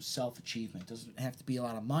want some self-achievement. It doesn't have to be a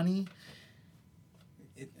lot of money.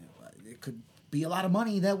 It could be a lot of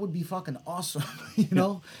money. That would be fucking awesome,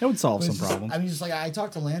 That would solve But some it's just- problems. I mean, just like I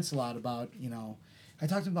talked to Lance a lot about, I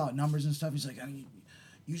talked to him about numbers and stuff. He's like,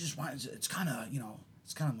 you just want, it's kind of,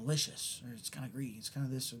 it's kind of malicious or it's kind of greedy. It's kind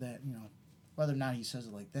of this or that, Whether or not he says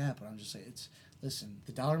it like that, but I'm just saying, listen,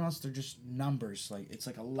 the dollar amounts, they're just numbers. Like, it's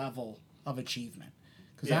like a level of achievement.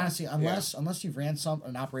 Because Yeah, honestly, unless you've ran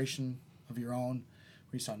an operation of your own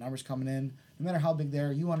where you saw numbers coming in, no matter how big they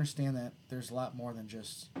are, you understand that there's a lot more than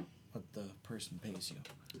just what the person pays you.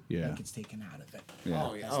 Yeah. That gets taken out of it. Yeah.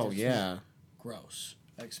 Oh, yeah. That's Oh, the yeah. Gross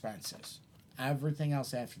expenses. Everything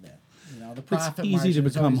else after that. You know, the It's profit easy to margin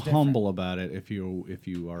is become always different. humble about it if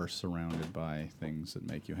you are surrounded by things that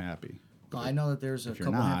make you happy. Well, I know that there's a If you're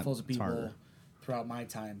couple not, handfuls of it's people harder. throughout my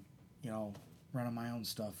time, running my own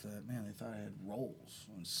stuff that, man, they thought I had roles.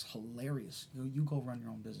 It's hilarious. You go run your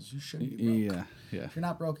own business. You shouldn't be broke. Yeah. If you're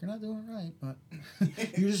not broke, you're not doing it right, but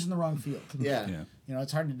you're just in the wrong field. Yeah. Yeah.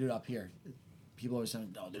 It's hard to do it up here. People always say,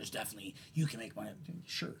 "Oh, there's definitely you can make money."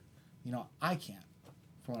 Sure, I can't.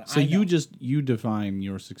 From what So I know. you define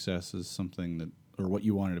your success as something that, or what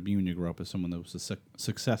you wanted to be when you grew up, as someone that was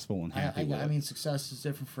successful and happy with I it. mean, success is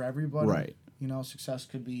different for everybody. Right. Success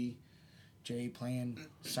could be Jay playing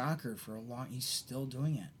soccer for a long. He's still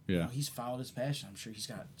doing it. Yeah. He's followed his passion. I'm sure he's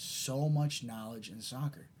got so much knowledge in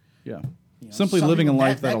soccer. Yeah. You know, Simply some living a people-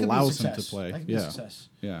 life that could be allows him to success. play. That could be Yeah. success.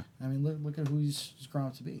 Yeah. I mean, look at who he's grown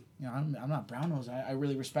up to be. I'm not brown nose. I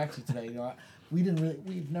really respect you today.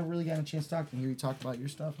 We've never really gotten a chance to talk. And here you talk about your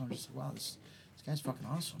stuff. And I'm just like, wow, this guy's fucking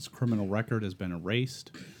awesome. His criminal record has been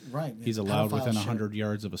erased. Right. He's allowed Pedophile within shit. 100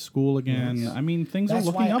 yards of a school again. Yeah. I mean, things That's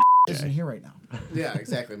are looking why up. isn't here right now. Yeah,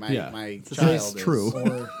 exactly. My Yeah. my It's child is true.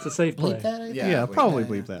 Or It's a safe play. bleep that. I think? Yeah, bleep probably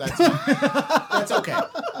that. bleep that. That's okay.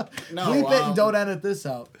 No, Bleep it and don't edit this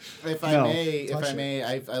out. If I No. may, Touch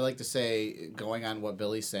I like to say, going on what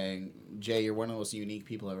Billy's saying, Jay, you're one of the most unique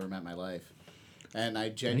people I've ever met in my life, and I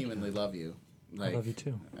genuinely love you. Like, I love you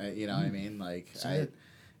too. You know what I mean? Like, Say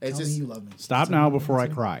it's Tell just me you love me. Stop now before I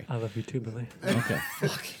cry. I love you too, Billy. Okay.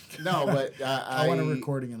 no, but I want a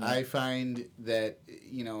recording of that. I find that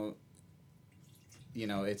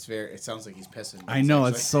it's very. It sounds like he's pissing. I know,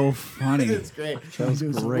 actually- it's so funny. it's great. That was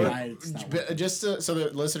Do some great. right, it's not working. Just so the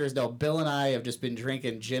listeners know, Bill and I have just been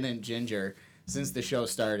drinking gin and ginger since the show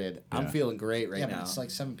started. I'm Yeah. feeling great right Yeah, now. but it's like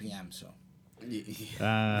 7 p.m. So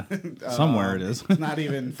Somewhere it is. Not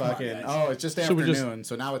even fucking. guys. It's just Should we afternoon, just-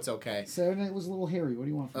 so now it's okay. Saturday night was a little hairy. What do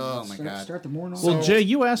you want from Oh, me? my Start, God. Start the morning. off? Well, So- Jay,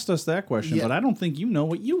 you asked us that question, Yeah. but I don't think you know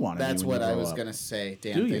what you want to That's be when what you I grow was up. gonna say.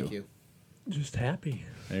 Dan, Do thank you? you. Just happy.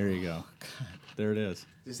 There you go. There it is.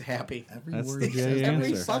 Just happy. Every That's word the he Jay says. Every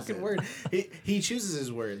answer. fucking word. He chooses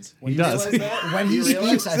his words. He You does. realize that? When he You realize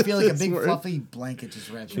speaks, I that? feel like a big Word. fluffy blanket just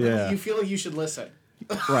wraps me. Yeah. You feel like you should listen.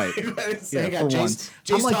 Right. Say, Yeah, God, for Jay's, once.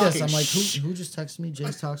 Jay's I'm like talking. this. I'm like, Shh. who just texted me?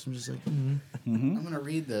 Jay's talks. I'm just like, I'm gonna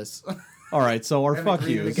read this. All right, so our I'm fuck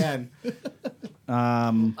gonna read it yous. again.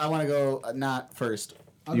 I want to go not first.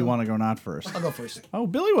 You want to go not first? I'll go first. Oh,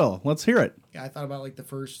 Billy will. Let's hear it. Yeah, I thought about like the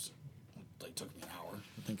first. It took me an hour.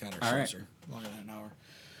 I think God, our All right. shows are longer than an hour.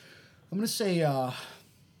 I'm gonna say,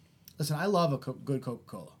 listen, I love a good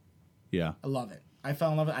Coca-Cola. Yeah. I love it. I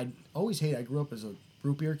fell in love with it. I always hated it. I grew up as a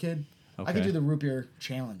root beer kid. I could Okay. do the root beer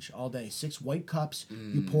challenge all day. 6 white cups.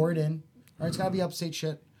 You pour it in. All right, it's got to be upstate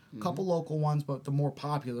shit. A couple local ones, but the more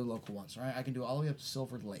popular local ones. All right, I can do all the way up to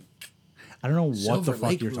Silver Lake. I don't know what Silver the fuck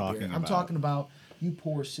Lake you're root talking beer. about. I'm talking about you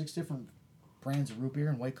pour 6 different brands of root beer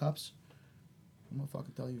in white cups. I'm gonna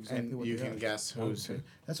fucking tell you exactly And what you they can are. guess who's who.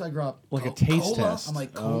 That's why I grew up. Like a taste Cola? test. I'm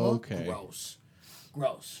like, cola? Okay.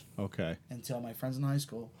 Gross. Okay. Until my friends in high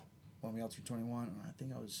school, when we all turned 21, I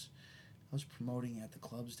think I was promoting at the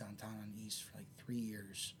clubs downtown on East for like 3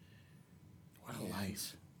 years. What a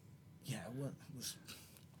life. Yeah,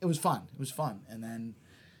 it was fun. It was fun. And then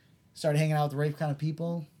started hanging out with the rape kind of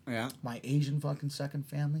people. Yeah. My Asian fucking second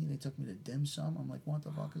family, they took me to dim sum. I'm like, what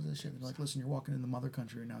the fuck is this shit? They're like, listen, you're walking in the mother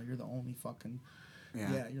country right now. You're the only fucking,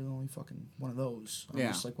 yeah, you're the only fucking one of those. I'm Yeah.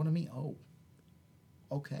 just like, what do you mean? Oh,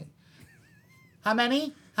 okay. How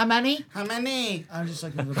many? How many? How many? I'm just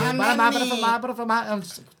like, How many? I'm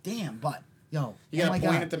just like, damn, but, yo, You oh gotta my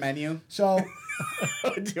point God. at the menu. So,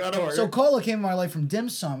 Do you want to order? so cola came in my life from dim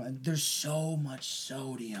sum, and there's so much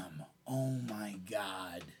sodium. Oh my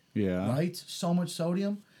God. Yeah. Right? So much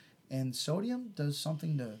sodium. And sodium does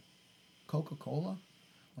something to Coca-Cola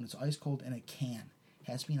when it's ice cold in a can. It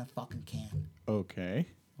has to be in a fucking can. Okay.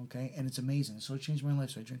 Okay? And it's amazing. So it changed my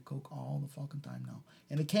life. So I drink Coke all the fucking time now.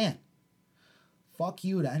 In a can. Fuck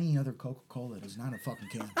you to any other Coca-Cola that is not a fucking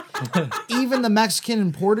can. Even the Mexican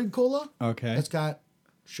imported cola Okay. that's got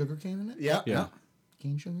sugar cane in it. Yeah. Yeah.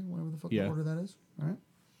 Cane sugar, whatever the fuck Yeah. order that is. All right?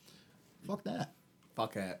 Fuck that.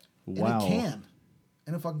 Fuck that. Wow. In a can.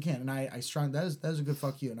 In a fucking can. And I strong that is a good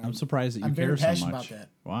fuck you. And I'm surprised that you I'm care very so passionate much. about that.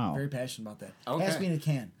 Wow. Very passionate about that. Okay. Has to be in a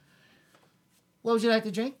can. What would you like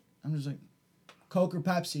to drink? I'm just like, Coke or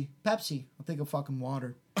Pepsi? Pepsi. I'll take a fucking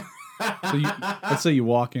water. So you, let's say you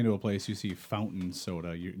walk into a place, you see fountain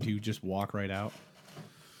soda. Do you just walk right out?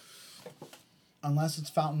 Unless it's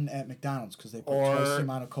fountain at McDonald's because they put Or- twice the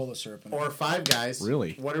amount of cola syrup in it. Or Five Guys.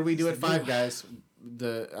 Really? What did we do at Five Guys?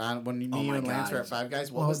 when me my and Lance God. were at Five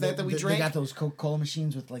Guys. What Well, was that we They drank? got those Coca-Cola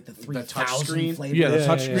machines with like the 3,000 touchscreen? flavors. Yeah, the Yeah,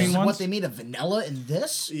 touchscreen yeah. ones. What they made of vanilla in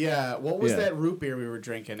this? Yeah, what was Yeah. that root beer we were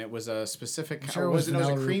drinking? It was a specific. sure Or it was it was a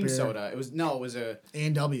vanilla root cream beer. soda. It was no, it was a.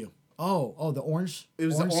 A&W. Oh, the orange. It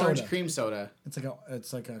was the orange soda. cream soda. It's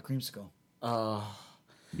like a creamsicle.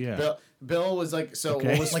 Yeah. Bill was like, so Okay.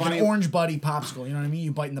 what was Like funny? an orange buddy popsicle. You know what I mean?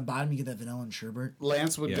 You bite in the bottom, you get that vanilla and sherbet.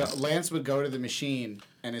 Lance would Yeah. go to the machine,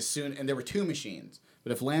 and there were two machines.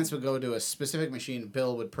 But if Lance would go to a specific machine,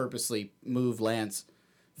 Bill would purposely move Lance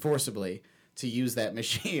forcibly to use that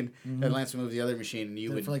machine, and Lance would move the other machine, and you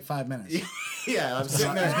Did it would. for like 5 minutes. Yeah, I'm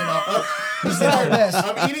sitting there. He's like this.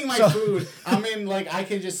 I'm eating my food. I'm in like I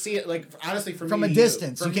can just see it like honestly from From me a to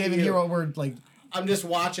distance. From You me can't to even hear what we're like. I'm just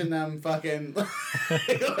watching them fucking.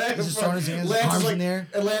 He's just throwing his hands, arms in the air.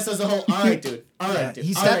 And Lance does the whole. All right, dude. All right, Yeah, dude.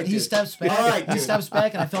 he all right, dude. steps back. All right, he dude. steps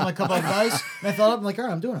back, and I fill my cup of ice, and I fill it up. I'm like, all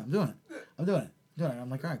right, I'm doing it. I'm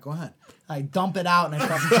like, all right, go ahead. I dump it out, and I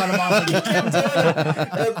fucking cut him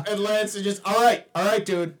off. Again. and Lance is just all right,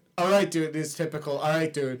 dude. All right, dude. This typical. All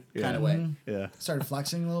right, dude. Kind of way. Yeah. Started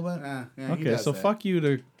flexing a little bit. Yeah, he Okay, does so that. fuck you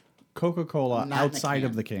to Coca-Cola Not in the outside can.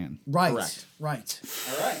 of the can. Right, Correct. right,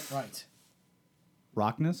 All right. right.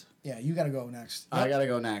 Rockness? Yeah, you got to go next. I gotta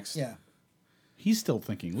go next. Yeah. He's still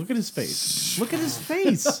thinking. Look at his face. Look at his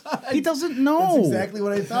face. He doesn't know. That's exactly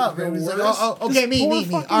what I thought. The It was like, worst- okay, me. poor All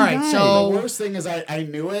fucking right, guy. The so worst thing is I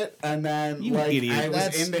knew it, and then You like idiot. I was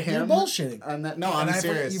That's- into him. you're bullshitting. And that, no, I'm and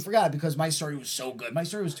serious. you forgot because my story was so good. My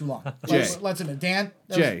story was too long. Jay. Let's admit, Dan.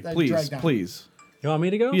 Jay, that please, dragged down. please. You want me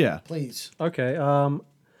to go? Yeah. Please. Okay.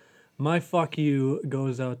 My fuck you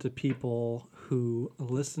goes out to people who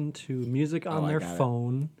listen to music on I their got it.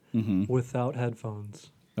 phone without headphones.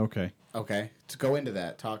 Okay. Okay, to go into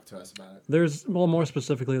that, talk to us about it. More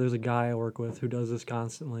specifically, there's a guy I work with who does this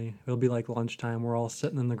constantly. It'll be like lunchtime. We're all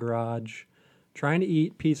sitting in the garage trying to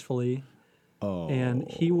eat peacefully. Oh. And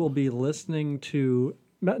he will be listening to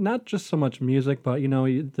not just so much music, but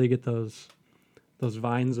they get those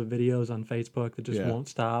vines of videos on Facebook that just Yeah. won't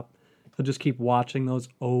stop. He'll just keep watching those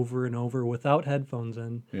over and over without headphones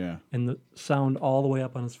in, Yeah. and the sound all the way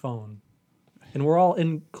up on his phone. And we're all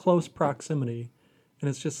in close proximity, and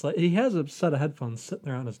it's just like he has a set of headphones sitting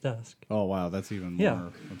there on his desk. Oh wow, that's even more Yeah.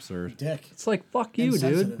 absurd. Dick. It's like fuck you, dude.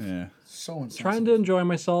 Insensitive. Yeah. So insensitive. Trying to enjoy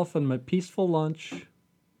myself and my peaceful lunch.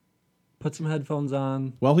 Put some headphones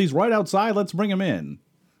on. Well, he's right outside. Let's bring him in.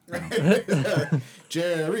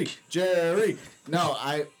 Jerry. No,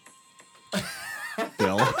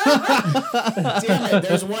 Bill. damn it.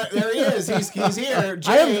 There's one. There he is. He's here. I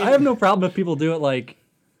Jay. have no problem if people do it like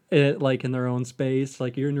in their own space.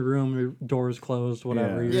 Like you're in your room, your door's closed,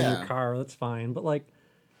 whatever. Yeah. You're in Yeah. your car, that's fine. But like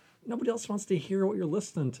nobody else wants to hear what you're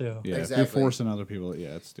listening to. Yeah, if Exactly. you're forcing other people, yeah,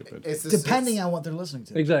 it's stupid. It's Depending on what they're listening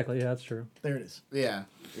to. Exactly. Yeah, that's true. There it is. Yeah.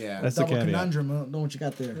 That's the Double caveat. conundrum. Know what you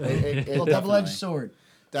got there. It Little definitely. double-edged sword.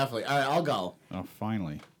 Definitely. All right, I'll go. Oh,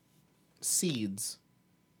 finally. Seeds.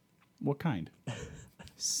 What kind?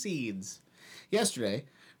 Seeds. Yesterday,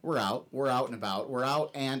 we're out and about.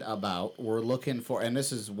 We're looking for, and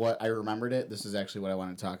this is what I remembered it. This is actually what I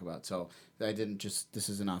wanted to talk about. So I didn't just, this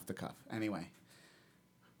isn't off the cuff. Anyway,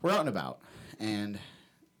 we're out and about, and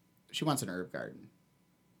she wants an herb garden.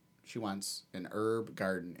 She wants an herb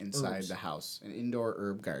garden inside Herbs. the house, an indoor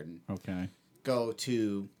herb garden. Okay. Go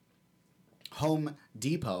to Home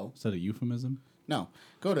Depot. Is that a euphemism? No,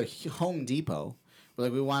 go to Home Depot.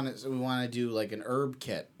 Like we want to do like an herb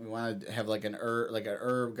kit. We want to have like an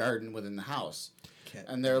herb garden within the house. Kit.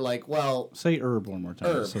 And they're like, well, Say herb one more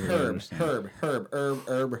time. so we understand.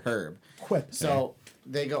 herb. Quip. So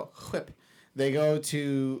they go whip. They go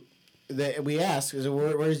to. We ask,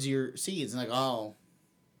 where's your seeds? And like, oh.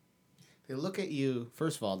 They look at you.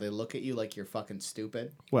 First of all, they look at you like you're fucking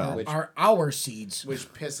stupid. Well, which Our seeds.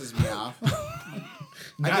 pisses me off.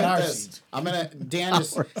 Not I get our this. seeds. I'm gonna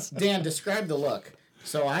Dan describe the look.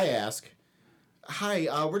 So I ask, "Hi,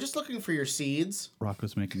 we're just looking for your seeds."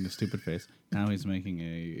 Rocco's making a stupid face. Now he's making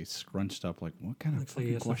a scrunched up, like, what kind of Looks like fucking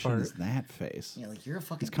he has to question fart. is that face? Yeah, like you're a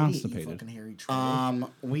fucking He's idiot, constipated. you fucking hairy troll.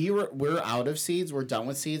 We're out of seeds. We're done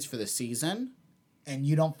with seeds for the season. And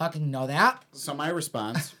you don't fucking know that? So my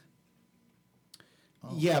response,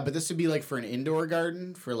 yeah, but this would be like for an indoor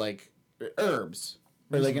garden for like herbs.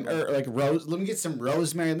 Or like an herb, like rose. Let me get some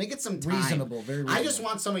rosemary. Let me get some thyme. Reasonable, very I just reasonable.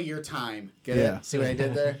 want some of your time. Get Yeah. it? See what I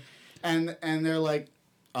did there? And they're like,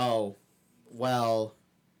 oh, well,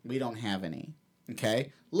 we don't have any.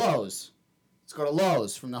 Okay, Lowe's. Let's go to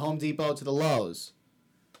Lowe's. From the Home Depot to the Lowe's.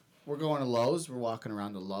 We're going to Lowe's. We're walking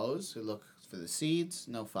around to Lowe's. We look for the seeds.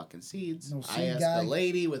 No fucking seeds. No I seed asked guy. the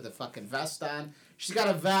lady with the fucking vest on. She's got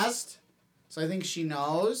a vest. So I think she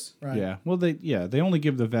knows. Right. Yeah. Well, they only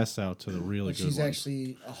give the vests out to the really But good she's ones.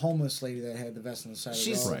 actually a homeless lady that had the vest on the side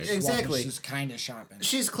She's- of the road. right. She's walking, exactly. She's kind of shopping.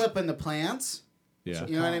 She's clipping the plants. Yeah.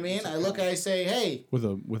 You know what I mean? I look, I say, hey, With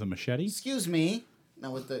a machete. excuse me.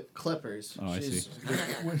 No, with the clippers. Oh, I She's-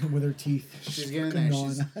 see. with her teeth. She's getting there.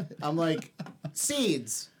 gnawing She's, I'm like,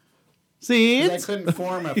 seeds. 'Cause See, I couldn't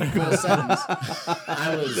form a full sentence.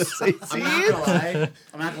 I was. I'm not gonna lie.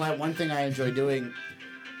 I'm not gonna lie. One thing I enjoy doing,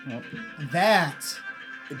 That.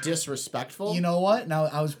 disrespectful. You know what? Now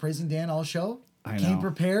I was praising Dan all show. I Came know.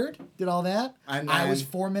 prepared. Did all that. And I then- was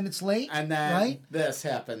 4 minutes late. and then right. this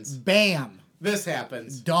happens. Bam. This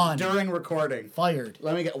happens. Done. During recording. Fired.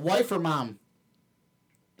 Let me get wife or mom.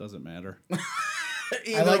 doesn't matter.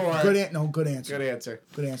 Either I like or. good answer. No, good answer. Good answer.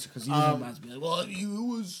 Good answer. Because you reminds me like, well, you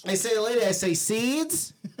was. I say lady. I say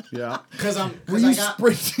seeds. Yeah. Because I'm. Were Because you I got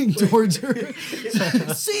sprinting towards her?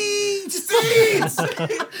 Seeds. seeds. Give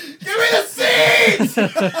me the seeds.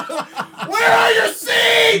 Where are your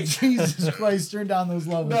seeds? Jesus Christ! Turn down those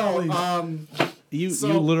levels, No. please. You So-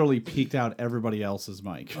 you literally peeked out everybody else's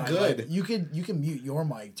mic. Good. You can mute your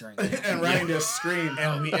mic during that. And Ryan just screamed.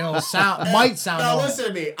 It'll sound might sound. Now normal. listen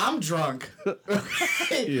to me. I'm drunk.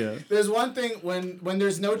 Okay? Yeah. There's one thing when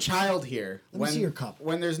there's no child here. Let me see your cup.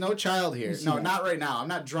 When there's no child here. see No, that. not right now. I'm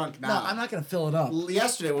not drunk now. No, I'm not gonna fill it up.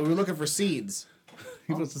 Yesterday when we were looking for seeds.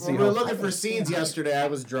 He wants to see When we were how- looking for seeds yesterday, I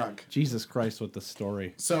was drunk. Jesus Christ with the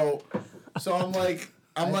story. So I'm like,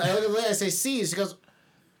 I look at the lady, I say seeds. She goes,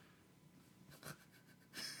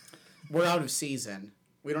 we're out of season.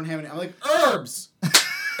 We don't have any. I'm like, herbs,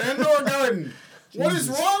 indoor garden. What is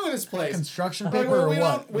wrong with this place? Construction I'm like, paper well, or we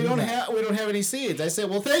what? don't. We don't have any seeds. I said,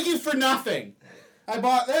 well, thank you for nothing. I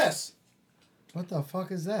bought this. What the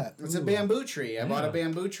fuck is that? It's a bamboo tree. I bought a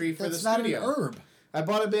bamboo tree for That's the not studio. an herb. I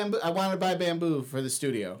bought a bamboo. I wanted to buy bamboo for the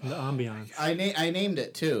studio. The ambiance. I named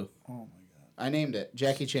it too. Oh my god! I named it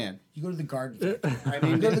Jackie Chan. You go to the garden. Factory. I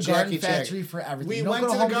named You go to it the garden Jackie Chan. factory for everything. We You don't went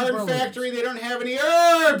go to the Home Depot garden or Lowe's. factory. They don't have any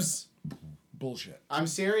herbs. Bullshit. I'm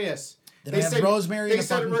serious. They don't have rosemary They in a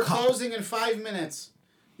said fucking we're cup." closing in 5 minutes.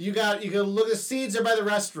 You got look. The seeds are by the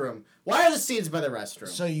restroom. Why are the seeds by the restroom?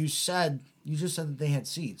 So you just said that they had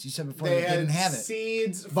seeds. You said before they they had didn't have it.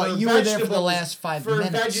 seeds. But for you were there for the vegetables- last 5 for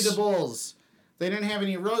minutes. vegetables. They didn't have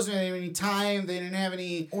any rosemary. They didn't have any thyme. They didn't have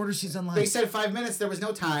any. Order seeds online. They said 5 minutes. There was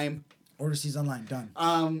no time. Order seeds online. Done.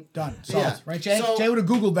 Done. Solved. yeah. Right, Jay? So- Jay would have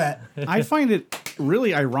Googled that. I find it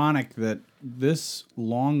really ironic that this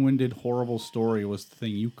long-winded, horrible story was the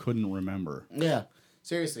thing you couldn't remember. Yeah,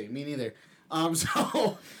 seriously, me neither.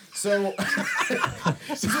 So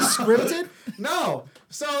Is this scripted? no.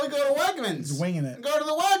 So we go to Wegmans. He's winging it. Go to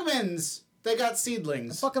the Wegmans. They got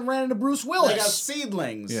seedlings. Fucking ran into Bruce They Willis. got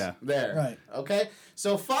seedlings. Yeah. There. Right. Okay.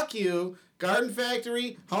 So fuck you, Garden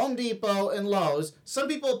Factory, Home Depot, and Lowe's. Some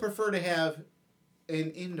people prefer to have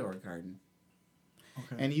an indoor garden,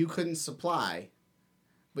 Okay. and you couldn't supply,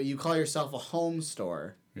 but you call yourself a home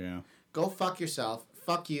store. Yeah. Go fuck yourself.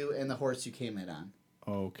 Fuck you and the horse you came in on.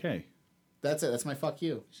 Okay. That's it. That's my fuck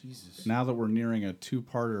you. Jesus. Now that we're nearing a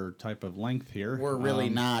two-parter type of length here, We're really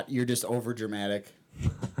not. You're just over dramatic.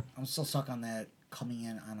 I'm still stuck on that coming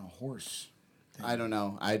in on a horse. I don't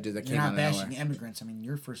know. That You're came not out of bashing nowhere. immigrants. I mean,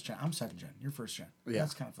 you're first gen. I'm second gen. You're first gen. Yeah.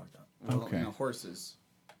 That's kind of fucked up. Well, Okay. You know, horses.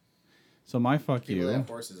 So my fuck People that you have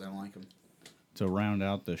horses, I don't like them. to round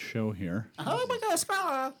out the show here Oh my god,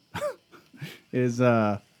 Sparrow! is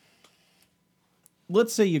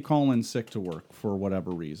let's say you call in sick to work for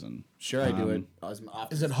whatever reason. Sure, I do it. As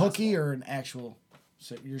often Is it as hooky possible. or an actual?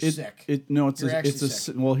 So you're It, sick. No, it's You're a, actually it's a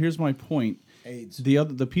sick. well. Here's my point. AIDS.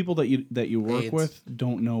 The people that you work AIDS. with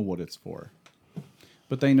don't know what it's for,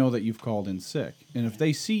 but they know that you've called in sick, and if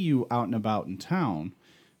they see you out and about in town,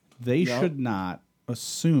 they Yep. should not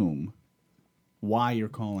assume why you're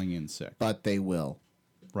calling in sick. But they will.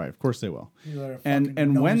 Right, of course they will. You let her And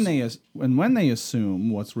fucking when nose- they assume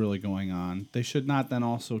what's really going on, they should not then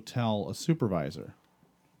also tell a supervisor.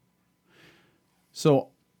 So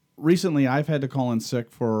recently I've had to call in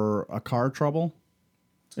sick for a car trouble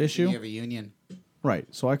issue. You have a union. Right.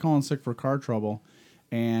 So I call in sick for car trouble,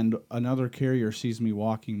 and another carrier sees me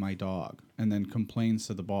walking my dog and then complains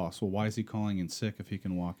to the boss, well, why is he calling in sick if he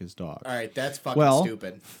can walk his dog? All right, that's fucking Well,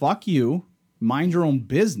 stupid. fuck you. Mind your own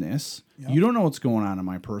business. You don't know what's going on in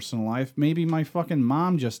my personal life. Maybe my fucking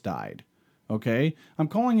mom just died. Okay? I'm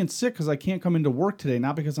calling in sick because I can't come into work today,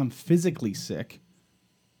 not because I'm physically sick.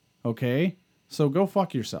 Okay? So go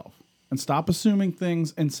fuck yourself. And stop assuming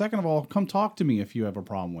things. And second of all, come talk to me if you have a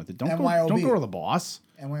problem with it. Don't MYOB. go to the boss.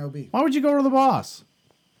 NYOB. Why would you go to the boss?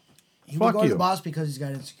 He Fuck would go to you. the boss because he's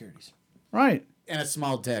got insecurities. Right. And a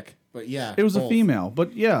small dick. But yeah, It was a both. female,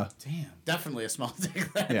 but yeah. Damn. Definitely a small dick.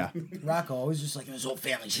 Yeah. Rocco always just like his whole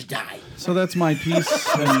family should die. So that's my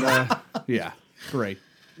piece. And yeah, great.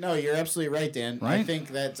 No, you're absolutely right, Dan. I Right? think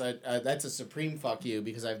that's a supreme fuck you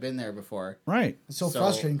because I've been there before. Right. It's so So-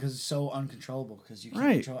 frustrating because it's so uncontrollable because you can't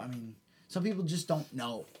Right. control. I mean, some people just don't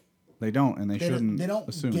know. They don't, and they shouldn't. They don't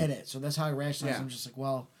assume. get it. So that's how I rationalize. Yeah. I'm just like,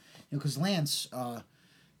 well, because Lance, I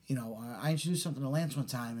introduced something to Lance one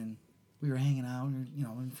time, and we were hanging out, and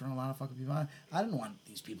in front of a lot of fucking people. I didn't want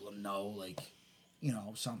these people to know,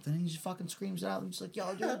 something. And he just fucking screams it out. I'm just like,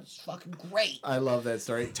 yo, dude, it's fucking great. I love that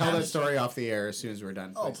story. Tell that story off the air as soon as we're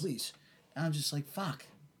done. Oh, please. And I'm just like, fuck.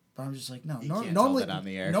 But I'm just like, no. You can't tell Normally, that on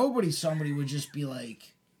the air. somebody would just be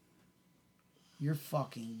like, you're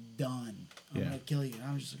fucking done. I'm Yeah. going to kill you. And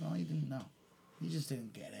I was just like, oh, you didn't know. You just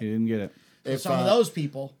didn't get He it. didn't get it. So If, some of those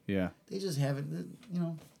people, Yeah. they just haven't,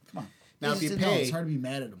 come on. They Now, just if you didn't know. pay- It's hard to be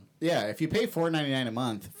mad at them. Yeah, if you pay $4.99 a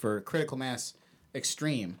month for Critical Mass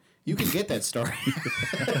Extreme, you can get that story.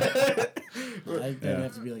 That'd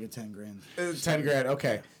have to be like a 10 grand. $10,000.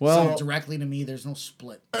 Okay. Well, So- Directly to me, there's no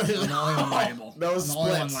split. I'm the only one liable. No I'm the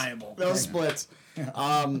only one splits. liable. No splits.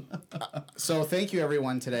 So thank you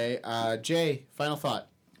everyone today. Jay, final thought,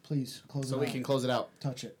 Please, close so it we out. can close it out.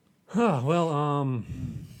 Touch it. Well,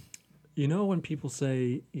 when people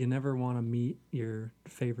say you never want to meet your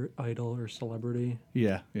favorite idol or celebrity,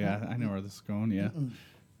 yeah. I know where this is going. Yeah.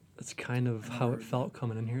 that's kind of how it felt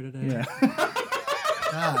coming in here today. Yeah.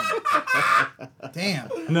 God. Damn.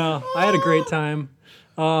 No, I had a great time.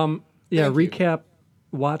 Thank you. Recap.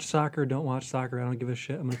 Watch soccer, don't watch soccer. I don't give a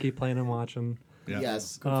shit. I'm going to keep playing and watching. Yeah.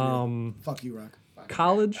 Yes. Fuck you, Rock.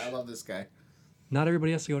 College, I love this guy. not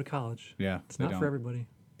everybody has to go to college. Yeah. It's they not don't. for everybody.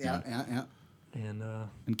 Yeah. And,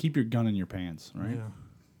 And keep your gun in your pants, right?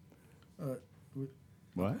 yeah.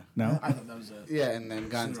 What? No. I thought that was a Yeah, and then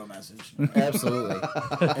guns. pseudo message. Absolutely.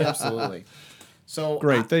 Absolutely. So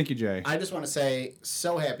Great. Thank you, Jay. I just want to say,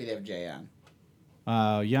 so happy to have Jay on.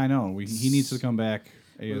 Yeah, I know. He needs to come back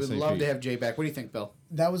ASAP. We would love to have Jay back. What do you think, Bill?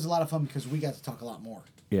 That was a lot of fun because we got to talk a lot more.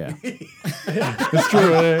 Yeah. It's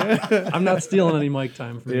true. I'm not stealing any mic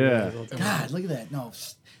time from you Yeah. guys. I'll tell you. God, look at that. No.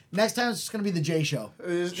 Next time it's just going to be the Jay show.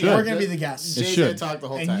 Sure. We're going to be the guests. It Jay's should. going to talk the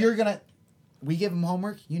whole And time. you're going to... We give him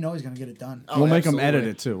homework. You know he's going to get it done. Oh, We'll make him absolutely. edit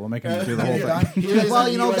it too. We'll make him do the Get whole it thing. done. He's Here's like, well, a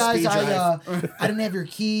you know, USB guys, drive. I didn't have your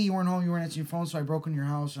key. You weren't home. You weren't answering your phone, so I broke into your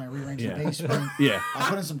house and I rearranged Yeah. the basement. Yeah. I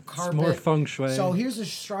put in some carpet. More feng shui. So here's the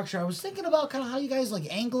structure. I was thinking about kind of how you guys like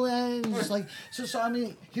angle it, and just like so. I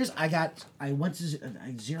mean, I went to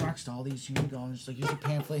I Xeroxed all these. Here you go. And just like here's your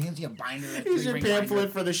pamphlet. Here's your binder. Here's your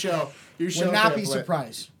pamphlet for the show. Your show Would not be pamphlet.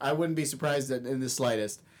 surprised. I wouldn't be surprised in the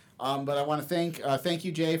slightest. But I want to thank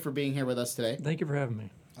you, Jay, for being here with us today. Thank you for having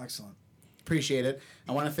me. Excellent. Appreciate it.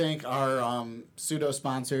 I want to thank our pseudo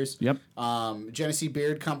sponsors. Yep. Genesee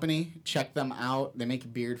Beard Company. Check them out. They make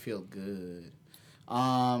your beard feel good.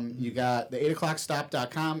 You got the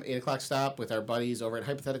 8o'clockstop.com, 8 o'clock stop with our buddies over at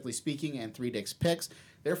Hypothetically Speaking and 3 Dicks Picks.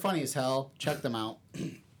 They're funny as hell. Check them out.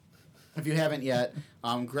 If you haven't yet,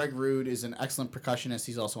 Greg Rude is an excellent percussionist.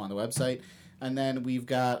 He's also on the website. And then we've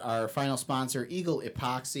got our final sponsor, Eagle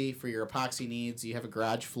Epoxy, for your epoxy needs. You have a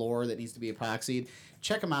garage floor that needs to be epoxied.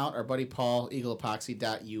 Check them out, our buddy Paul,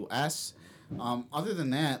 eagleepoxy.us. Other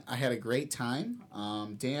than that, I had a great time.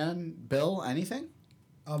 Dan, Bill, anything?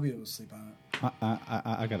 I'll be able to sleep on it.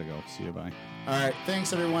 I gotta go. See you. Bye. All right.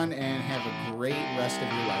 Thanks, everyone, and have a great rest of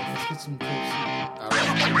your life. Let's get some cool All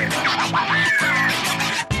right.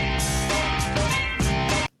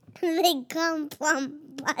 They come from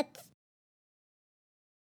butts.